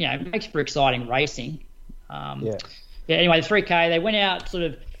for exciting racing. Anyway, the 3K, they went out sort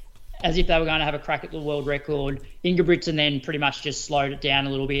of as if they were going to have a crack at the world record. Ingebrigtsen then pretty much just slowed it down a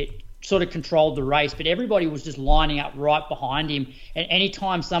little bit, sort of controlled the race, but everybody was just lining up right behind him. And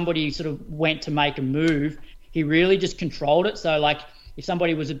anytime somebody sort of went to make a move, he really just controlled it. So, like, if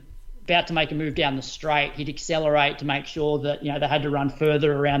somebody was about to make a move down the straight, he'd accelerate to make sure that, they had to run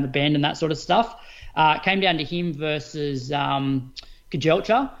further around the bend and that sort of stuff. It came down to him versus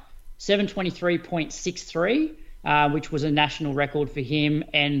Kajelcha, 7:23.63, which was a national record for him,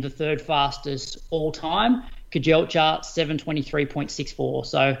 and the third fastest all time. Kajelcha, 7:23.64.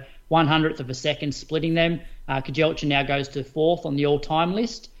 So 100th of a second splitting them. Kajelcha now goes to fourth on the all-time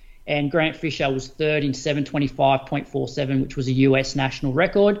list, and Grant Fisher was third in 7:25.47, which was a US national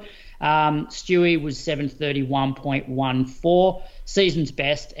record. Stewie was 7:31.14, season's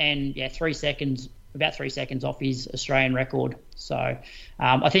best, and about 3 seconds off his Australian record. So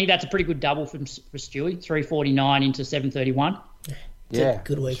I think that's a pretty good double for Stewie, 3:49 into 7:31. It's a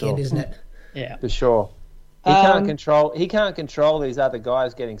good weekend, isn't it? Yeah, for sure. He can't control these other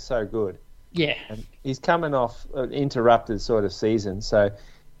guys getting so good. Yeah. And he's coming off an interrupted sort of season, so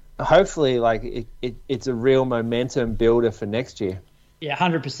hopefully it's a real momentum builder for next year. Yeah,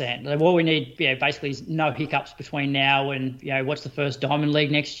 100%. What we need, basically is no hiccups between now and, what's the first Diamond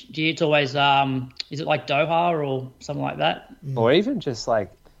League next year? It's always, is it like Doha or something like that? Or even just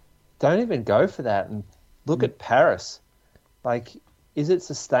don't even go for that and look at Paris. Is it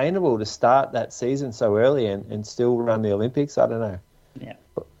sustainable to start that season so early and still run the Olympics? I don't know. Yeah.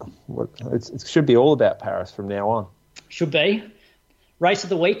 It should be all about Paris from now on. Should be. Race of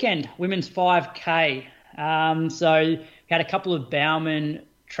the weekend, women's 5K. So we had a couple of Bauman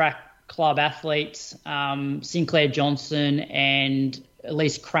Track Club athletes, Sinclair Johnson and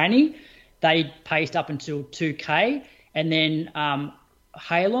Elise Cranny. They paced up until 2K, and then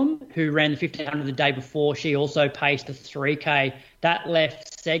Halem, who ran the 1500 the day before. She also paced the 3K. That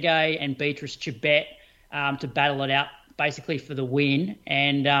left Sege and Beatrice Chibet to battle it out basically for the win.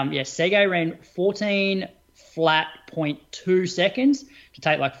 And, Sege ran 14 flat 0.2 seconds to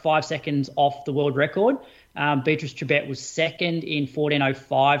take like 5 seconds off the world record. Beatrice Chibet was second in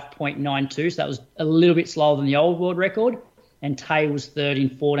 14:05.92, so that was a little bit slower than the old world record. And Tay was third in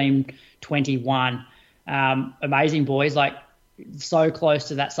 14:21. Amazing, boys. Like, so close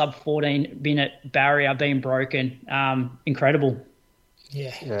to that sub 14-minute barrier being broken. Incredible.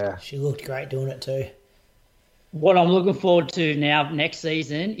 Yeah. She looked great doing it too. What I'm looking forward to now next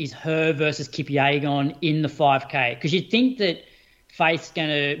season is her versus Kipyegon in the 5K. Because you'd think that Faith's going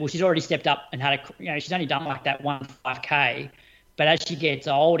to... Well, she's already stepped up and she's only done like that one 5K. But as she gets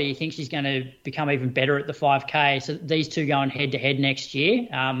older, you think she's going to become even better at the 5K. So these two going head-to-head next year,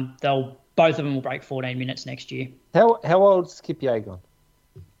 both of them will break 14 minutes next year. How old's Kipyegon?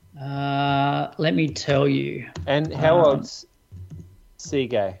 Let me tell you. And how old's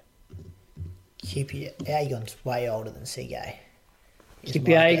Sege? Kipyegon's way older than Sege.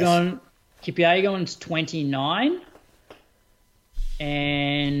 Kipyegon's 29.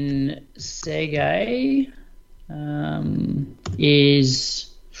 And Sege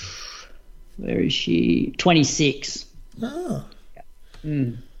is... Where is she? 26. Oh.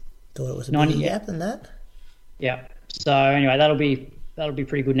 Mm. Thought it was a bigger gap than that. Yeah. So anyway, that'll be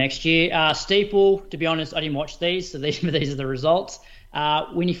pretty good next year. Steeple, to be honest, I didn't watch these, so these are the results.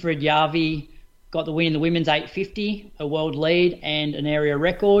 Winifred Yavi got the win in the women's 850, a world lead and an area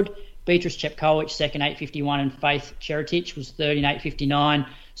record. Beatrice Chepkoech, second 851, and Faith Cheretich was third in 859.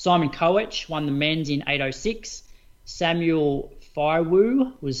 Simon Koech won the men's in 806. Samuel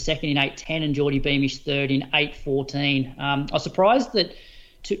Faiwu was second in 810, and Geordie Beamish third in 814. I was surprised that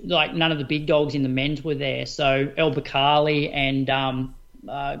none of the big dogs in the men's were there. So El Bakali and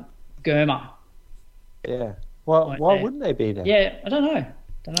Germa. Yeah. Well, why wouldn't they be there? Yeah, I don't know.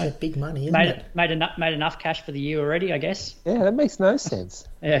 Big money, isn't it? Made enough cash for the year already, I guess. Yeah, that makes no sense.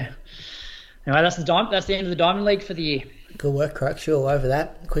 Yeah. Anyway, that's the end of the Diamond League for the year. Good work, Crux. You're all over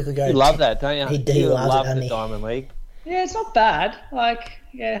that. Quickly go. You love that, don't you? He do love the Diamond League. Yeah, it's not bad.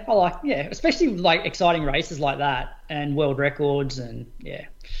 Especially like exciting races like that and world records and yeah.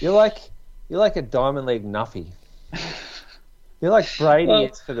 You're like a Diamond League nuffy. You're like Brady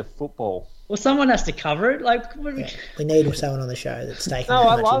is for the football. Well, someone has to cover it. We need someone on the show that's taking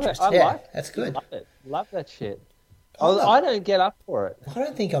I much love interest. it. I like it. That's good. Love it. Love that shit. I don't get up for it. I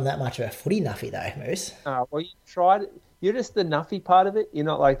don't think I'm that much of a footy nuffy though, Moose. Well, you tried it. You're just the nuffy part of it. You're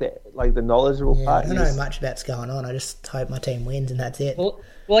not like the knowledgeable part. I don't know much about what's going on. I just hope my team wins and that's it. Well,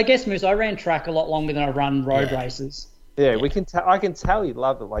 I guess, Moose, I ran track a lot longer than I run road races. Yeah, we can. I can tell you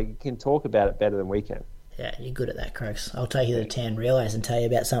love it. Like, you can talk about it better than we can. Yeah, you're good at that, Crooks. I'll take you to the 10 relays and tell you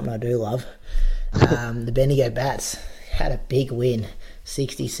about something I do love. The Bendigo Bats had a big win,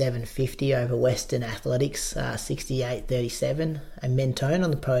 67.50 over Western Athletics, 68.37, and Mentone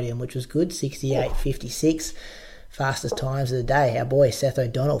on the podium, which was good, 68.56. Fastest times of the day. Our boy Seth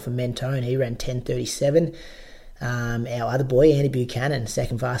O'Donnell from Mentone, he ran 10.37. Our other boy, Andy Buchanan,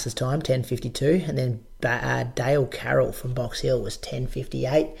 second fastest time, 10.52. And then Dale Carroll from Box Hill was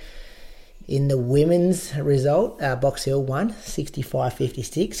 10.58. In the women's result, Box Hill won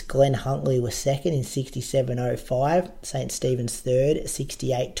 65.56. Glenn Huntley was second in 67.05. St. Stephen's third,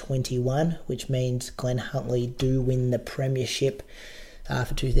 68.21, which means Glenn Huntley do win the premiership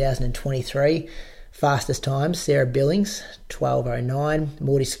for 2023. Fastest times, Sarah Billings, 12.09.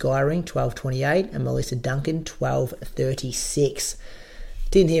 Morty Skyring, 12.28. And Melissa Duncan, 12.36.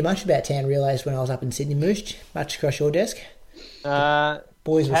 Didn't hear much about town relays when I was up in Sydney, Moose. Much across your desk?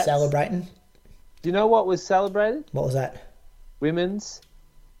 Boys were celebrating. Do you know what was celebrated? What was that? Women's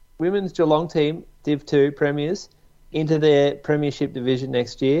Geelong team, Div 2 premiers, into their premiership division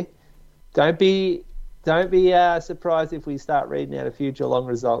next year. Don't be surprised if we start reading out a few Geelong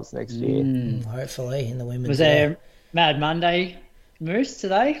results next year. Hopefully in the women's. Was there Mad Monday Moose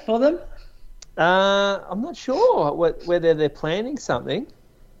today for them? I'm not sure whether they're planning something.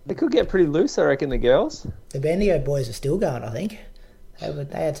 They could get pretty loose, I reckon, the girls. The Bendigo boys are still going, I think. They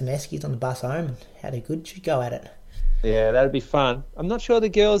had some eskies on the bus home and had a good go at it. Yeah, that'd be fun. I'm not sure the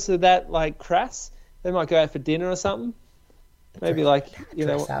girls are that, crass. They might go out for dinner or something. Maybe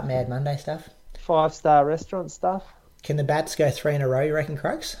start Mad Monday stuff. 5-star restaurant stuff. Can the Bats go 3 in a row, you reckon,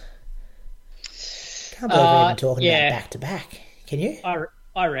 Croaks? Can't believe we're even talking about back-to-back. Can you?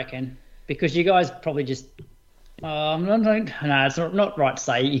 I reckon. Because you guys probably just... it's not right to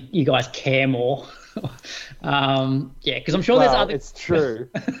say you guys care more. Because I'm sure there's other... It's true.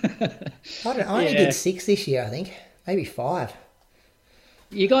 I only did 6 this year, I think. Maybe 5.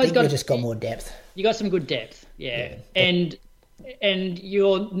 you guys just got more depth. You got some good depth, yeah. And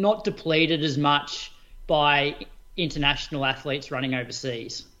you're not depleted as much by international athletes running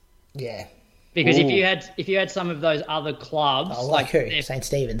overseas. Yeah. Because if you had some of those other clubs, like who? St.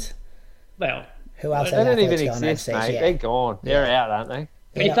 Stephen's. Well, who else? They don't even exist, mate. They're gone. They're out, aren't they?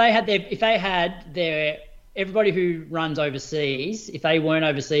 But if they had their everybody who runs overseas, if they weren't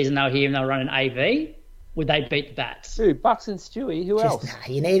overseas and they were here and they were running AV, would they beat the Bats? Who? Bucks and Stewie. Who else?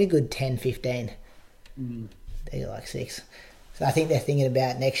 You need a good 10, 15. They're like 6. So I think they're thinking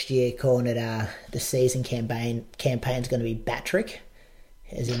about next year calling it the season campaign's going to be Bat-trick,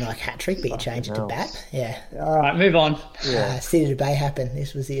 as in like hat-trick, but you change it to Bat. Yeah. All right, move on. City to Bay happened.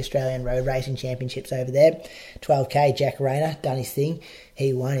 This was the Australian Road Racing Championships over there. 12K, Jack Rayner done his thing.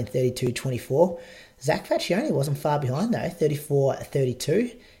 He won in 32.24. Zach Faccioni wasn't far behind though,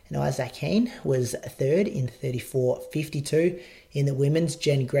 34.32. And Isaac Heen was third in 34.52. In the women's,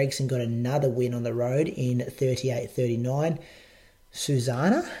 Jen Gregson got another win on the road in 38.39.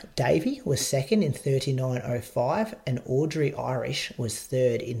 Susanna Davey was second in 39.05. And Audrey Irish was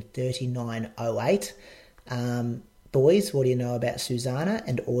third in 39.08. Boys, what do you know about Susanna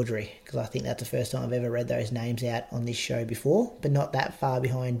and Audrey? Because I think that's the first time I've ever read those names out on this show before, but not that far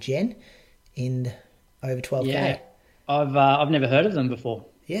behind Jen in over 12K. Yeah, I've never heard of them before.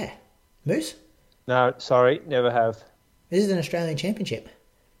 Yeah. Moose? No, sorry, never have. This is an Australian championship.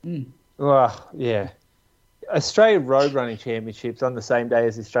 Well, yeah. Australian Road Running Championships on the same day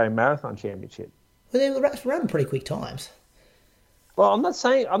as the Australian Marathon Championship. Well, they run pretty quick times. Well, I'm not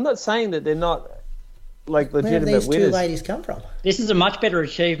saying that they're not like legitimate Where have these winners. two ladies come from? This is a much better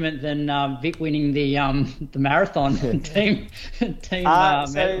achievement than Vic winning the marathon team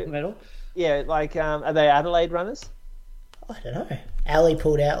medal. Yeah, like are they Adelaide runners? I don't know. Ali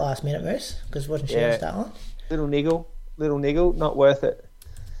pulled out last minute, Moose, because wasn't she on the start line? Little niggle, not worth it.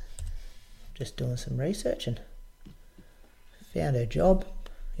 Just doing some research and found her job,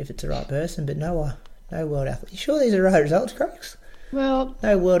 if it's the right person, but no World Athletics. You sure these are right results, Crooks? Well,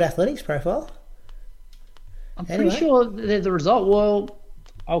 no World Athletics profile. I'm pretty sure they're the result. Well,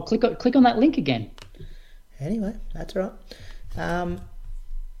 I'll click on that link again. Anyway, that's right.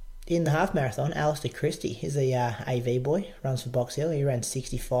 In the half marathon, Alistair Christie is a AV boy, runs for Box Hill. He ran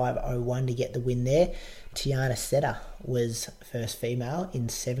 65.01 to get the win there. Tiana Setter was first female in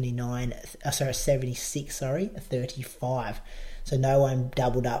 36.35. So no one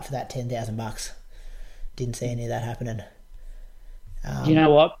doubled up for that $10,000. Didn't see any of that happening. You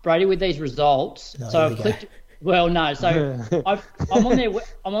know what, Brady, with these results, so I've clicked. Well, no. So I'm on their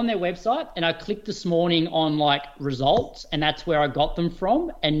website, and I clicked this morning on like results, and that's where I got them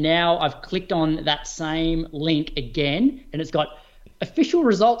from. And now I've clicked on that same link again, and it's got official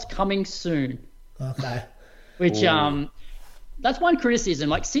results coming soon. Okay. Which that's one criticism.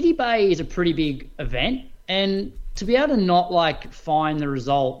 Like City Bay is a pretty big event, and to be able to not like find the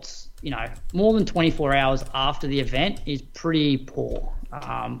results, more than 24 hours after the event is pretty poor.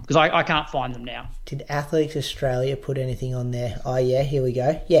 Because I can't find them now. Did Athletics Australia put anything on there? Oh, yeah, here we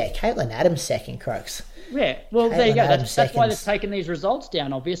go. Yeah, Caitlin Adams second, Croaks. Yeah, well, there you go. That's why they've taken these results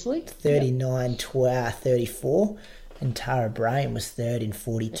down, obviously. 39.34. And Tara Brayton was third in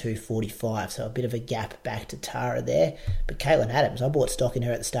 42.45. So a bit of a gap back to Tara there. But Caitlin Adams, I bought stock in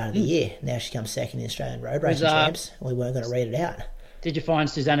her at the start of the year. Now she comes second in the Australian Road Racing Champs. We weren't going to read it out. Did you find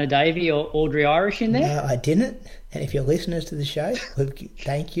Susanna Davey or Audrey Irish in there? No, I didn't. And if you're listeners to the show,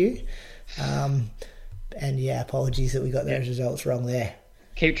 thank you. And yeah, apologies that we got those results wrong there.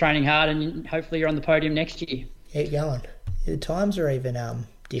 Keep training hard, and hopefully you're on the podium next year. Keep going. The times are even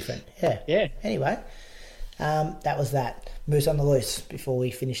different. Yeah. Anyway, that was that. Moose on the loose before we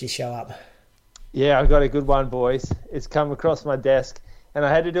finish this show up. Yeah, I got a good one, boys. It's come across my desk, and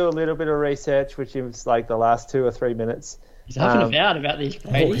I had to do a little bit of research, which was like the last 2 or 3 minutes. He's huffing about this,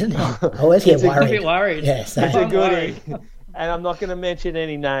 Brady. I always get worried. I'm a bit worried. Yeah, it's a goodie. And I'm not going to mention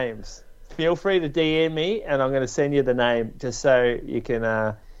any names. Feel free to DM me, and I'm going to send you the name just so you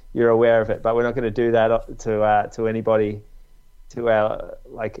can you're aware of it. But we're not going to do that to anybody, to our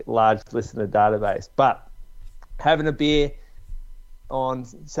like large listener database. But having a beer on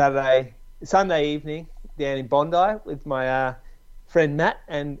Sunday evening down in Bondi with my friend Matt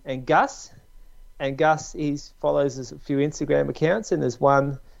and Gus. And Gus, he follows a few Instagram accounts, and there's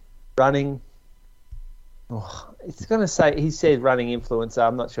one running. It's going to say, he said running influencer.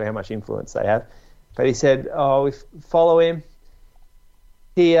 I'm not sure how much influence they have, but he said, we follow him.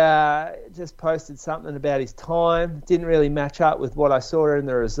 He just posted something about his time. Didn't really match up with what I saw in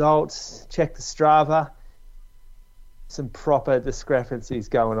the results. Check the Strava. Some proper discrepancies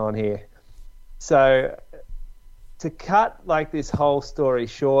going on here. So to cut like this whole story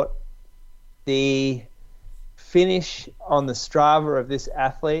short, the finish on the Strava of this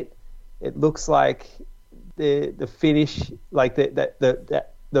athlete, it looks like the finish, like the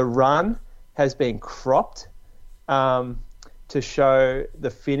run has been cropped to show the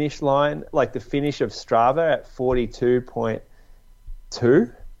finish line, like the finish of Strava at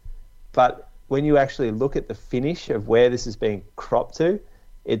 42.2. But when you actually look at the finish of where this is being cropped to,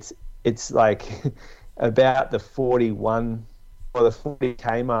 it's like about the 41 or the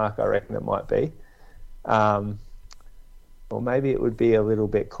 40k mark, I reckon it might be. Or maybe it would be a little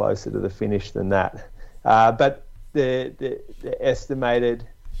bit closer to the finish than that. But the estimated,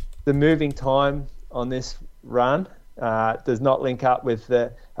 the moving time on this run does not link up with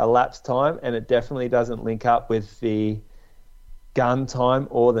the elapsed time, and it definitely doesn't link up with the gun time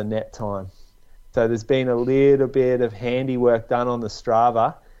or the net time. So there's been a little bit of handiwork done on the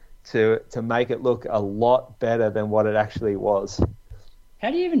Strava to make it look a lot better than what it actually was. How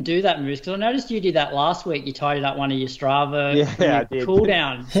do you even do that, Moose? Because I noticed you did that last week. You tidied up one of your Strava I did. cool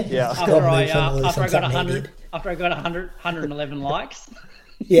down. Yeah. After I got 111 likes.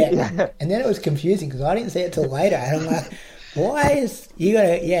 Yeah. And then it was confusing because I didn't see it till later. And I'm like, why is you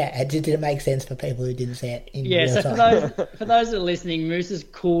gotta? Yeah, it just didn't make sense for people who didn't see it in real time. For those that are listening, Moose's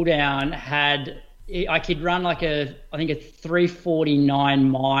cool down had. I could run like a 3:49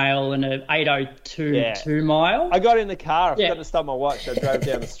 mile and a 8:02 2 mile. I got in the car. I forgot to stop my watch. I drove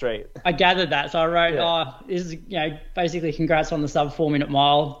down the street. I gathered that, so I wrote, this is basically congrats on the sub 4 minute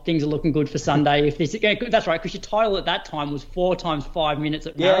mile. Things are looking good for Sunday. If this, that's right, because your title at that time was 4 times 5 minutes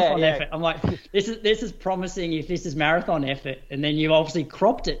at marathon effort. I'm like, this is promising if this is marathon effort, and then you obviously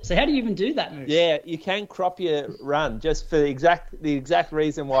cropped it. So how do you even do that, Moose? Yeah, you can crop your run just for the exact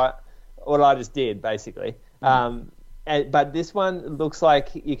reason why. What I just did, basically. But this one looks like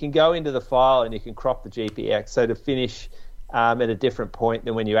you can go into the file and you can crop the GPX, so to finish at a different point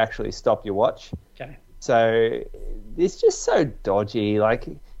than when you actually stop your watch. Okay. So it's just so dodgy. Like,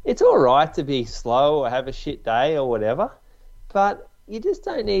 it's all right to be slow or have a shit day or whatever, but you just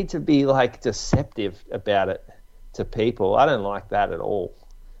don't need to be, like, deceptive about it to people. I don't like that at all.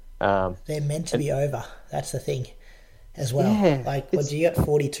 They're meant to be over. That's the thing. As well, what do you get?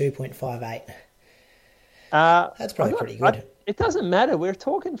 42.58. That's probably pretty good. It doesn't matter. We're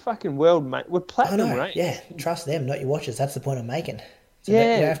talking fucking world, mate. We're platinum, right? Yeah, trust them, not your watches. That's the point I'm making. So you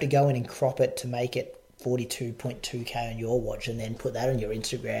don't have to go in and crop it to make it 42.2k on your watch, and then put that on your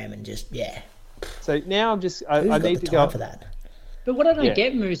Instagram and just So now I need to go for that. But what I don't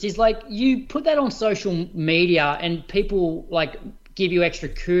get, Moose, is like you put that on social media and people like give you extra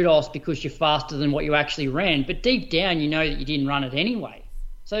kudos because you're faster than what you actually ran, but deep down you know that you didn't run it anyway.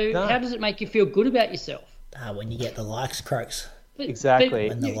 So how does it make you feel good about yourself? When you get the likes, Croaks. Exactly.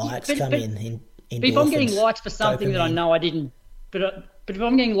 When the likes come in but if I'm getting likes for something that I know I didn't, but if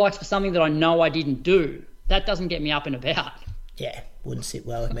I'm getting likes for something that I know I didn't do, that doesn't get me up and about. Yeah, wouldn't sit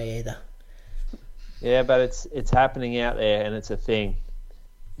well with me either. Yeah, but it's happening out there, and it's a thing.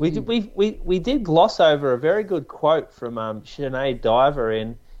 We did gloss over a very good quote from Sinead Diver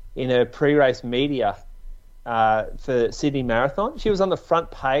in her pre-race media for Sydney Marathon. She was on the front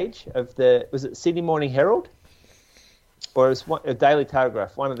page of was it Sydney Morning Herald? Or it was a Daily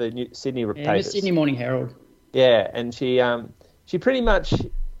Telegraph, one of the Sydney papers. It was Sydney Morning Herald. Yeah, and she pretty much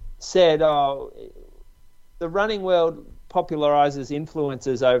said, the running world popularises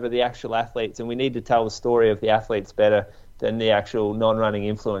influencers over the actual athletes, and we need to tell the story of the athletes better than the actual non-running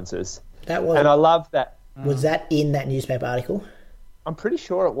influencers. And I love that. Was that in that newspaper article? I'm pretty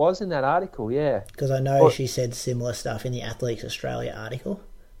sure it was in that article, yeah. Because I know she said similar stuff in the Athletes Australia article.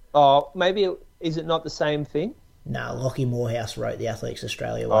 Oh, maybe, is it not the same thing? No, Lockie Morehouse wrote the Athletes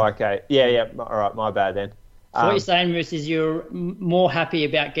Australia one. Oh, okay. Yeah. All right, my bad then. So what you're saying, Moose, is you're more happy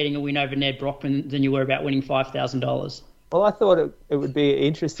about getting a win over Ned Brockman than you were about winning $5,000. Well, I thought it would be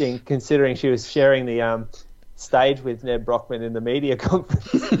interesting considering she was sharing the stage with Ned Brockman in the media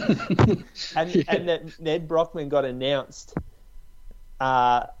conference, and that Ned Brockman got announced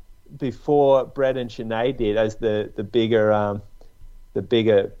before Brett and Sinead did as the bigger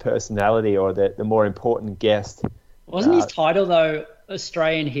personality or the more important guest. Wasn't his title though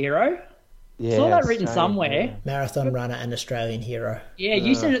Australian Hero? Yeah, saw that written somewhere. Yeah. Marathon runner and Australian hero. Yeah,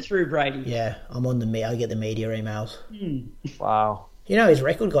 you sent it through, Brady. Yeah, I'm on I get the media emails. Wow. You know his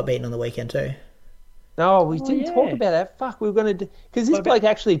record got beaten on the weekend too. No, we didn't talk about that. Fuck, we were going to do... Because this bloke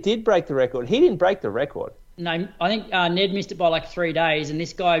actually did break the record. He didn't break the record. No, I think Ned missed it by like 3 days, and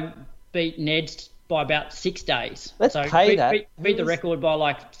this guy beat Ned by about 6 days. Let's pay that. Beat the record by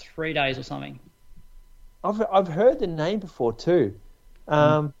like 3 days or something. I've heard the name before too.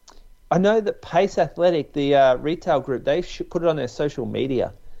 I know that Pace Athletic, the retail group, they put it on their social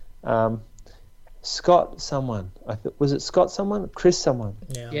media. Scott someone. Was it Scott someone? Chris someone?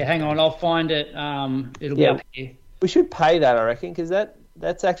 Yeah, hang on. I'll find it. It'll be up here. We should pay that, I reckon, because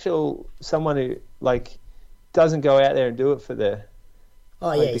that's actual someone who, like, doesn't go out there and do it for the...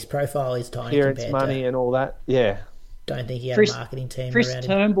 Oh, yeah, his profile is tiny appearance compared money to... and all that. Yeah. Don't think he had a marketing team Chris around him.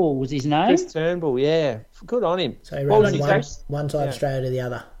 Turnbull was his name. Chris Turnbull, yeah. Good on him. So he ran one side straight to the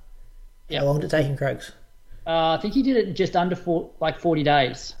other. Yeah. How long did it take him, Croaks? I think he did it just under 40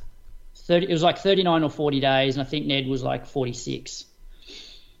 days. It was like 39 or 40 days, and I think Ned was like 46.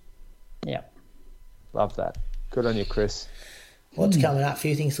 Yeah. Love that. Good on you, Chris. What's coming up? A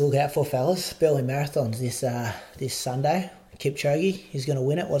few things to look out for, fellas. Berlin Marathon's this Sunday. Kipchoge, he's going to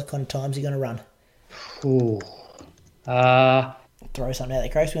win it. What kind of time's he going to run? Ooh. Throw something out there,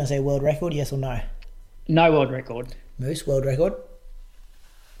 Croaks. We're going to say world record, yes or no? No world record. Moose, world record?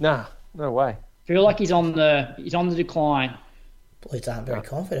 Nah, no way. Feel like he's on the decline. Boys aren't very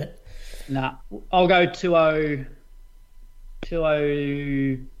confident. Nah, I'll go 3:30.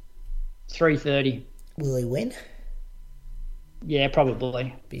 Will he win? Yeah,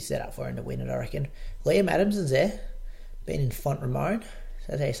 probably. Be set up for him to win it, I reckon. Liam Adamson's there. Been in Font Ramon. Is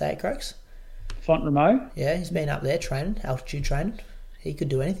that how you say it, Croaks? Font Remo? Yeah, he's been up there training, altitude training. He could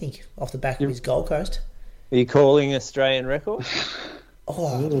do anything off the back of his Gold Coast. Are you calling Australian record?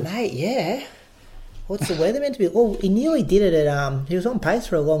 Oh, mate, yeah. What's the weather meant to be? Oh, he nearly did it at... he was on pace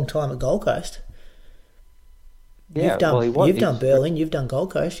for a long time at Gold Coast. Yeah, you've done Berlin, you've done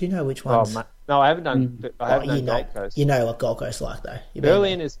Gold Coast. You know which ones. No, I haven't done. I haven't done Gold Coast. You know what Gold Coast like, though.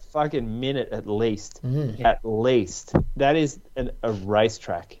 Berlin is fucking minute at least. At least that is a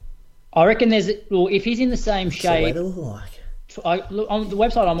racetrack. I reckon if he's in the same What's shape. the weather look like? Look, on the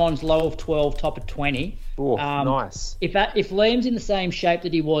website I'm on is low of 12, top of 20. Oh, nice. If Liam's in the same shape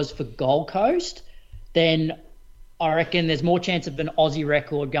that he was for Gold Coast, then I reckon there's more chance of an Aussie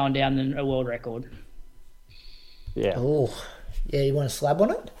record going down than a world record. Yeah. Oh, yeah. You want a slab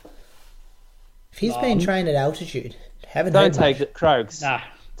on it? If he's been trained at altitude, don't take it, Croaks. Nah.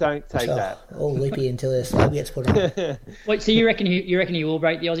 Don't take that. All lippy until the slab gets put on. Is Wait, so you reckon he will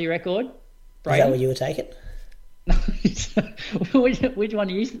break the Aussie record? that what you were taking? Which one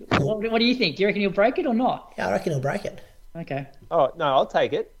do you? What do you think? Do you reckon he'll break it or not? Yeah, I reckon he'll break it. Okay. Oh no, I'll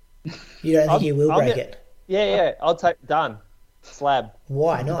take it. You don't think he will break it? Yeah. I'll take done. Slab.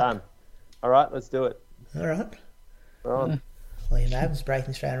 Why not? Done. All right, let's do it. All right. We're on. Liam Adams breaking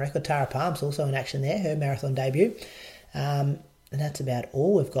the Australian record. Tara Palm's also in action there, her marathon debut. And that's about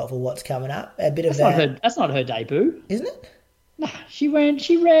all we've got for what's coming up. A bit of that's not her debut, isn't it? Nah, she ran.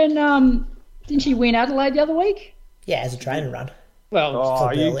 Didn't she win Adelaide the other week? Yeah, as a training run.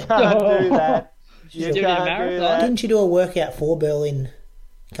 Well, you can't do that. She's doing a marathon. Didn't she do a workout for Berlin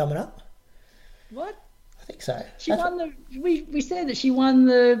coming up? What? I think so. She won the. We said that she won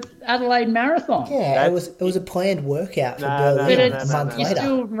the Adelaide Marathon. Yeah, it was a planned workout for Berlin a month you later.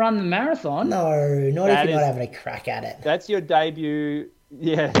 still run the marathon. No, not if you're not having a crack at it. That's your debut.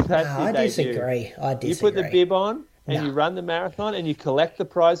 Yeah, that's your I debut. disagree. You put the bib on and you run the marathon and you collect the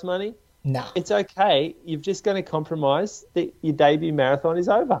prize money. No. It's okay. You're just going to compromise that your debut marathon is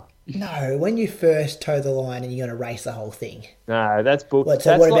over. No, when you first toe the line and you're going to race the whole thing. No, that's bullshit.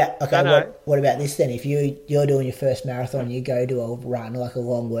 So what about this then? If you're doing your first marathon, you go to a run, like a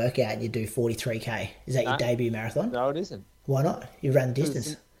long workout, and you do 43k. Is that your debut marathon? No, it isn't. Why not? You run the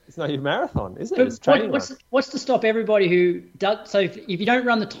distance. It's not your marathon, is it? It's training. What's to stop everybody who does? So if you don't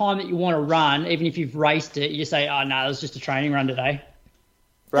run the time that you want to run, even if you've raced it, you just say, "Oh no, it was just a training run today."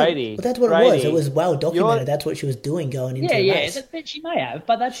 Brady. But that's what it was. It was well documented. That's what she was doing going into the race. Yeah, she may have,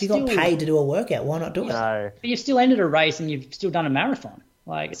 but that's she got paid to do a workout. Why not do it? No. But you've still ended a race and you've still done a marathon.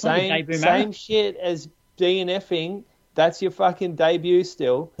 Like it's not your debut marathon. Same shit as DNFing. That's your fucking debut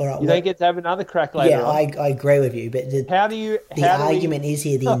still. All right, you don't get to have another crack later on. I agree with you, but the argument is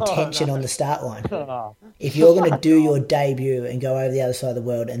here the intention on the start line. If you're going to do your debut and go over the other side of the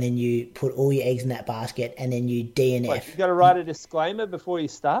world and then you put all your eggs in that basket and then you DNF. You've got to write a disclaimer before you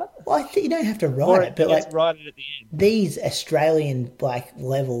start? Well, I think you don't have to write it, but write it at the end. These Australian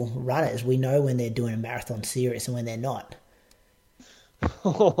level runners, we know when they're doing a marathon serious and when they're not. Do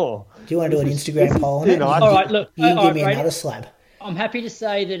you want to do an Instagram poll on it? All right, look. You give me another slab. I'm happy to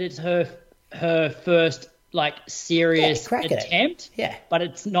say that it's her first serious attempt. Yeah, but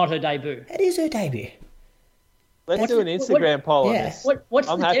it's not her debut. It is her debut. Let's do an Instagram poll on this.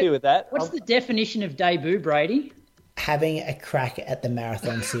 I'm happy with that. What's the definition of debut, Brady? Having a crack at the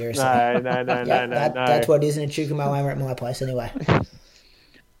marathon seriously. No. That's what it is in a Chukamoama at my place anyway.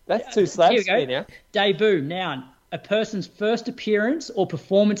 That's two slabs here now. Debut, noun. a person's first appearance or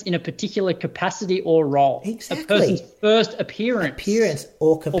performance in a particular capacity or role. Exactly. A person's first appearance. Appearance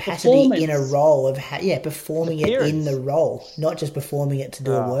or capacity in a role of, performing it in the role, not just performing it to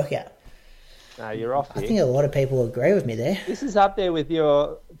do a workout. No, you're off here. I think a lot of people agree with me there. This is up there with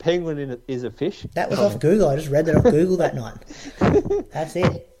your penguin is a fish. That was off Google. I just read that off Google that night. That's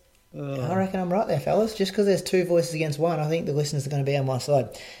it. I reckon I'm right there, fellas. Just because there's two voices against one, I think the listeners are going to be on my side.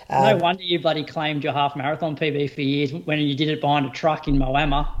 No wonder you bloody claimed your half marathon PB for years when you did it behind a truck in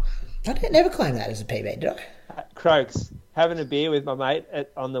Moama. I never claimed that as a PB, did I? Croaks, having a beer with my mate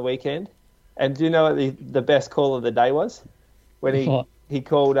on the weekend. And do you know what the best call of the day was? When he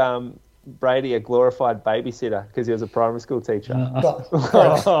called Brady a glorified babysitter because he was a primary school teacher.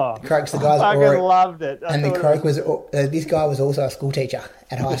 Croaks, the guy's I fucking loved it. And this guy was also a school teacher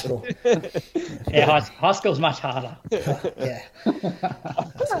at high school. Yeah, high school's much harder. Yeah.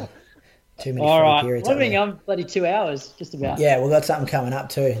 Too many all right, periods. Living on bloody 2 hours, just about. Yeah, we've got something coming up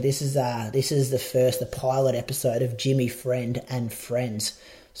too. This is the pilot episode of Jimmy Friend and Friends.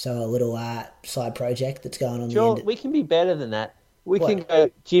 So a little side project that's going on. Sure, we can be better than that. We can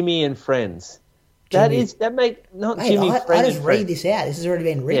go Jimmy and Friends. Jimmy. Jimmy Friend. I just read this out. This has already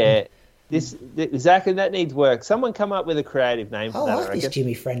been written. Yeah, exactly. That needs work. Someone come up with a creative name for that. I like this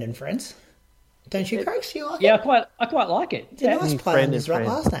Jimmy Friend and Friends. Don't you, Croaks? You like it? Yeah, I quite like it. It's a nice play on his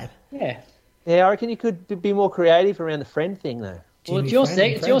last name. Yeah. Yeah, I reckon you could be more creative around the friend thing, though. Well, it's your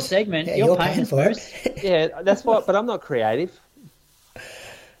segment. Yeah, you're paying for it. Yeah, that's what. But I'm not creative.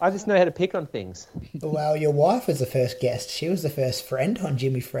 I just know how to pick on things. Well, your wife was the first guest. She was the first friend on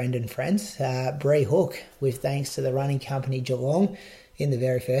Jimmy Friend and Friends, Bree Hook, with thanks to the running company Geelong. In the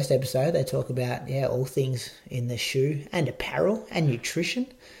very first episode, they talk about all things in the shoe and apparel and nutrition,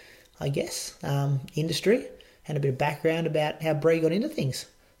 I guess, industry, and a bit of background about how Bree got into things.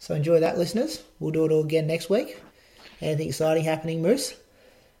 So enjoy that, listeners. We'll do it all again next week. Anything exciting happening, Moose?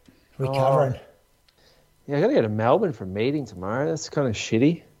 Recovering. Yeah, I got to go to Melbourne for a meeting tomorrow. That's kind of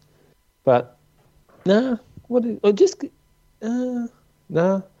shitty. But, no.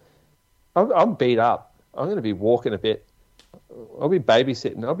 No. I'm beat up. I'm going to be walking a bit. I'll be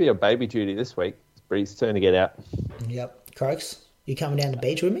babysitting. I'll be on baby duty this week. It's Bree's turn to get out. Yep. Croaks, you coming down the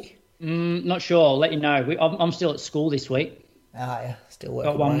beach with me? Not sure. I'll let you know. I'm still at school this week. Yeah. Still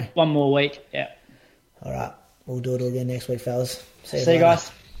working. Got one more week. Yeah. All right. We'll do it all again next week, fellas. See you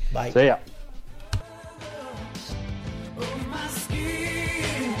guys. Bye. See ya.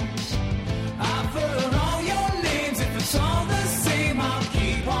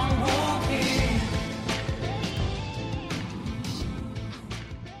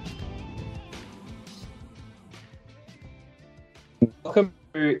 Welcome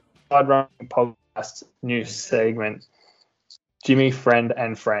to Side Running Podcast new segment, Jimmy Friend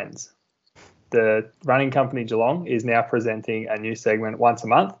and Friends. The running company Geelong is now presenting a new segment once a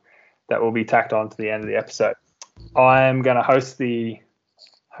month that will be tacked on to the end of the episode. I'm going to host the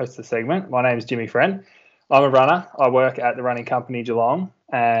segment. My name is Jimmy Friend. I'm a runner. I work at the running company Geelong,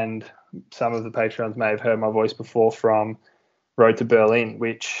 and some of the patrons may have heard my voice before from Road to Berlin,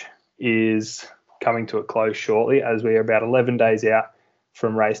 which is coming to a close shortly as we are about 11 days out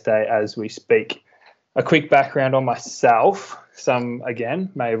from race day as we speak. A quick background on myself. Some,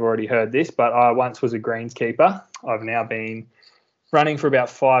 again, may have already heard this, but I once was a greenskeeper. I've now been running for about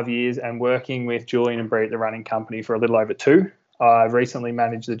 5 years and working with Julian and Bree at the running company for a little over 2. I've recently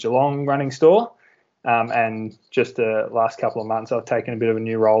managed the Geelong running store, and just the last couple of months I've taken a bit of a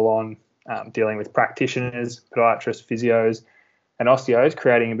new role on dealing with practitioners, podiatrists, physios, and osteos,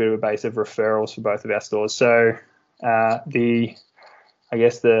 creating a bit of a base of referrals for both of our stores. So the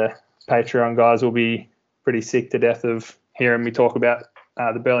Patreon guys will be pretty sick to death of hearing me talk about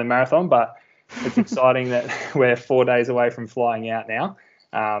the Berlin Marathon, but it's exciting that we're 4 days away from flying out now.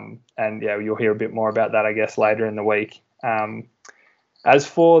 And you'll hear a bit more about that, I guess, later in the week. As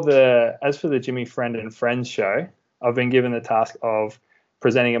for the Jimmy Friend and Friends show, I've been given the task of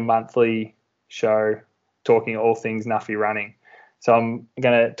presenting a monthly show talking all things Nuffy running. So I'm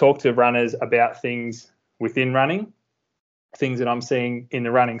going to talk to runners about things within running, things that I'm seeing in the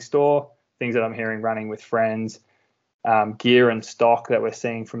running store, things that I'm hearing running with friends, gear and stock that we're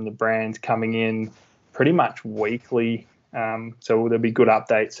seeing from the brands coming in pretty much weekly. So there'll be good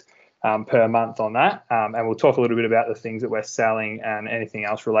updates per month on that. And we'll talk a little bit about the things that we're selling and anything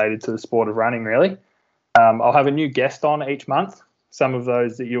else related to the sport of running, really. I'll have a new guest on each month. Some of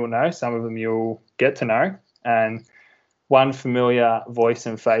those that you'll know, some of them you'll get to know. And one familiar voice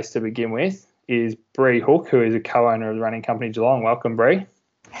and face to begin with is Bree Hook, who is a co-owner of the running company Geelong. Welcome, Bree.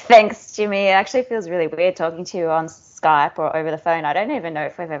 Thanks, Jimmy. It actually feels really weird talking to you on Skype or over the phone. I don't even know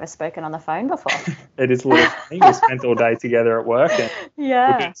if we've ever spoken on the phone before. It is a little funny. We spent all day together at work, and we'll do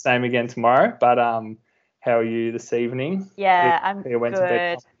Yeah. the same again tomorrow. But how are you this evening? Yeah, I'm You went to bed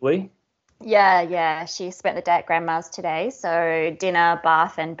good. comfortably? Yeah. She spent the day at Grandma's today. So dinner,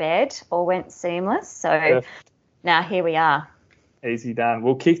 bath and bed all went seamless. So Perfect. now here we are. Easy done.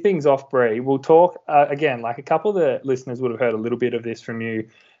 We'll kick things off, Bree. We'll talk again. Like a couple of the listeners would have heard a little bit of this from you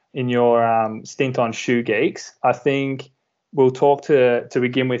in your stint on Shoe Geeks. I think we'll talk to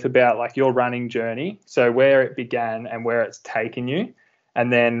begin with about like your running journey, so where it began and where it's taken you,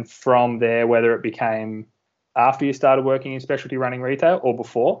 and then from there whether it became after you started working in specialty running retail or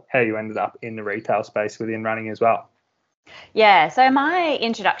before, how you ended up in the retail space within running as well. Yeah, so my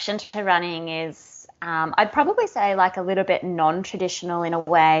introduction to running is I'd probably say like a little bit non-traditional in a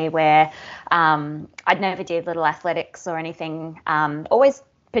way where I'd never did little athletics or anything, always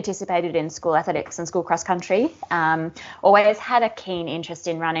participated in school athletics and school cross country, always had a keen interest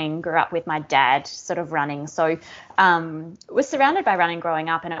in running, grew up with my dad sort of running. So was surrounded by running growing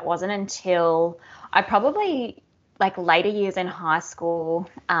up, and it wasn't until I probably like later years in high school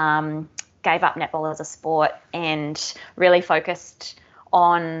gave up netball as a sport and really focused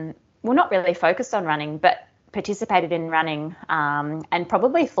on, well, not really focused on running, but participated in running and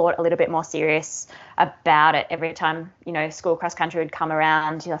probably thought a little bit more serious about it every time, school cross country would come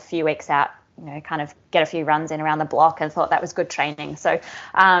around, a few weeks out, kind of get a few runs in around the block, and thought that was good training. So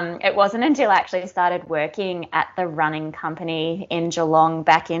it wasn't until I actually started working at the running company in Geelong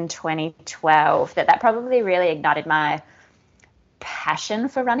back in 2012 that probably really ignited my passion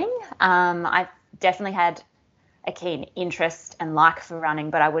for running. I definitely had a keen interest and like for running,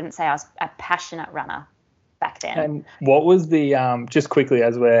 but I wouldn't say I was a passionate runner back then. And what was the just quickly,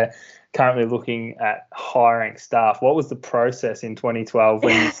 as we're currently looking at hiring staff, what was the process in 2012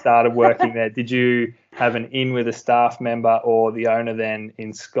 when you started working there? Did you have an in with a staff member or the owner then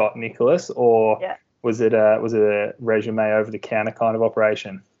in Scott Nicholas, or was it a resume over the counter kind of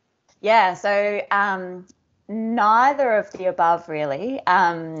operation? Yeah, so neither of the above, really.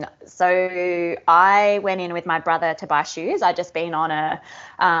 So I went in with my brother to buy shoes. I'd just been on a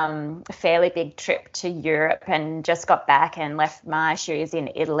fairly big trip to Europe and just got back and left my shoes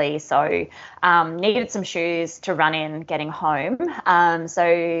in Italy. So needed some shoes to run in getting home.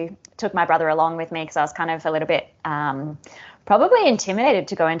 So took my brother along with me because I was kind of a little bit probably intimidated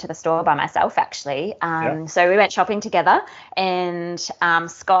to go into the store by myself, actually. So we went shopping together, and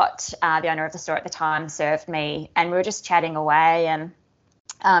Scott, the owner of the store at the time, served me, and we were just chatting away, and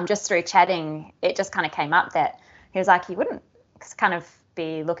just through chatting, it just kind of came up that he was like, you wouldn't kind of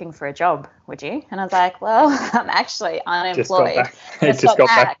be looking for a job, would you? And I was like, well, I'm actually unemployed. Just got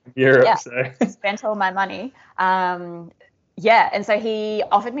back from Europe. So. Spent all my money. And so he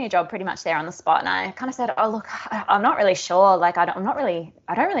offered me a job pretty much there on the spot, and I kind of said, oh, look, I'm not really sure. Like, I don't really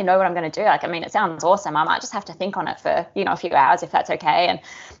know what I'm going to do. Like, I mean, it sounds awesome. I might just have to think on it for, a few hours if that's okay. And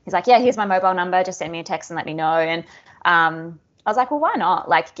he's like, yeah, here's my mobile number. Just send me a text and let me know. And I was like, well, why not?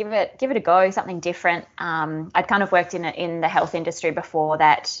 Like, give it a go, something different. I'd kind of worked in the health industry before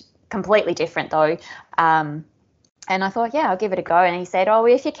that, completely different though. And I thought, yeah, I'll give it a go. And he said, oh,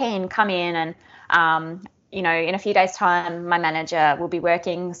 well, if you're keen, come in and, in a few days' time, my manager will be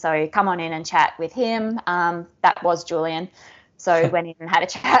working, so come on in and chat with him. That was Julian. So went in and had a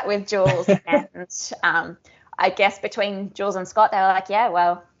chat with Jules. And I guess between Jules and Scott, they were like, yeah,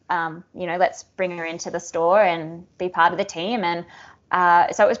 well, let's bring her into the store and be part of the team. And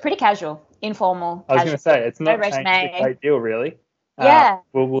so it was pretty casual, informal. I was going to say, it's not changed a great deal, really.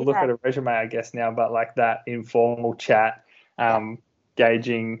 We'll look at a resume, I guess, now, but like that informal chat,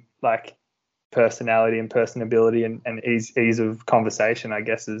 gauging like personality and personability and ease of conversation, I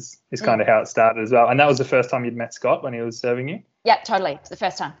guess, is kind of how it started as well. And that was the first time you'd met Scott when he was serving you? Yeah, totally. It's the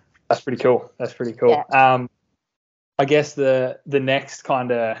first time. That's pretty cool. Yeah. I guess the next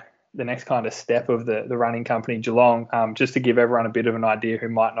kind of step of the running company Geelong, just to give everyone a bit of an idea who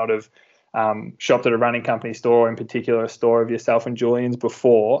might not have shopped at a running company store, in particular a store of yourself and Julian's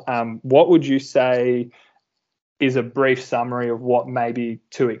before, what would you say is a brief summary of what maybe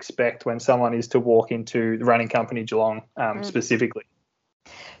to expect when someone is to walk into the running company Geelong specifically?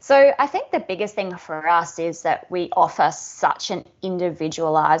 So I think the biggest thing for us is that we offer such an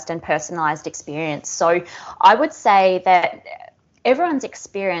individualised and personalised experience. So I would say that everyone's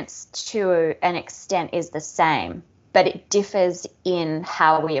experience to an extent is the same, but it differs in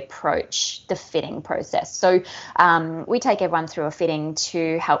how we approach the fitting process. So we take everyone through a fitting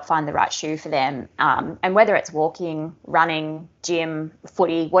to help find the right shoe for them. And whether it's walking, running, gym,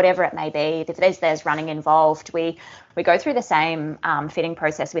 footy, whatever it may be, if there's running involved, we go through the same fitting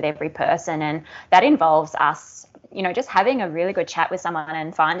process with every person. And that involves us, just having a really good chat with someone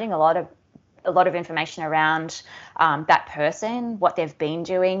and finding a lot of information around that person, what they've been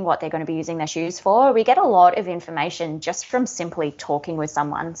doing, what they're going to be using their shoes for. We get a lot of information just from simply talking with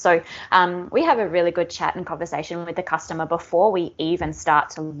someone. So we have a really good chat and conversation with the customer before we even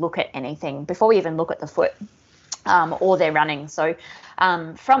start to look at anything, before we even look at the foot or their running. So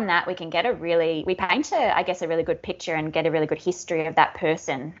from that, we can we paint a really good picture and get a really good history of that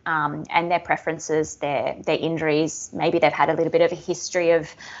person and their preferences, their injuries. Maybe they've had a little bit of a history of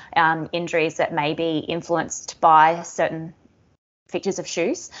injuries that may be influenced by certain features of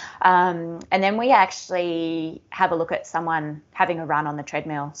shoes. And then we actually have a look at someone having a run on the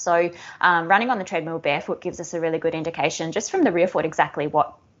treadmill. So running on the treadmill barefoot gives us a really good indication just from the rear foot exactly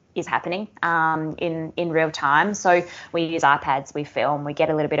what is happening in real time. So we use iPads, we film, we get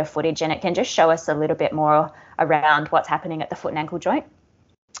a little bit of footage, and it can just show us a little bit more around what's happening at the foot and ankle joint.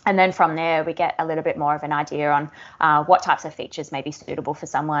 And then from there, we get a little bit more of an idea on what types of features may be suitable for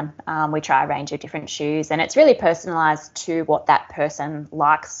someone. We try a range of different shoes, and it's really personalised to what that person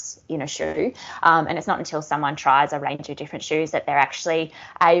likes in a shoe. And it's not until someone tries a range of different shoes that they're actually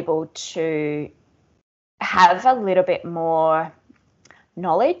able to have a little bit more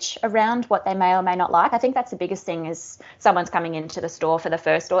knowledge around what they may or may not like. I think that's the biggest thing, is someone's coming into the store for the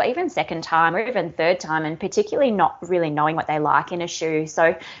first or even second time or even third time, and particularly not really knowing what they like in a shoe.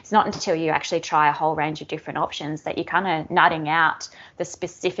 So it's not until you actually try a whole range of different options that you're kind of nutting out the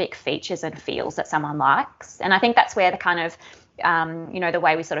specific features and feels that someone likes. And I think that's where the kind of the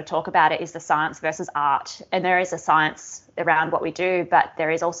way we sort of talk about it is the science versus art. And there is a science around what we do, but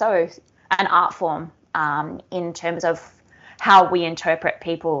there is also an art form in terms of how we interpret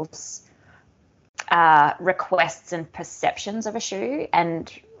people's requests and perceptions of a shoe,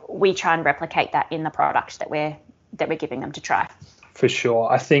 and we try and replicate that in the product that we're giving them to try. For sure.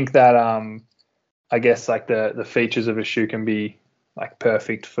 I think that I guess like the features of a shoe can be like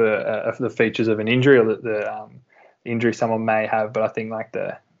perfect for the features of an injury or the injury someone may have, but I think like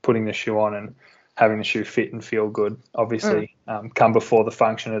the putting the shoe on and having the shoe fit and feel good obviously come before the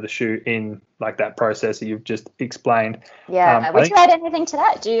function of the shoe in like that process that you've just explained. Would you add anything to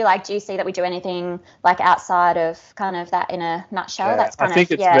that? Do you see that we do anything like outside of kind of that in a nutshell? I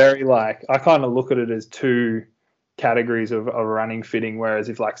think it's very like, I kind of look at it as two categories of running fitting, whereas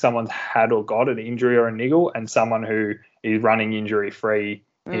if like someone's had or got an injury or a niggle and someone who is running injury free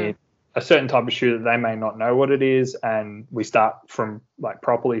in a certain type of shoe that they may not know what it is, and we start from like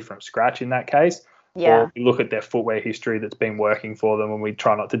properly from scratch in that case. Or we look at their footwear history that's been working for them, and we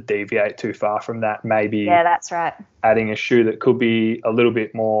try not to deviate too far from that. Maybe that's right. Adding a shoe that could be a little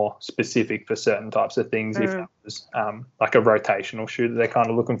bit more specific for certain types of things if that was like a rotational shoe that they're kind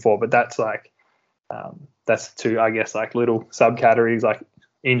of looking for. But that's like that's two, I guess, like little subcategories like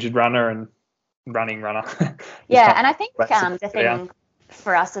injured runner and running runner. And I think the thing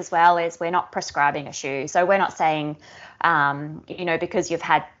for us as well is we're not prescribing a shoe. So we're not saying, because you've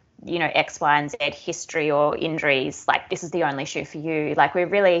had X, Y, and Z history or injuries, like this is the only shoe for you. Like we're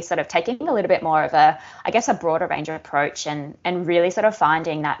really sort of taking a little bit more of a broader range of approach and really sort of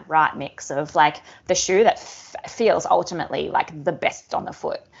finding that right mix of like the shoe that feels ultimately like the best on the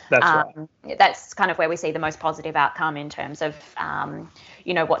foot. That's right. That's kind of where we see the most positive outcome in terms of,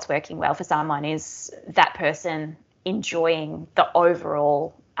 what's working well for someone is that person enjoying the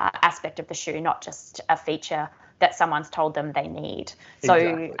overall aspect of the shoe, not just a feature that someone's told them they need. So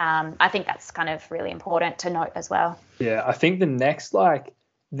exactly. I think that's kind of really important to note as well. Yeah, I think the next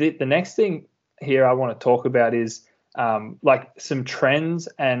the next thing here I want to talk about is like some trends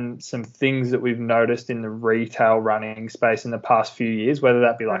and some things that we've noticed in the retail running space in the past few years, whether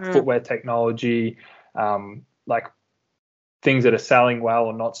that be like footwear technology, like things that are selling well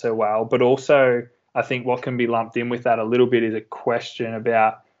or not so well, but also I think what can be lumped in with that a little bit is a question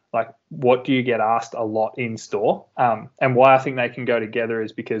about like, what do you get asked a lot in store? And why I think they can go together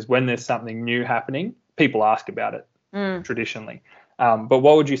is because when there's something new happening, people ask about it traditionally. But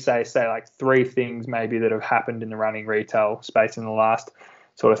what would you say like three things maybe that have happened in the running retail space in the last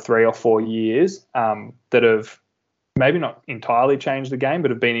sort of 3 or 4 years that have maybe not entirely changed the game,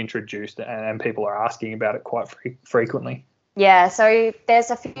 but have been introduced and people are asking about it quite frequently? Yeah, so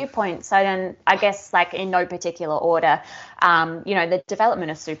there's a few points. I guess like in no particular order, the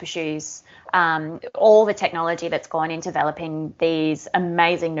development of super shoes, all the technology that's gone in developing these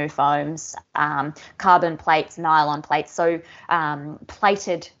amazing new foams, carbon plates, nylon plates, so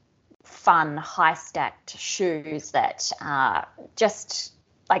plated, fun, high-stacked shoes that just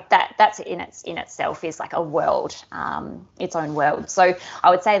like that's in itself is like a world, its own world. So I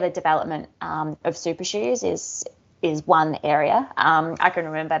would say the development of super shoes is one area. I can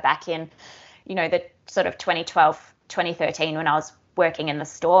remember back in, the sort of 2012, 2013 when I was working in the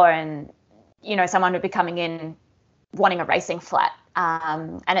store and, someone would be coming in wanting a racing flat.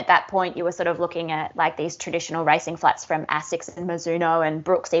 And at that point you were sort of looking at like these traditional racing flats from Asics and Mizuno, and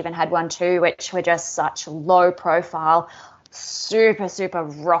Brooks even had one too, which were just such low profile, super, super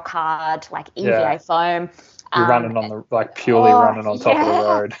rock hard, like EVA foam. You're running on the purely running on top of the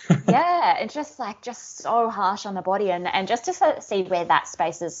road. Yeah, it's just so harsh on the body, and just to sort of see where that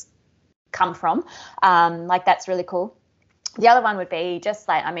space has come from, that's really cool. The other one would be just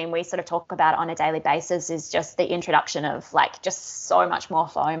we sort of talk about on a daily basis is just the introduction of just so much more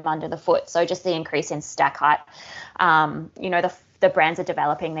foam under the foot. So just the increase in stack height. The brands are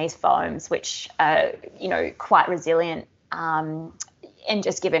developing these foams which are quite resilient. And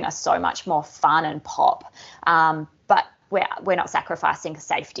just giving us so much more fun and pop, but we're not sacrificing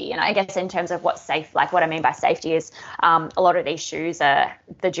safety. And I guess in terms of what's safe, what I mean by safety is a lot of these shoes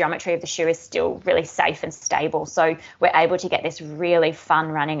the geometry of the shoe is still really safe and stable, so we're able to get this really fun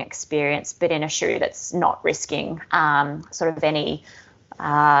running experience, but in a shoe that's not risking sort of any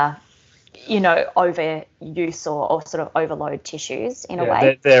overuse or sort of overload tissues in a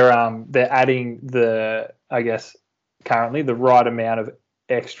way. They're adding currently the right amount of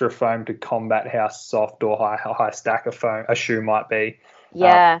extra foam to combat how soft or how high stack of foam a shoe might be.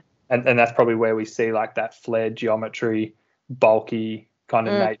 Yeah. And that's probably where we see that flared geometry, bulky kind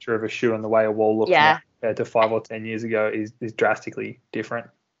of nature of a shoe, and the way a wall looks now compared to 5 or 10 years ago is drastically different.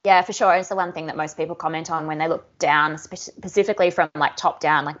 Yeah, for sure. It's the one thing that most people comment on when they look down, specifically from top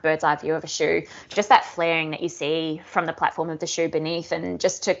down, bird's eye view of a shoe, just that flaring that you see from the platform of the shoe beneath, and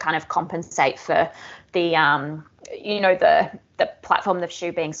just to kind of compensate for the, the platform of the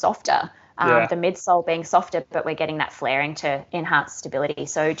shoe being softer, the midsole being softer, but we're getting that flaring to enhance stability.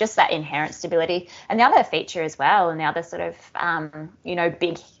 So just that inherent stability. And the other feature as well, and the other sort of,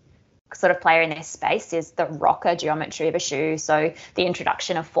 big sort of player in this space is the rocker geometry of a shoe. So the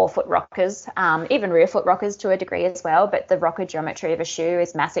introduction of forefoot rockers, even rear foot rockers to a degree as well, but the rocker geometry of a shoe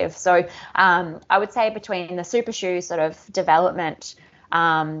is massive. So I would say between the super shoe sort of development,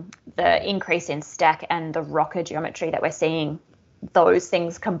 the increase in stack, and the rocker geometry that we're seeing, those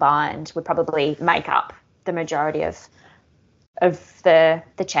things combined would probably make up the majority of the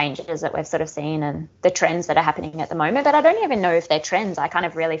changes that we've sort of seen and the trends that are happening at the moment. But I don't even know if they're trends. I kind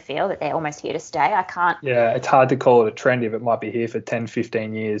of really feel that they're almost here to stay. I can't. Yeah, it's hard to call it a trend if it might be here for 10,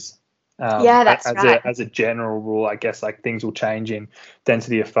 15 years. That's right. As a general rule, I guess things will change in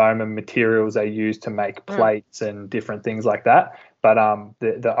density of foam and materials they use to make plates and different things like that. But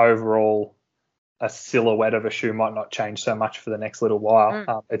the overall a silhouette of a shoe might not change so much for the next little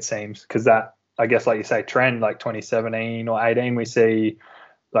while, it seems, because that, I guess, like you say, trend 2017 or 18, we see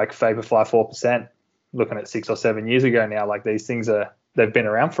Vaporfly 4%. Looking at 6 or 7 years ago now, these things they've been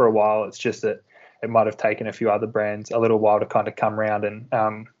around for a while. It's just that it might have taken a few other brands a little while to kind of come around.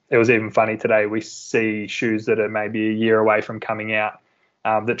 And it was even funny today. We see shoes that are maybe a year away from coming out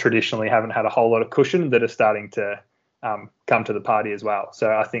that traditionally haven't had a whole lot of cushion that are starting to come to the party as well.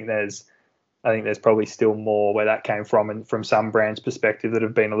 So I think there's probably still more where that came from, and from some brands' perspective that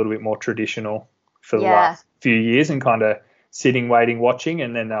have been a little bit more traditional for the last few years and kind of sitting, waiting, watching,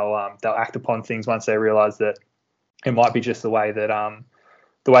 and then they'll act upon things once they realise that it might be just the way that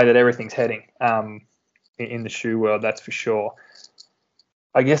everything's heading in the shoe world. That's for sure.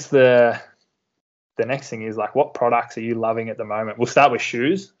 I guess the next thing is what products are you loving at the moment? We'll start with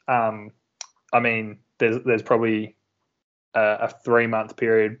shoes. There's probably a 3-month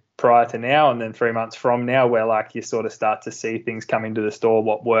period prior to now, and then 3 months from now, where you sort of start to see things come into the store,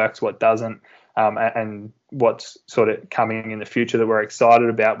 what works, what doesn't, and what's sort of coming in the future that we're excited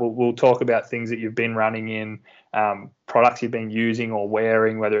about. We'll talk about things that you've been running in, products you've been using or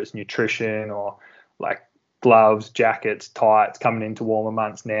wearing, whether it's nutrition or gloves, jackets, tights, coming into warmer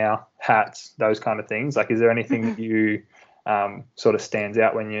months now, hats, those kind of things. Is there anything that you sort of stands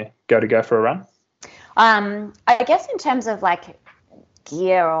out when you go for a run? I guess in terms of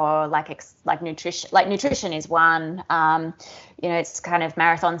gear or nutrition is one. It's kind of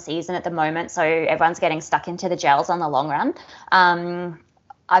marathon season at the moment, so everyone's getting stuck into the gels on the long run.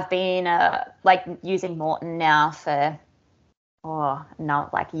 I've been using Morton now for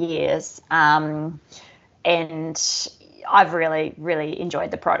not like years. And I've really, really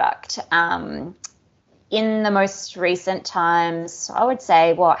enjoyed the product. In the most recent times, I would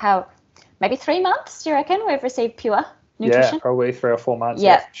say, maybe 3 months, do you reckon, we've received Pure Nutrition? Yeah, probably 3 or 4 months.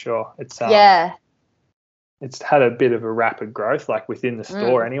 Yeah. For sure. It's it's had a bit of a rapid growth, like within the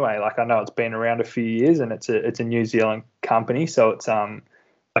store anyway. Like I know it's been around a few years, and it's a New Zealand company, so it's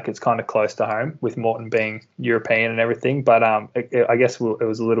like it's kind of close to home with Morton being European and everything. But I guess it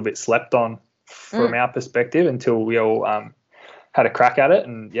was a little bit slept on from our perspective until we all had a crack at it.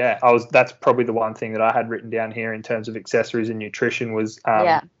 And yeah, that's probably the one thing that I had written down here in terms of accessories and nutrition was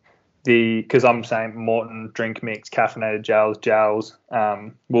because I'm saying Morton drink mix, caffeinated gels.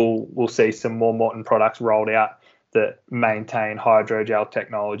 We'll see some more Morton products rolled out that maintain hydrogel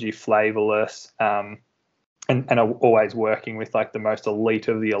technology, flavorless, and are always working with like the most elite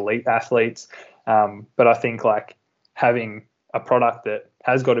of the elite athletes. But I think like having a product that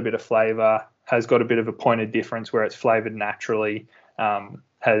has got a bit of flavor, has got a bit of a point of difference where it's flavored naturally,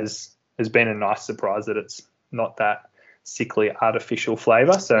 has been a nice surprise that it's not that sickly artificial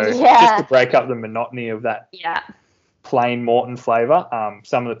flavor. So just to break up the monotony of that plain Morton flavor,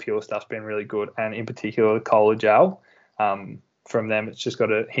 some of the Pure stuff's been really good, and in particular the cola gel from them, it's just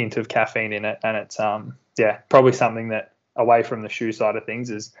got a hint of caffeine in it, and it's probably something that away from the shoe side of things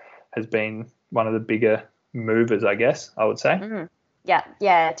has been one of the bigger movers, I guess I would say.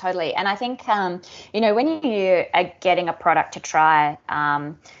 Yeah, totally. And I think when you are getting a product to try,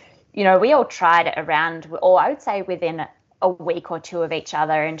 we all tried it around, or I would say within a week or two of each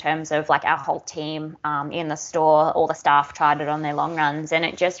other, in terms of like our whole team in the store, all the staff tried it on their long runs, and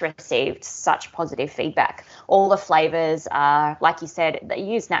it just received such positive feedback. All the flavors are, like you said, they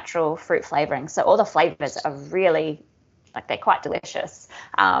use natural fruit flavoring. So all the flavors are really, like, they're quite delicious.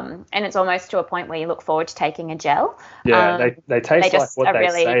 And it's almost to a point where you look forward to taking a gel. Yeah, they taste like what they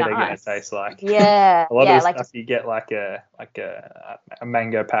really say nice. They're going to taste like. Yeah. A lot of the stuff you get like a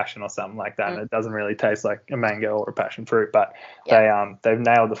mango passion or something like that, and it doesn't really taste like a mango or a passion fruit, but they've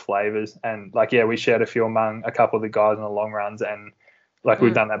nailed the flavors. And like, we shared a few among a couple of the guys in the long runs, and like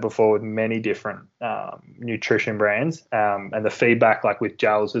we've done that before with many different nutrition brands. And the feedback, like with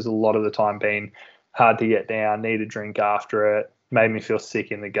gels, has a lot of the time been hard to get down, need a drink after it, made me feel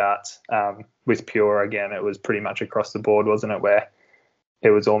sick in the guts. With Pure, again, it was pretty much across the board, wasn't it, where it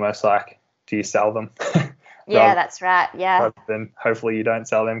was almost like, do you sell them? That's right. Yeah. Rather than hopefully you don't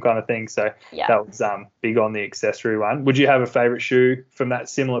sell them kind of thing. So that was big on the accessory one. Would you have a favourite shoe from that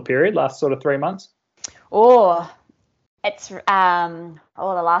similar period, last sort of 3 months? It's the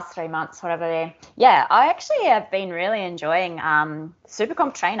last 3 months, whatever. Yeah, I actually have been really enjoying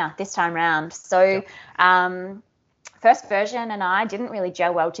Supercomp Trainer this time round. So first version and I didn't really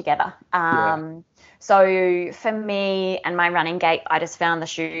gel well together. So for me and my running gait, I just found the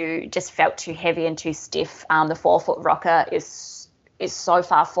shoe just felt too heavy and too stiff. The 4-foot rocker is so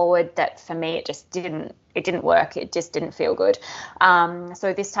far forward that for me it just didn't work. It just didn't feel good.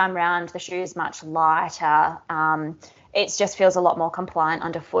 So this time round the shoe is much lighter. It just feels a lot more compliant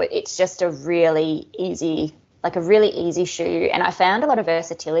underfoot. It's just a really easy shoe, and I found a lot of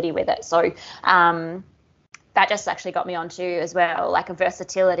versatility with it. So that just actually got me onto as well, like a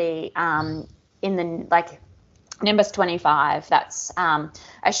versatility in the Nimbus 25. That's a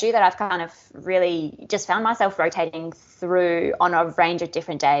shoe that I've kind of really just found myself rotating through on a range of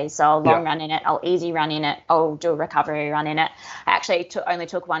different days. So I'll long run in it, I'll easy run in it, I'll do a recovery run in it. I actually only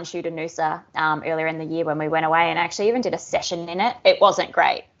took one shoe to Noosa earlier in the year when we went away, and I actually even did a session in it. It wasn't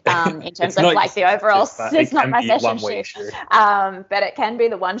great in terms of like the overall. It's not my session shoe. But it can be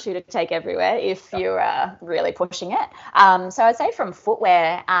the one shoe to take everywhere if you're really pushing it. So I'd say from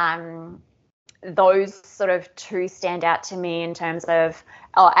footwear, those sort of two stand out to me in terms of,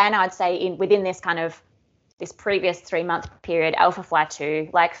 and I'd say within this kind of this previous 3 month period, Alpha Fly 2,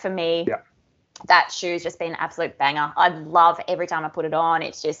 like for me, that shoe's just been an absolute banger. I love every time I put it on.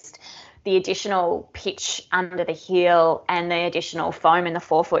 It's just the additional pitch under the heel and the additional foam in the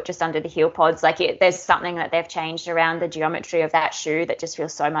forefoot just under the heel pods. Like there's something that they've changed around the geometry of that shoe that just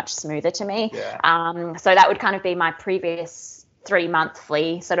feels so much smoother to me. So that would kind of be my previous 3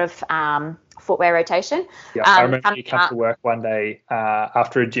 monthly sort of footwear rotation. I remember you come to work one day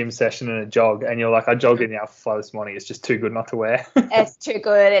after a gym session and a jog, and you're like, I jogged in the Alpha Fly this morning. It's just too good not to wear. It's too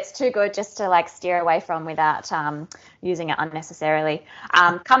good. It's too good just to like steer away from without using it unnecessarily.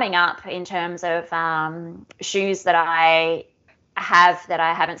 Coming up in terms of shoes that I have that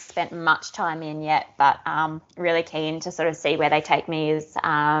I haven't spent much time in yet, but really keen to sort of see where they take me is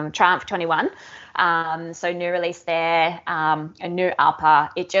Triumph 21. So new release there, a new upper.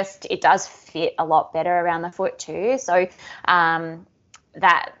 It does fit a lot better around the foot too. So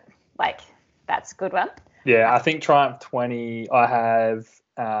that's a good one. Yeah, I think Triumph 20 I have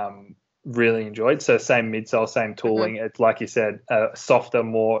really enjoyed. So same midsole, same tooling. It's like you said, a softer,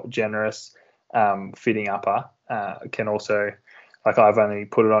 more generous fitting upper. Can also, like, I've only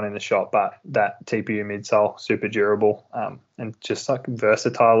put it on in the shop, but that TPU midsole, super durable, and just like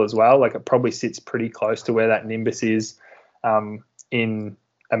versatile as well. Like, it probably sits pretty close to where that Nimbus is in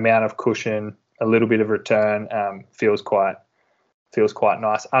amount of cushion, a little bit of return. Feels quite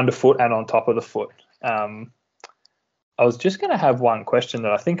nice underfoot and on top of the foot. I was just going to have one question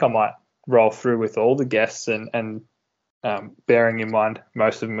that I think I might roll through with all the guests, and bearing in mind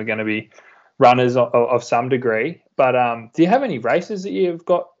most of them are going to be runners of some degree. But do you have any races that you've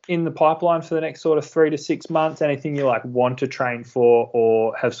got in the pipeline for the next sort of 3 to 6 months? Anything you like want to train for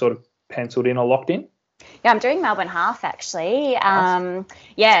or have sort of penciled in or locked in? Yeah, I'm doing Melbourne Half actually.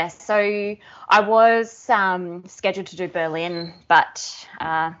 Nice. So I was scheduled to do Berlin, but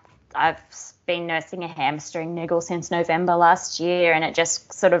I've been nursing a hamstring niggle since November last year, and it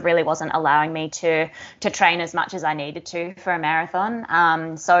just sort of really wasn't allowing me to train as much as I needed to for a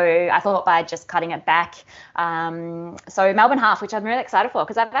marathon. So I thought by just cutting it back. So Melbourne Half, which I'm really excited for,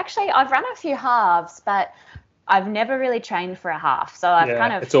 because I've run a few halves, but I've never really trained for a half. So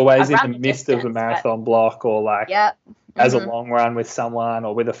it's always in the midst of a marathon block, or like as a long run with someone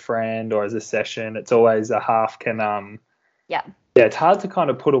or with a friend or as a session. It's always a half can Yeah, it's hard to kind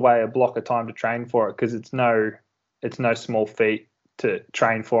of put away a block of time to train for it, because it's no small feat to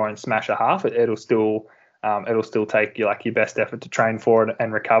train for and smash a half. It'll still take you like your best effort to train for it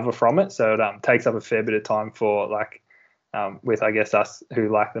and recover from it. So it takes up a fair bit of time for with I guess us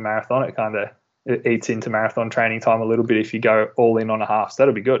who like the marathon. It eats into marathon training time a little bit if you go all in on a half. So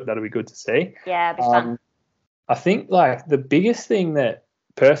that'll be good. That'll be good to see. Yeah, it'll be fun. I think like the biggest thing that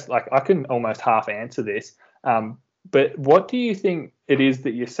I can almost half answer this. But what do you think it is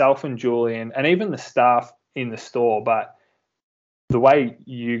that yourself and Julian, and even the staff in the store, but the way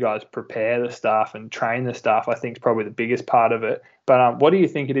you guys prepare the staff and train the staff, I think is probably the biggest part of it. But what do you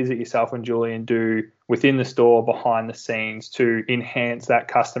think it is that yourself and Julian do within the store, behind the scenes, to enhance that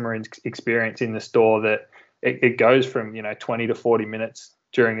customer experience in the store, that it goes from 20 to 40 minutes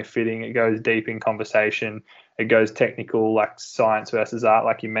during a fitting, it goes deep in conversation, it goes technical, like science versus art,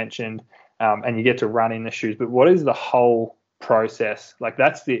 like you mentioned. And you get to run in the shoes. But what is the whole process? Like,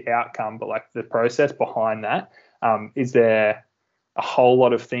 that's the outcome, but like the process behind that, is there a whole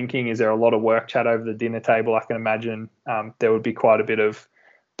lot of thinking? Is there a lot of work chat over the dinner table? I can imagine there would be quite a bit of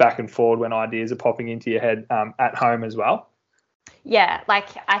back and forward when ideas are popping into your head at home as well. Yeah, like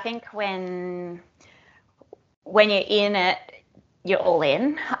I think when you're in it, you're all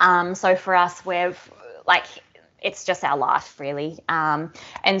in. So for us, it's just our life, really.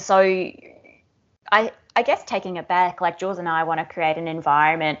 And so I guess taking it back, like Jules and I want to create an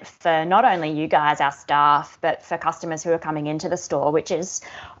environment for not only you guys, our staff, but for customers who are coming into the store, which is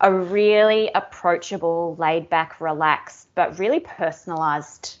a really approachable, laid back, relaxed, but really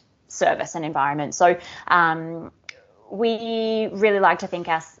personalized service and environment. So we really like to think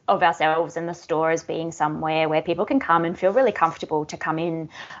of ourselves in the store as being somewhere where people can come and feel really comfortable to come in.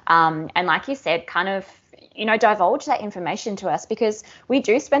 And like you said, kind of, divulge that information to us, because we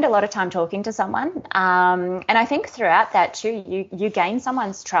do spend a lot of time talking to someone. And I think throughout that too, you gain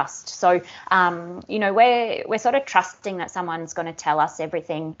someone's trust. So, we're sort of trusting that someone's going to tell us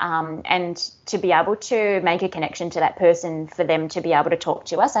everything, and to be able to make a connection to that person for them to be able to talk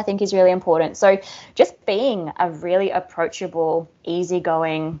to us, I think is really important. So just being a really approachable,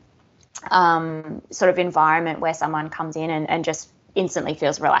 easygoing sort of environment where someone comes in and just instantly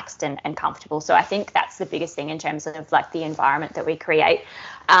feels relaxed and comfortable. So I think that's the biggest thing in terms of like the environment that we create.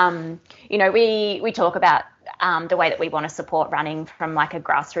 We talk about the way that we want to support running from like a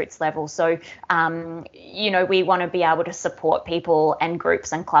grassroots level. So, we want to be able to support people and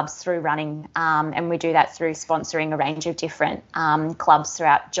groups and clubs through running. And we do that through sponsoring a range of different clubs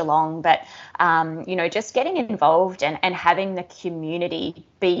throughout Geelong. But, just getting involved and having the community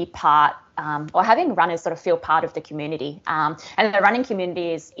be part, or having runners sort of feel part of the community. And the running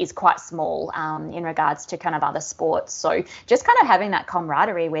community is quite small in regards to kind of other sports. So just kind of having that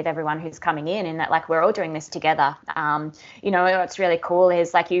camaraderie with everyone who's coming in, and that like we're all doing this together. What's really cool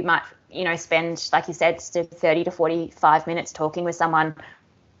is like you might, spend, like you said, 30 to 45 minutes talking with someone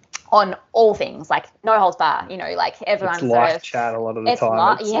on all things, like no holds bar, like everyone's it's live chat a lot of the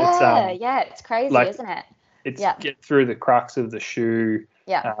time. It's crazy, isn't it? It's get through the crux of the shoe,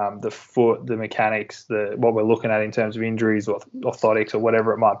 the foot, the mechanics, what we're looking at in terms of injuries or orthotics or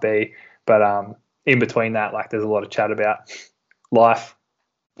whatever it might be. But in between that, like there's a lot of chat about life,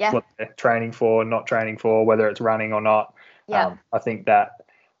 what they're training for, not training for, whether it's running or not. I think that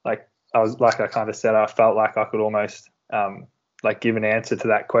I kind of said, I felt like I could almost give an answer to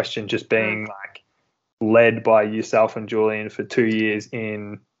that question, just being like led by yourself and Julian for 2 years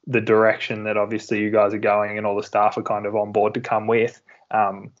in the direction that obviously you guys are going and all the staff are kind of on board to come with.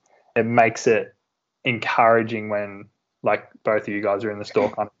 It makes it encouraging when like both of you guys are in the store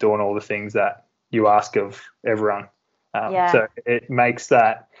kind of doing all the things that you ask of everyone. So it makes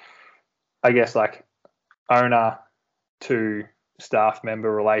that, I guess, like owner to staff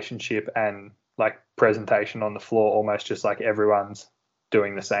member relationship and like presentation on the floor almost just like everyone's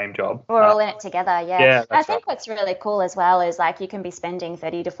doing the same job. We're all in it together. Yeah, I think what's really cool as well is like you can be spending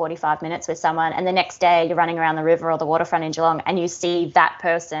 30 to 45 minutes with someone and the next day you're running around the river or the waterfront in Geelong and you see that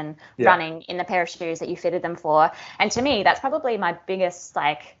person running in the pair of shoes that you fitted them for. And to me, that's probably my biggest,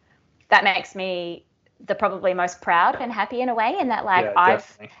 like, that makes me the probably most proud and happy in a way, in that like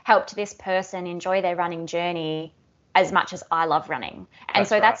I've helped this person enjoy their running journey as much as I love running. And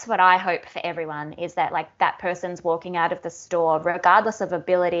that's what I hope for everyone, is that like that person's walking out of the store regardless of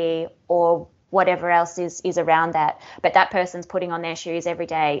ability or whatever else is around that, but that person's putting on their shoes every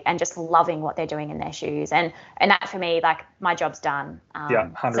day and just loving what they're doing in their shoes. And that for me, like my job's done.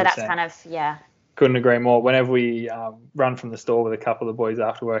 100%. So that's kind of, Couldn't agree more. Whenever we run from the store with a couple of the boys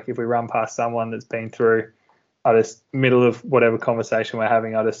after work, if we run past someone that's been through, I just, middle of whatever conversation we're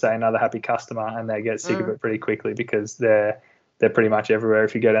having, I just say another happy customer, and they get sick of it pretty quickly because they're pretty much everywhere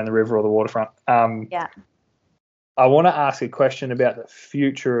if you go down the river or the waterfront. I want to ask a question about the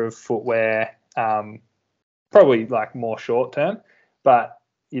future of footwear, probably like more short term, but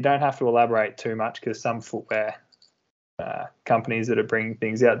you don't have to elaborate too much because some footwear companies that are bringing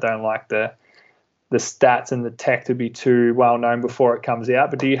things out don't like the stats and the tech to be too well known before it comes out.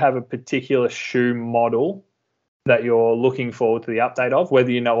 But do you have a particular shoe model that you're looking forward to the update of, whether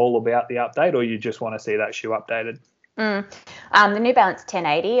you know all about the update or you just want to see that shoe updated? The New Balance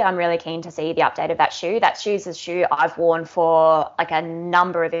 1080, I'm really keen to see the update of that shoe. That shoe's a shoe I've worn for like a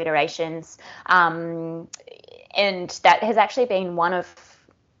number of iterations, and that has actually been one of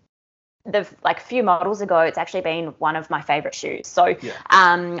the, like a few models ago, it's actually been one of my favorite shoes. So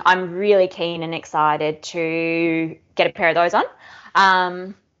I'm really keen and excited to get a pair of those on.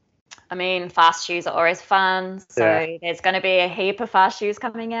 I mean, fast shoes are always fun, so there's going to be a heap of fast shoes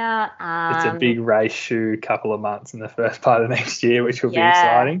coming out. It's a big race shoe couple of months in the first part of next year, which will be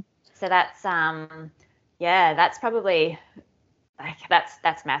exciting. So that's that's probably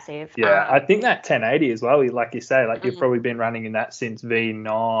that's massive. I think that 1080 as well, like you say, like you've probably been running in that since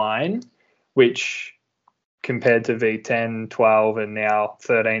V9, which compared to V10, 12 and now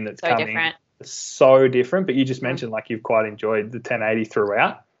 13 that's coming, different. So different. But you just mentioned like you've quite enjoyed the 1080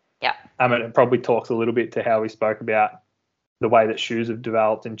 throughout. Yeah. It probably talks a little bit to how we spoke about the way that shoes have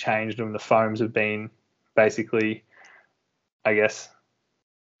developed and changed, and the foams have been basically, I guess,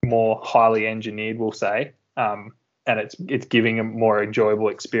 more highly engineered, we'll say, and it's giving a more enjoyable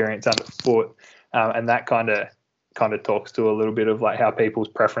experience underfoot, and that kind of talks to a little bit of like how people's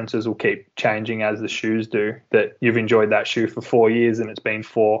preferences will keep changing as the shoes do. That you've enjoyed that shoe for 4 years, and it's been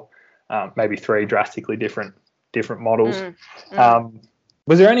 4, maybe 3 drastically different models.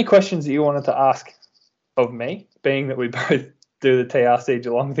 Was there any questions that you wanted to ask of me, being that we both do the TRC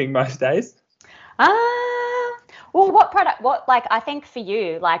Geelong thing most days? Well, I think for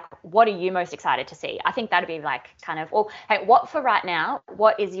you, like, what are you most excited to see? I think that'd be like kind of, what for right now,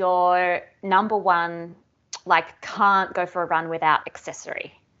 what is your number one, like, can't go for a run without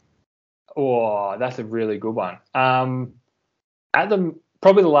accessory? Oh, that's a really good one.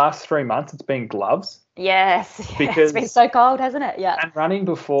 Probably the last 3 months, it's been gloves. Yes, because it's been so cold, hasn't it? Yeah. And running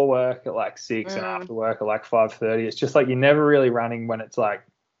before work at like 6 and after work at like 5:30, it's just like you're never really running when it's like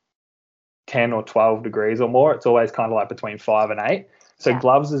 10 or 12 degrees or more. It's always kind of like between 5 and 8. So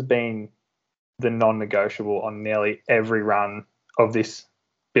gloves has been the non-negotiable on nearly every run of this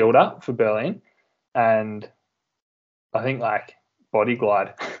build-up for Berlin. And I think like Body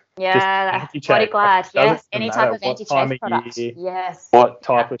Glide. Yeah, Body Glide, yes. Any type of anti-chafe product. Yes. What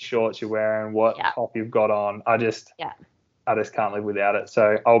type of shorts you're wearing, what top you've got on. I just can't live without it.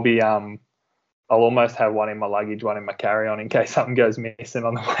 So I'll almost have one in my luggage, one in my carry-on in case something goes missing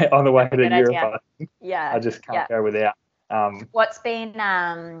on the way to Europe. I just can't go without. What's been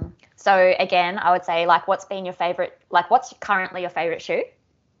so again, I would say, like, what's been your favorite, like, what's currently your favorite shoe?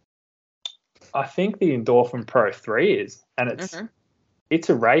 I think the Endorphin Pro 3 is, and it's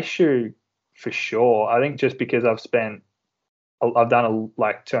a race shoe for sure. I think just because I've done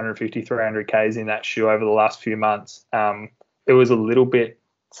like 250, 300 Ks in that shoe over the last few months. It was a little bit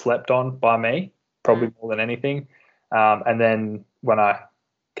slept on by me, probably more than anything. And then when I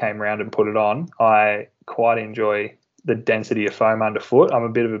came around and put it on, I quite enjoy the density of foam underfoot. I'm a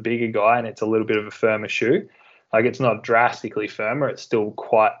bit of a bigger guy, and it's a little bit of a firmer shoe. Like, it's not drastically firmer. It's still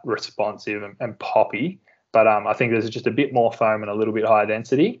quite responsive and poppy. But I think there's just a bit more foam and a little bit higher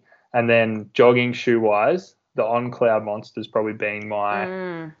density. And then jogging shoe-wise, the On Cloud Monster's probably been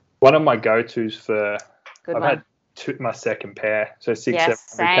one of my go-tos for. I've had my second pair, so 6, yes,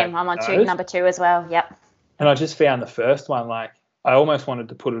 700 same. I'm on number 2 as well. Yep. And I just found the first one, like, I almost wanted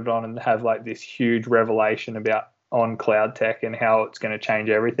to put it on and have like this huge revelation about On Cloud Tech and how it's going to change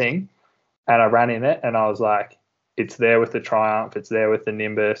everything. And I ran in it, and I was like, it's there with the Triumph, it's there with the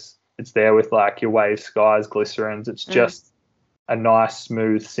Nimbus, it's there with like your Wave Skies, Glycerins. It's just a nice,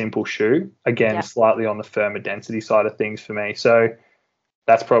 smooth, simple shoe. Again, slightly on the firmer density side of things for me. So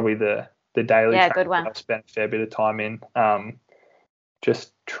that's probably the daily good one. I've spent a fair bit of time in.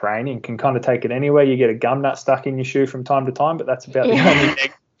 Just training can kind of take it anywhere. You get a gum nut stuck in your shoe from time to time, but that's about the only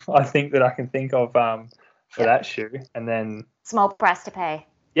thing I think that I can think of for that shoe. And then small price to pay.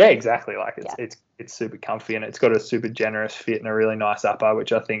 Yeah, exactly. Like it's super comfy, and it's got a super generous fit and a really nice upper,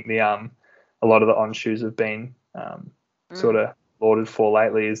 which I think the a lot of the On shoes have been sort of lauded for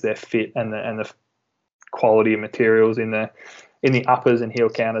lately, is their fit and the quality of materials in the uppers and heel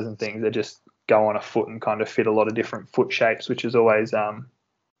counters and things. They just go on a foot and kind of fit a lot of different foot shapes, which is always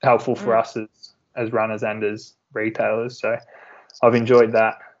helpful for us as runners and as retailers. So I've enjoyed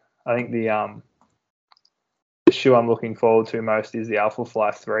that. I think the shoe I'm looking forward to most is the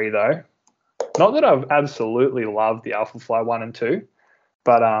Alphafly 3, though. Not that I've absolutely loved the Alphafly 1 and 2,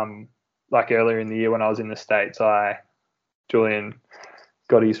 but like earlier in the year when I was in the States, Julian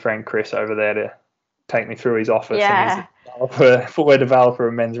got his friend Chris over there to take me through his office. And he's a footwear developer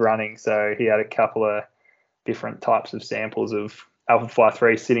of men's running, so he had a couple of different types of samples of Alphafly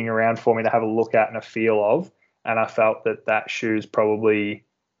 3 sitting around for me to have a look at and a feel of, and I felt that shoe's probably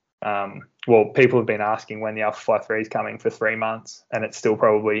people have been asking when the Alphafly 3 is coming for 3 months, and it's still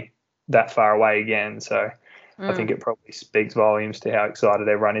probably that far away again. So I think it probably speaks volumes to how excited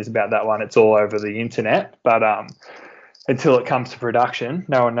everyone is about that one. It's all over the internet, but until it comes to production,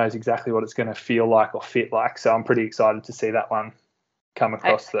 no one knows exactly what it's going to feel like or fit like. So I'm pretty excited to see that one come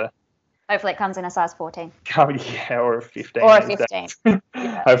across Hopefully it comes in a size 14. Or a 15. Or a 15.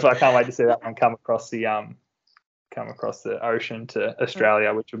 Hopefully I can't wait to see that one come across the ocean to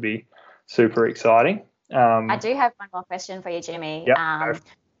Australia, which would be super exciting. I do have one more question for you, Jimmy. Yep.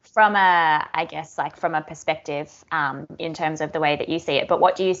 From a perspective in terms of the way that you see it, but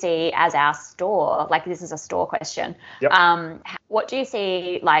what do you see as our store? Like, this is a store question. Yep. What do you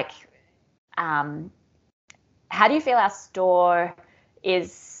see, like, how do you feel our store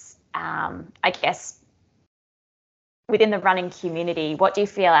is, I guess, within the running community? What do you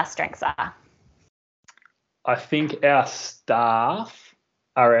feel our strengths are? I think our staff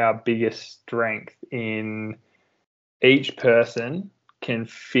are our biggest strength. In each person can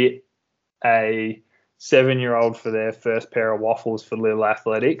fit a 7-year-old for their first pair of waffles for Little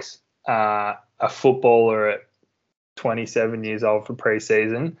Athletics, a footballer at 27 years old for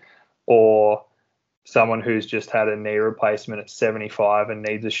pre-season, or someone who's just had a knee replacement at 75 and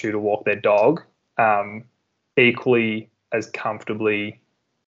needs a shoe to walk their dog, equally as comfortably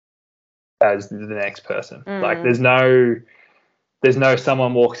as the next person. Like, there's no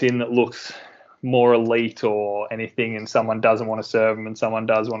someone walks in that looks more elite or anything and someone doesn't want to serve them and someone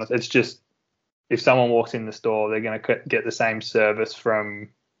does want to. It's just, if someone walks in the store, they're going to get the same service from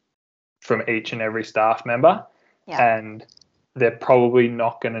each and every staff member. And they're probably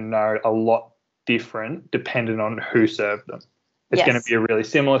not going to know a lot different depending on who served them. It's going to be a really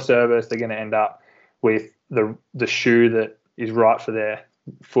similar service. They're going to end up with the shoe that is right for their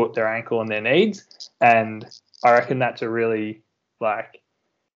foot, their ankle and their needs. And I reckon that's a really,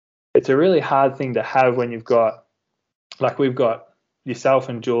 it's a really hard thing to have when you've got, we've got yourself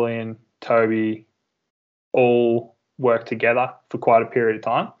and Julian, Toby, all work together for quite a period of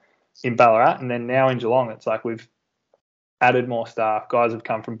time in Ballarat. And then now in Geelong, it's like we've added more staff. Guys have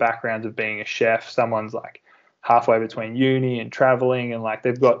come from backgrounds of being a chef. Someone's like halfway between uni and traveling, and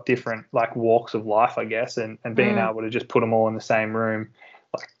they've got different walks of life, I guess, and being able to just put them all in the same room,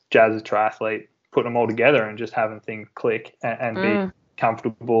 like Jazz, a triathlete, putting them all together and just having things click and be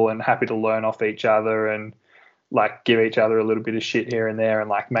comfortable and happy to learn off each other and give each other a little bit of shit here and there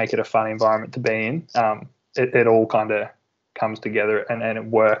and make it a fun environment to be in. It all kind of comes together and it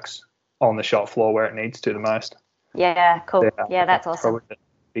works on the shop floor where it needs to the most. Yeah, cool. Yeah, that's awesome. Probably the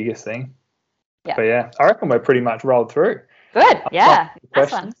biggest thing. Yeah. But yeah, I reckon we're pretty much rolled through. Good. Yeah.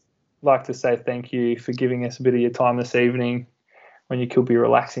 Nice one. I'd like to say thank you for giving us a bit of your time this evening when you could be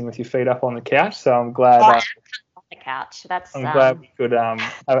relaxing with your feet up on the couch. So I'm glad. On the couch. I'm glad we could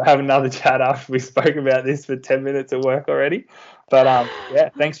have another chat after we spoke about this for 10 minutes at work already. But yeah,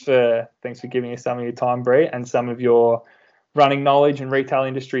 thanks for giving us some of your time, Bree, and some of your running knowledge and retail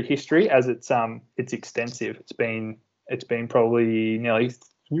industry history, as it's extensive. It's been probably nearly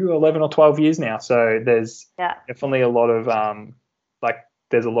 11 or 12 years now. So there's definitely a lot of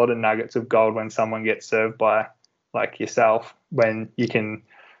there's a lot of nuggets of gold when someone gets served by like yourself, when you can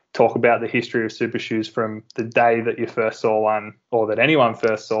talk about the history of super shoes from the day that you first saw one, or that anyone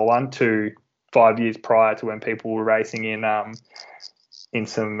first saw one, to 5 years prior to when people were racing in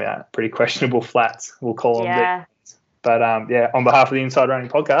some pretty questionable flats, we'll call them. Yeah. But on behalf of the Inside Running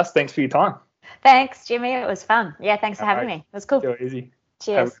Podcast, thanks for your time. Thanks, Jimmy. It was fun. Yeah, thanks for having me. It was cool. Go easy.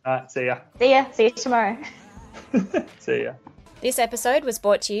 Cheers. Have a good night. See ya. See ya. See you tomorrow. See ya. This episode was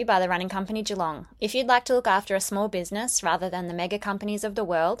brought to you by the Running Company Geelong. If you'd like to look after a small business rather than the mega companies of the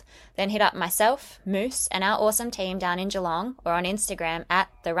world, then hit up myself, Moose, and our awesome team down in Geelong, or on Instagram at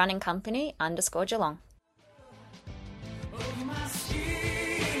therunningcompany_Geelong.